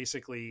 but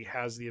basically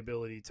has the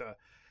ability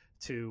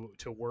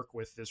to work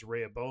with this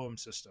Rehoboam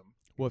system.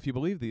 Well, if you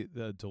believe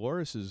the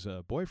Dolores's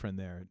boyfriend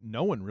there,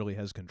 no one really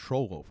has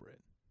control over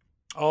it.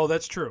 Oh,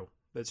 that's true.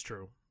 That's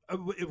true.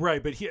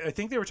 Right, but I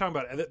think they were talking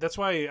about. That's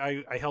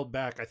why I held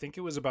back. I think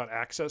it was about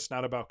access,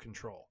 not about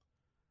control,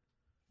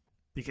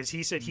 because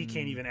he said he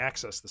can't even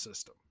access the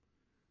system.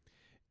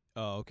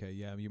 Oh, okay.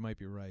 Yeah, you might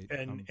be right.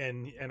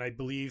 And I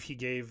believe he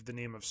gave the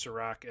name of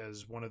Serac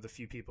as one of the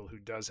few people who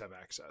does have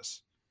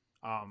access.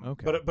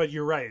 Okay. But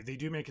you're right. They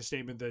do make a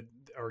statement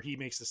or he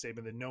makes the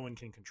statement that no one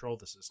can control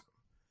the system.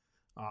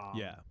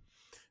 Yeah.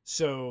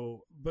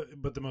 So,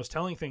 but the most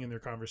telling thing in their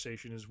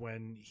conversation is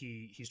when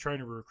he's trying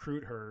to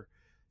recruit her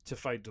to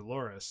fight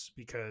Dolores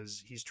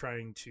because he's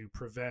trying to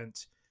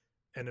prevent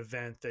an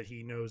event that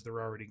he knows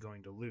they're already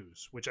going to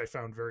lose, which I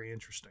found very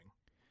interesting.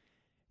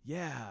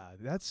 Yeah,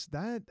 that's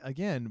that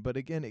again. But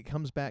again, it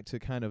comes back to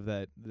kind of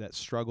that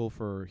struggle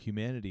for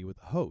humanity with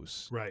the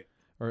hosts, right?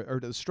 Or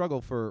the struggle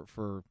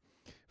for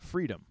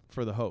freedom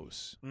for the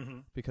hosts,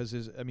 because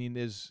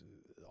there's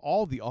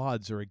all the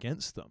odds are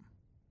against them.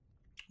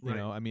 You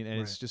know, I mean, and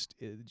it's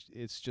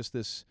just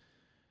this,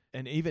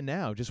 and even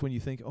now, just when you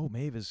think, oh,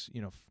 Maeve is,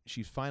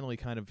 she's finally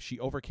she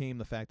overcame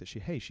the fact that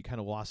she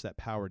kind of lost that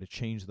power to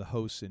change the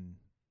hosts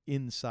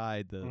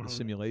inside the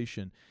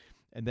simulation.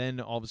 And then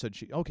all of a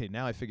sudden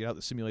now I figured out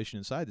the simulation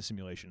inside the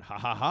simulation. Ha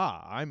ha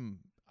ha! I'm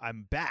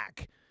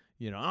back.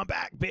 I'm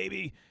back,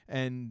 baby.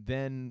 And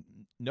then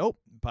nope.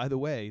 By the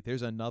way,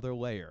 there's another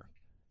layer.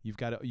 You've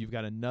got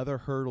another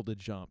hurdle to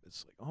jump.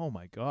 It's like, oh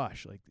my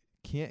gosh, like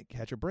can't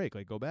catch a break.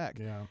 Like go back.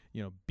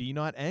 Yeah. Be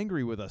not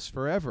angry with us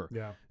forever.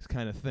 Yeah. This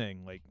kind of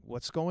thing. Like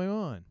what's going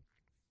on?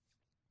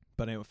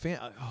 But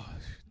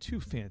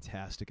two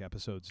fantastic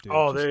episodes, dude.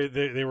 Oh,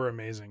 they were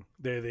amazing.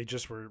 They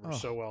just were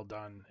so well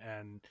done.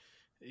 And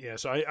yeah,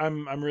 so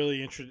I'm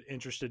really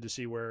interested to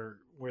see where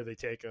they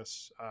take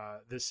us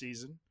this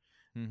season.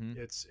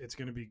 It's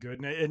going to be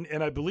good,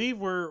 and I believe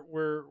we're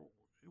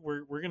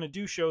going to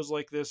do shows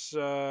like this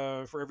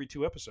for every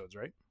 2 episodes,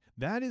 right?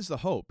 That is the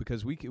hope,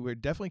 because we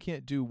definitely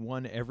can't do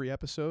one every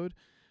episode,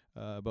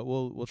 but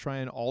we'll try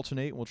and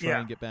alternate. We'll try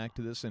and get back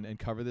to this and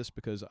cover this,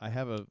 because I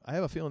have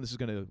a feeling this is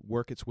going to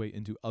work its way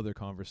into other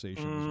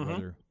conversations,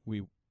 whether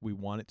we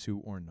want it to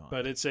or not.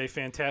 But it's a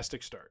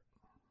fantastic start.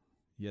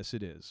 Yes,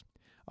 it is.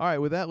 All right,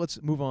 with that,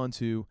 let's move on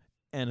to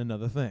And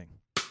Another Thing.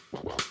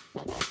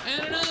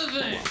 And another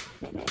thing.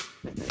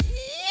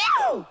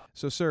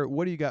 So, sir,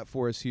 what do you got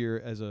for us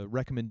here as a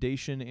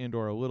recommendation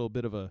and/or a little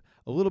bit of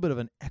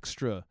an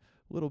extra,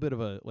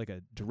 like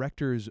a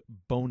director's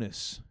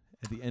bonus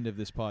at the end of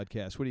this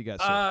podcast? What do you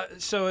got,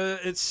 sir?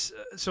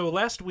 So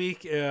last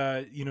week,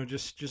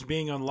 just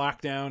being on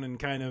lockdown and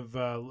kind of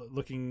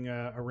looking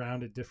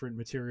around at different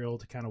material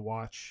to kind of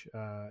watch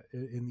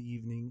in the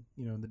evening,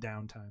 in the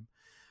downtime.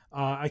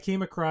 I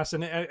came across,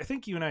 and I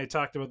think you and I had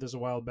talked about this a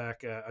while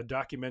back, a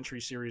documentary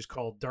series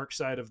called Dark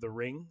Side of the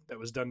Ring that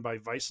was done by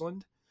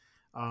Viceland.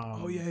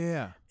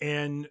 Yeah.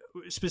 And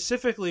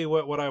specifically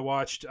what I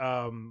watched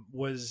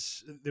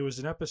was there was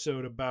an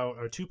episode about,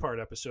 a 2-part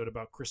episode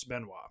about Chris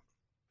Benoit.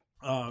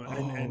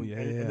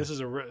 And this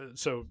is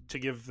so to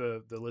give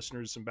the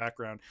listeners some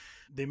background,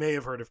 they may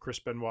have heard of Chris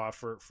Benoit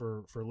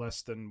for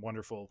less than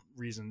wonderful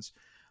reasons.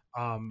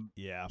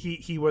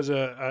 He was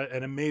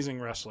an amazing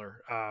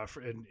wrestler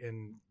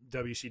in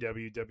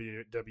WCW,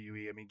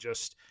 WWE. I mean,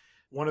 just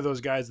one of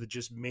those guys that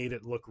just made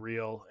it look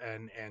real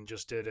and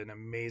just did an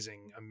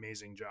amazing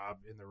job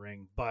in the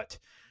ring, but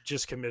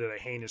just committed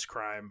a heinous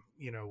crime,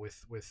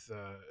 with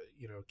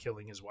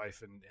killing his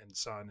wife and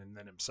son and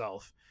then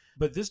himself.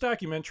 But this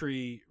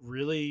documentary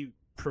really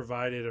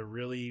provided a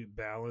really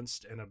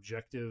balanced and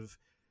objective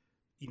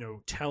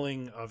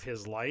telling of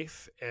his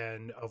life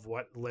and of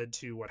what led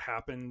to what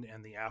happened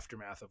and the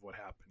aftermath of what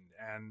happened.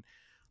 And,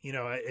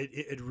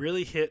 it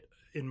really hit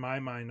in my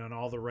mind on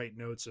all the right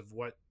notes of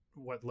what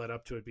led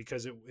up to it,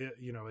 because it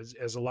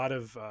as a lot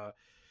of,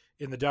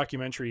 in the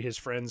documentary, his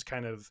friends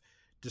kind of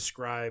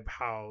describe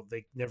how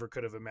they never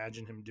could have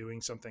imagined him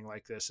doing something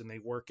like this, and they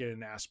work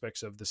in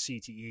aspects of the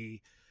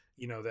CTE,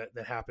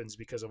 that happens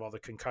because of all the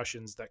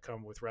concussions that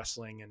come with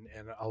wrestling and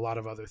a lot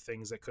of other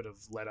things that could have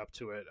led up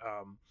to it.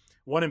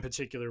 One in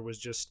particular was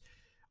just,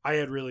 I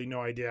had really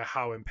no idea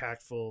how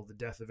impactful the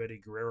death of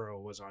Eddie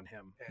Guerrero was on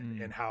him,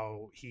 and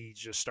how he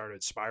just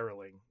started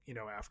spiraling,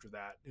 after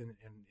that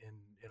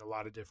in a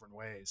lot of different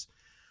ways.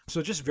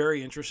 So just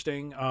very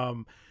interesting,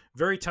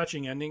 very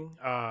touching ending.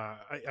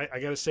 I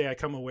got to say, I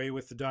come away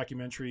with the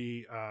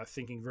documentary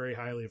thinking very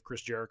highly of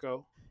Chris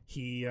Jericho.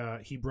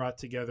 He brought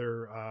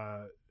together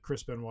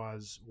Chris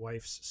Benoit's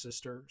wife's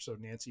sister, so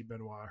Nancy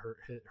Benoit,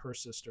 her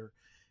sister,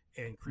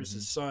 and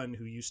Chris's son,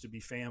 who used to be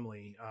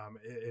family.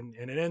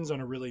 And it ends on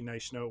a really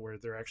nice note where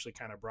they're actually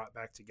kind of brought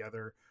back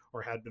together,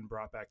 or had been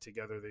brought back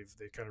together.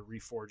 They've kind of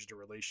reforged a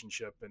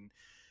relationship,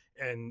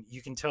 and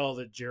you can tell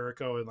that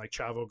Jericho and like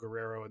Chavo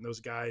Guerrero and those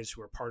guys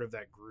who are part of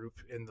that group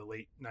in the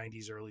late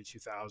 90s, early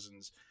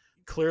 2000s,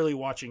 clearly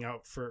watching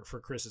out for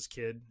Chris's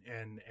kid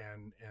and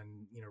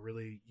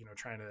really,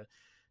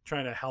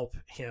 trying to help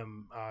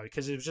him,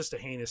 because it was just a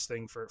heinous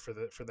thing for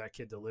that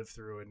kid to live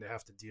through and to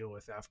have to deal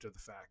with after the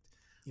fact,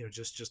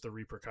 just the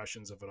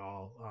repercussions of it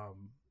all,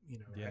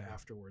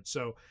 afterwards.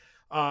 So,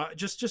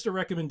 just a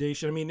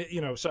recommendation. I mean,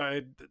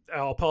 so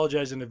I'll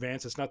apologize in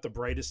advance. It's not the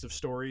brightest of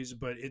stories,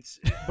 but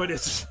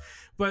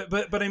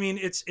I mean,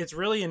 it's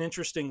really an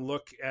interesting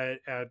look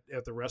at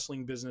the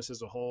wrestling business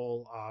as a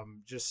whole.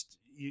 Just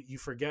you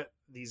forget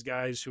these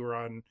guys who are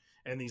on,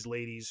 and these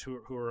ladies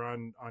who are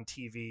on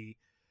TV,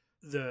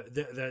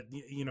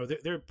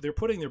 they're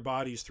putting their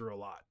bodies through a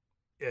lot.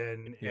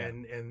 And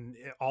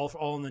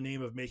all in the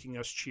name of making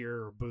us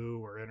cheer or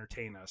boo or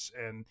entertain us.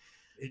 And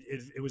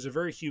it was a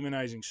very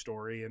humanizing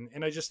story.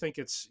 And I just think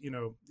it's,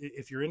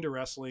 if you're into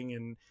wrestling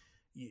and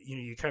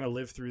you kind of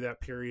live through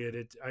that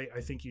period, I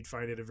think you'd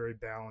find it a very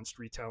balanced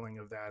retelling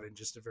of that, and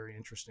just a very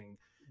interesting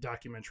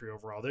documentary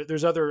overall.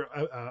 There's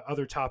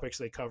other topics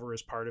they cover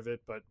as part of it,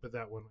 but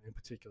that one in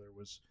particular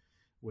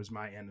was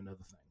my end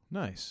another thing.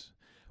 Nice.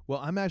 Well,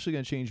 I'm actually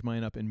going to change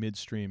mine up in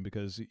midstream,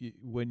 because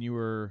when you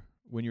were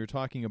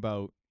talking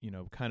about,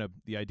 kind of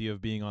the idea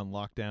of being on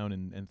lockdown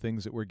and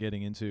things that we're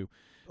getting into,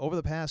 over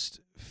the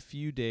past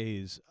few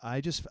days,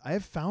 I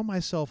have found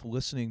myself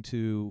listening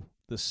to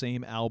the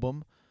same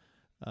album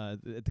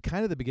at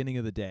the beginning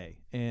of the day.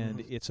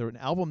 And it's an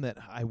album that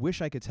I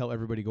wish I could tell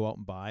everybody to go out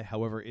and buy.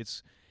 However,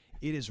 it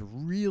is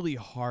really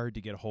hard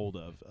to get a hold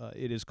of.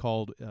 It is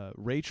called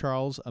Ray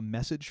Charles, A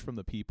Message from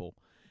the People.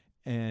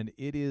 And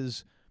it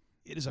is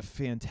a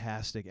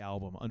fantastic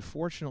album.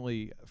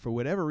 Unfortunately, for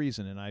whatever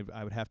reason, and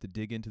I would have to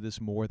dig into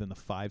this more than the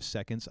 5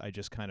 seconds I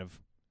just kind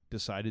of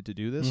decided to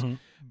do this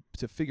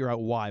to figure out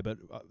why, but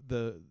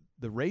the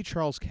Ray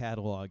Charles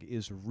catalog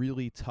is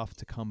really tough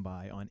to come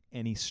by on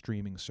any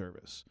streaming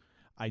service.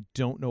 I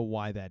don't know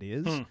why that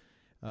is.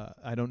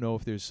 I don't know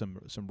if there's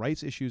some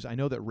rights issues. I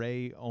know that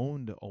Ray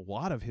owned a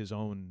lot of his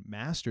own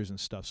masters and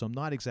stuff, so I'm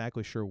not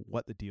exactly sure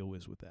what the deal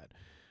is with that.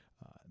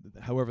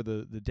 However,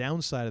 the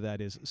downside of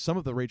that is some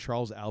of the Ray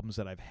Charles albums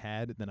that I've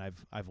had, then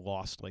I've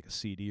lost like a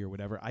CD or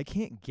whatever. I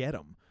can't get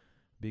them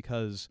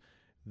because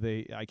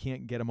I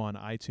can't get them on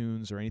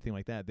iTunes or anything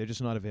like that. They're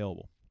just not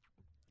available.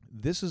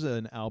 This is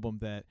an album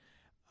that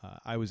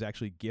I was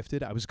actually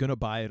gifted. I was going to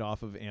buy it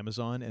off of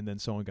Amazon, and then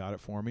someone got it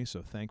for me,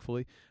 so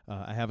thankfully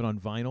I have it on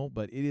vinyl.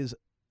 But it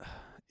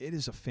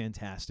is a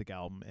fantastic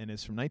album, and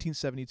it's from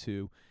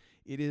 1972.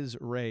 It is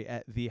Ray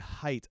at the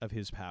height of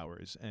his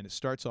powers, and it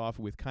starts off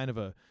with kind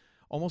of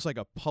almost like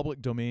a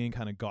public domain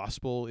kind of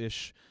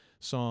gospel-ish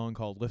song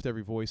called Lift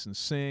Every Voice and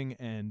Sing,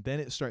 and then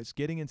it starts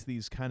getting into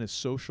these kind of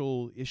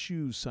social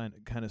issues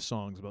kind of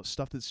songs about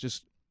stuff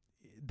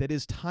that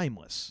is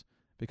timeless,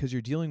 because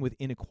you're dealing with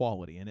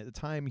inequality. And at the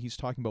time, he's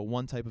talking about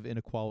one type of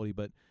inequality,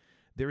 but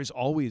there is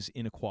always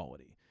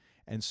inequality.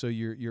 And so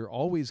you're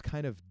always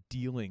kind of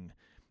dealing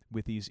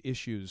with these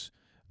issues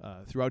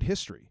throughout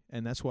history.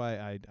 And that's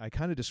why I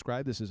kind of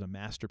describe this as a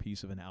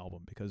masterpiece of an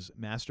album, because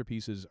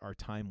masterpieces are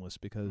timeless,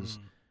 because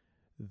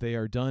they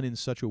are done in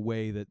such a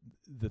way that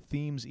the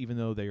themes, even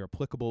though they are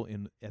applicable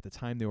at the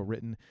time they were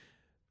written,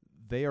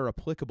 they are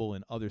applicable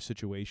in other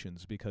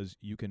situations, because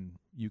you can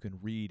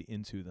read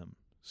into them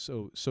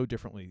so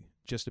differently,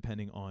 just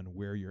depending on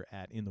where you're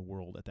at in the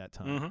world at that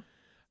time.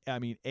 I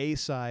mean, A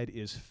side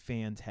is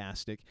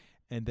fantastic,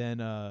 and then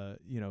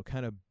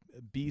kind of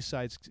B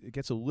sides, it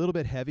gets a little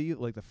bit heavy,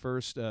 like the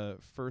first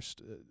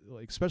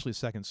like especially the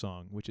second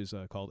song, which is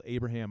called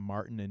Abraham,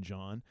 Martin, and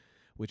John,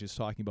 which is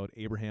talking about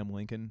Abraham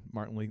Lincoln,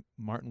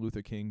 Martin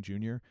Luther King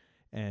Jr.,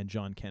 and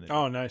John Kennedy.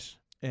 Oh, nice.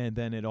 And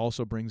then it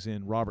also brings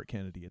in Robert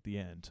Kennedy at the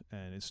end,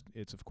 and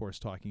it's of course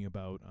talking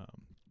about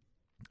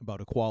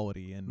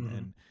equality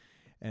and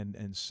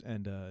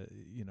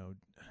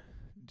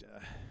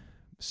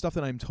stuff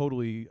that I'm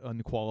totally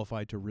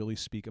unqualified to really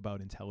speak about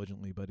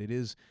intelligently. But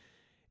it's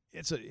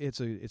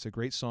a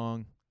great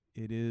song.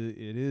 It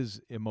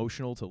is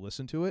emotional to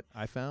listen to it,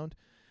 I found,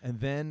 and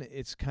then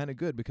it's kind of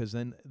good, because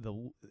then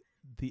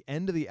the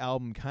end of the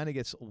album kind of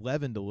gets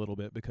leavened a little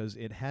bit, because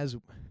it has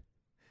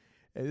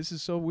And this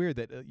is so weird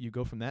that you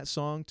go from that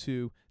song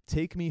to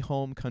 "Take Me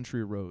Home,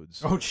 Country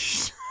Roads." Oh,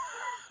 jeez.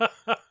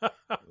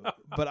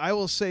 But I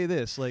will say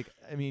this, like,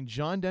 I mean,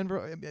 John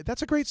Denver,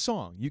 that's a great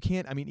song. You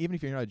can't, I mean, even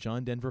if you're not a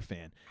John Denver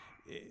fan,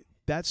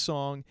 that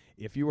song,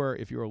 if you are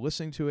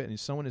listening to it and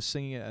someone is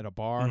singing it at a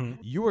bar,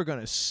 you are going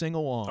to sing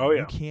along. Oh,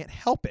 yeah. You can't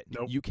help it.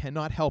 Nope. You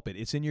cannot help it.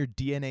 It's in your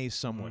DNA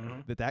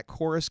somewhere that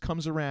chorus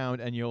comes around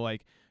and you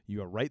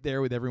are right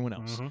there with everyone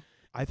else.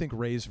 I think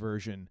Ray's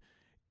version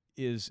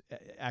is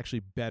actually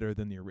better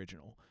than the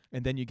original.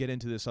 And then you get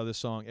into this other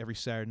song, Every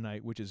Saturday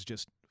Night, which is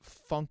just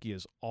funky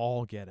as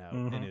all get out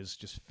and is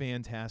just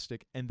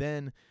fantastic. And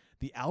then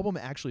the album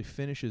actually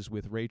finishes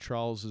with Ray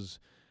Charles's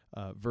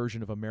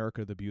version of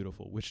America the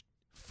Beautiful, which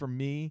for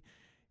me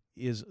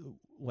is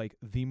like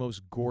the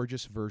most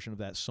gorgeous version of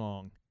that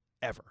song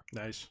ever.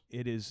 Nice.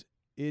 It is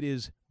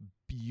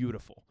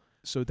beautiful.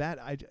 So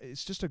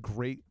it's just a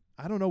great,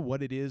 I don't know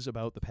what it is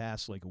about the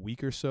past like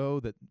week or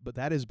so but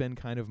that has been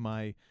kind of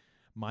my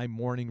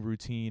morning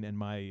routine and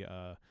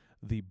my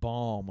the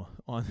balm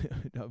of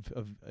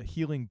a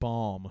healing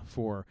balm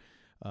for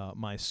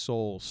my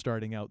soul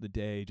starting out the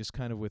day, just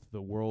kind of with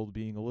the world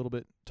being a little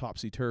bit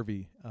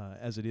topsy-turvy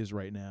as it is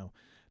right now.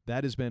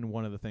 That has been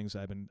one of the things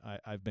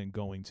I've been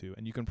going to.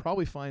 And you can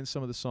probably find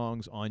some of the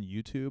songs on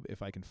YouTube.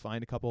 If I can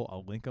find a couple,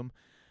 I'll link them.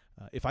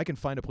 If I can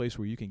find a place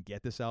where you can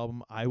get this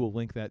album, I will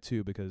link that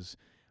too, because,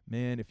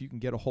 man, if you can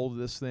get a hold of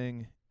this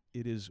thing,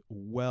 it is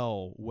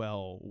well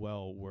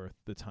worth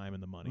the time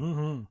and the money.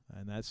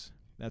 And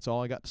that's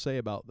all I got to say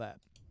about that.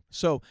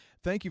 So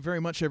thank you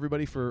very much,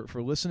 everybody, for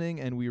listening,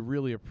 and we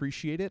really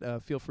appreciate it.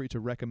 Feel free to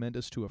recommend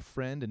us to a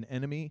friend, an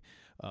enemy,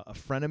 a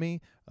frenemy,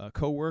 a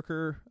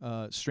coworker,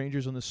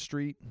 strangers on the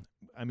street.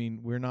 I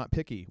mean, we're not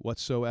picky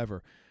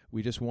whatsoever.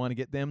 We just want to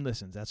get them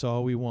listens. That's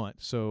all we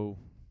want. So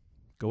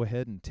go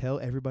ahead and tell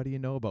everybody you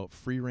know about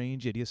Free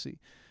Range Idiocy.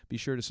 Be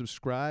sure to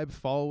subscribe,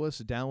 follow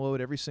us, download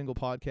every single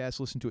podcast,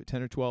 listen to it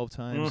 10 or 12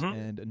 times,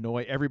 and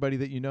annoy everybody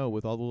that you know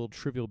with all the little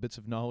trivial bits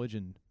of knowledge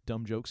and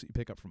dumb jokes that you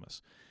pick up from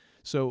us.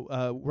 So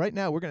right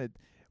now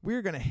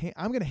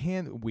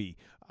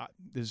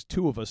there's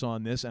two of us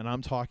on this, and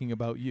I'm talking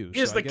about you.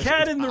 Is the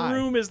cat in the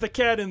room? Is the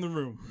cat in the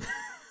room?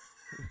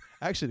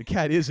 Actually, the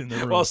cat is in the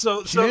room. Well,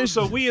 so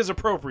we is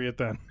appropriate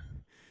then.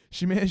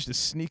 She managed to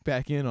sneak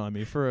back in on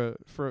me for a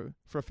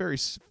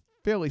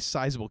fairly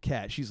sizable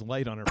cat. She's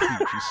light on her feet.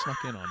 She snuck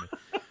in on me.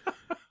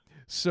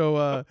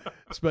 So,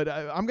 but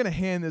I'm going to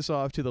hand this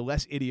off to the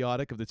less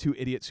idiotic of the two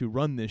idiots who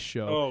run this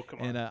show. Oh,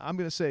 come on. And I'm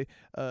going to say,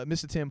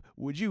 Mr. Tim,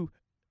 would you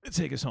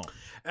take us home?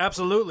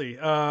 Absolutely.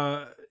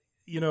 We're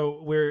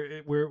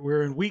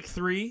in week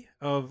 3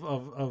 of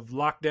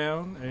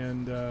lockdown,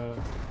 and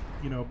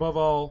above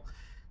all,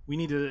 we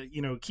need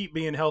to keep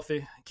being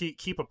healthy,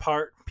 keep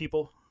apart,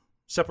 people.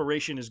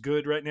 Separation is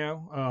good right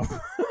now.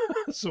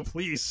 So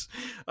please,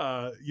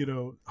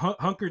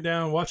 hunker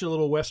down, watch a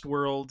little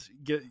Westworld.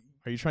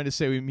 Are you trying to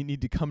say we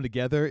need to come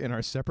together in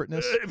our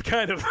separateness?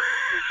 Kind of.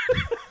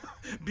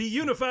 Be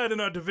unified in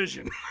our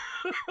division.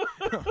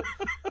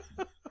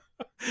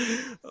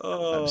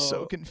 I'm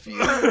so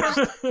confused.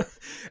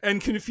 And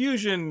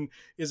confusion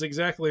is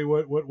exactly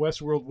what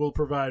Westworld will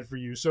provide for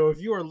you. So if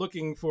you are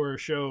looking for a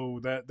show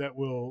that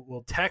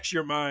will tax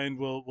your mind,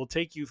 will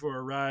take you for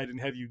a ride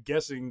and have you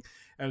guessing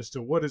as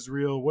to what is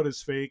real, what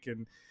is fake,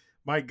 and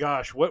my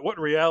gosh, what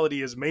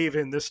reality is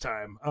Maven this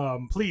time?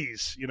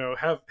 Please,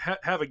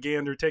 have a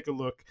gander, take a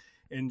look,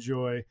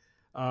 enjoy.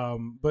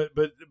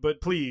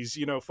 But please,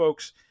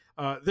 folks.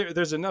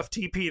 There's enough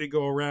TP to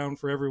go around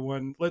for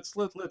everyone. Let's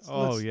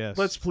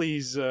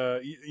please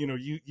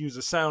use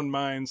a sound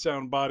mind,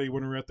 sound body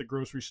when we're at the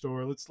grocery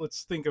store.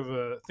 Let's think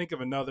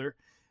of another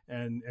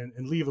and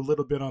leave a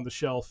little bit on the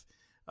shelf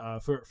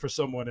for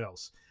someone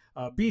else.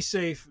 Be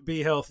safe,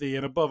 be healthy,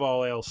 and above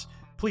all else,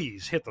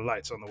 please hit the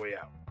lights on the way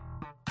out.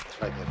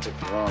 It's like I took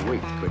the wrong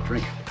week to quit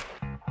drinking.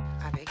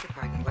 I beg your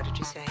pardon, what did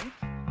you say?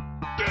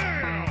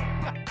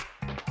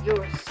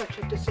 You're such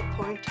a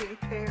disappointing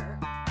pair.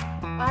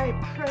 I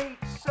prayed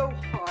so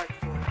hard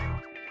for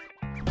you.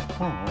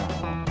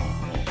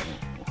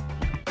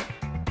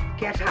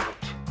 Get out.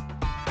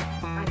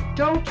 And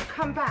don't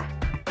come back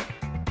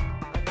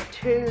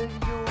until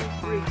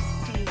you've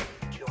redeemed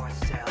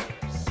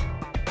yourselves.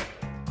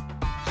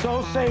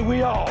 So say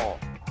we all.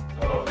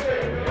 So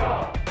say we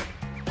all.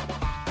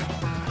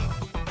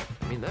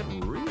 I mean, that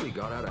really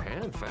got out of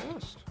hand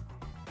fast.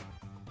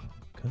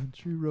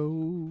 Country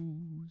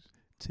roads,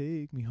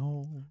 take me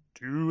home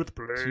to the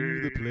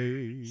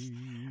place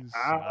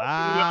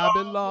I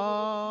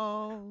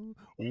belong.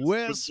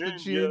 West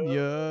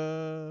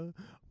Virginia,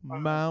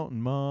 Mountain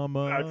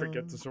Mama. I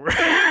forget this word.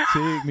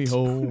 Take me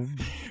home,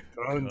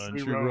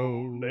 country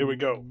road. There we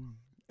go.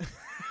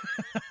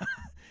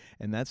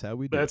 And that's how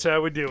we do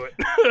it.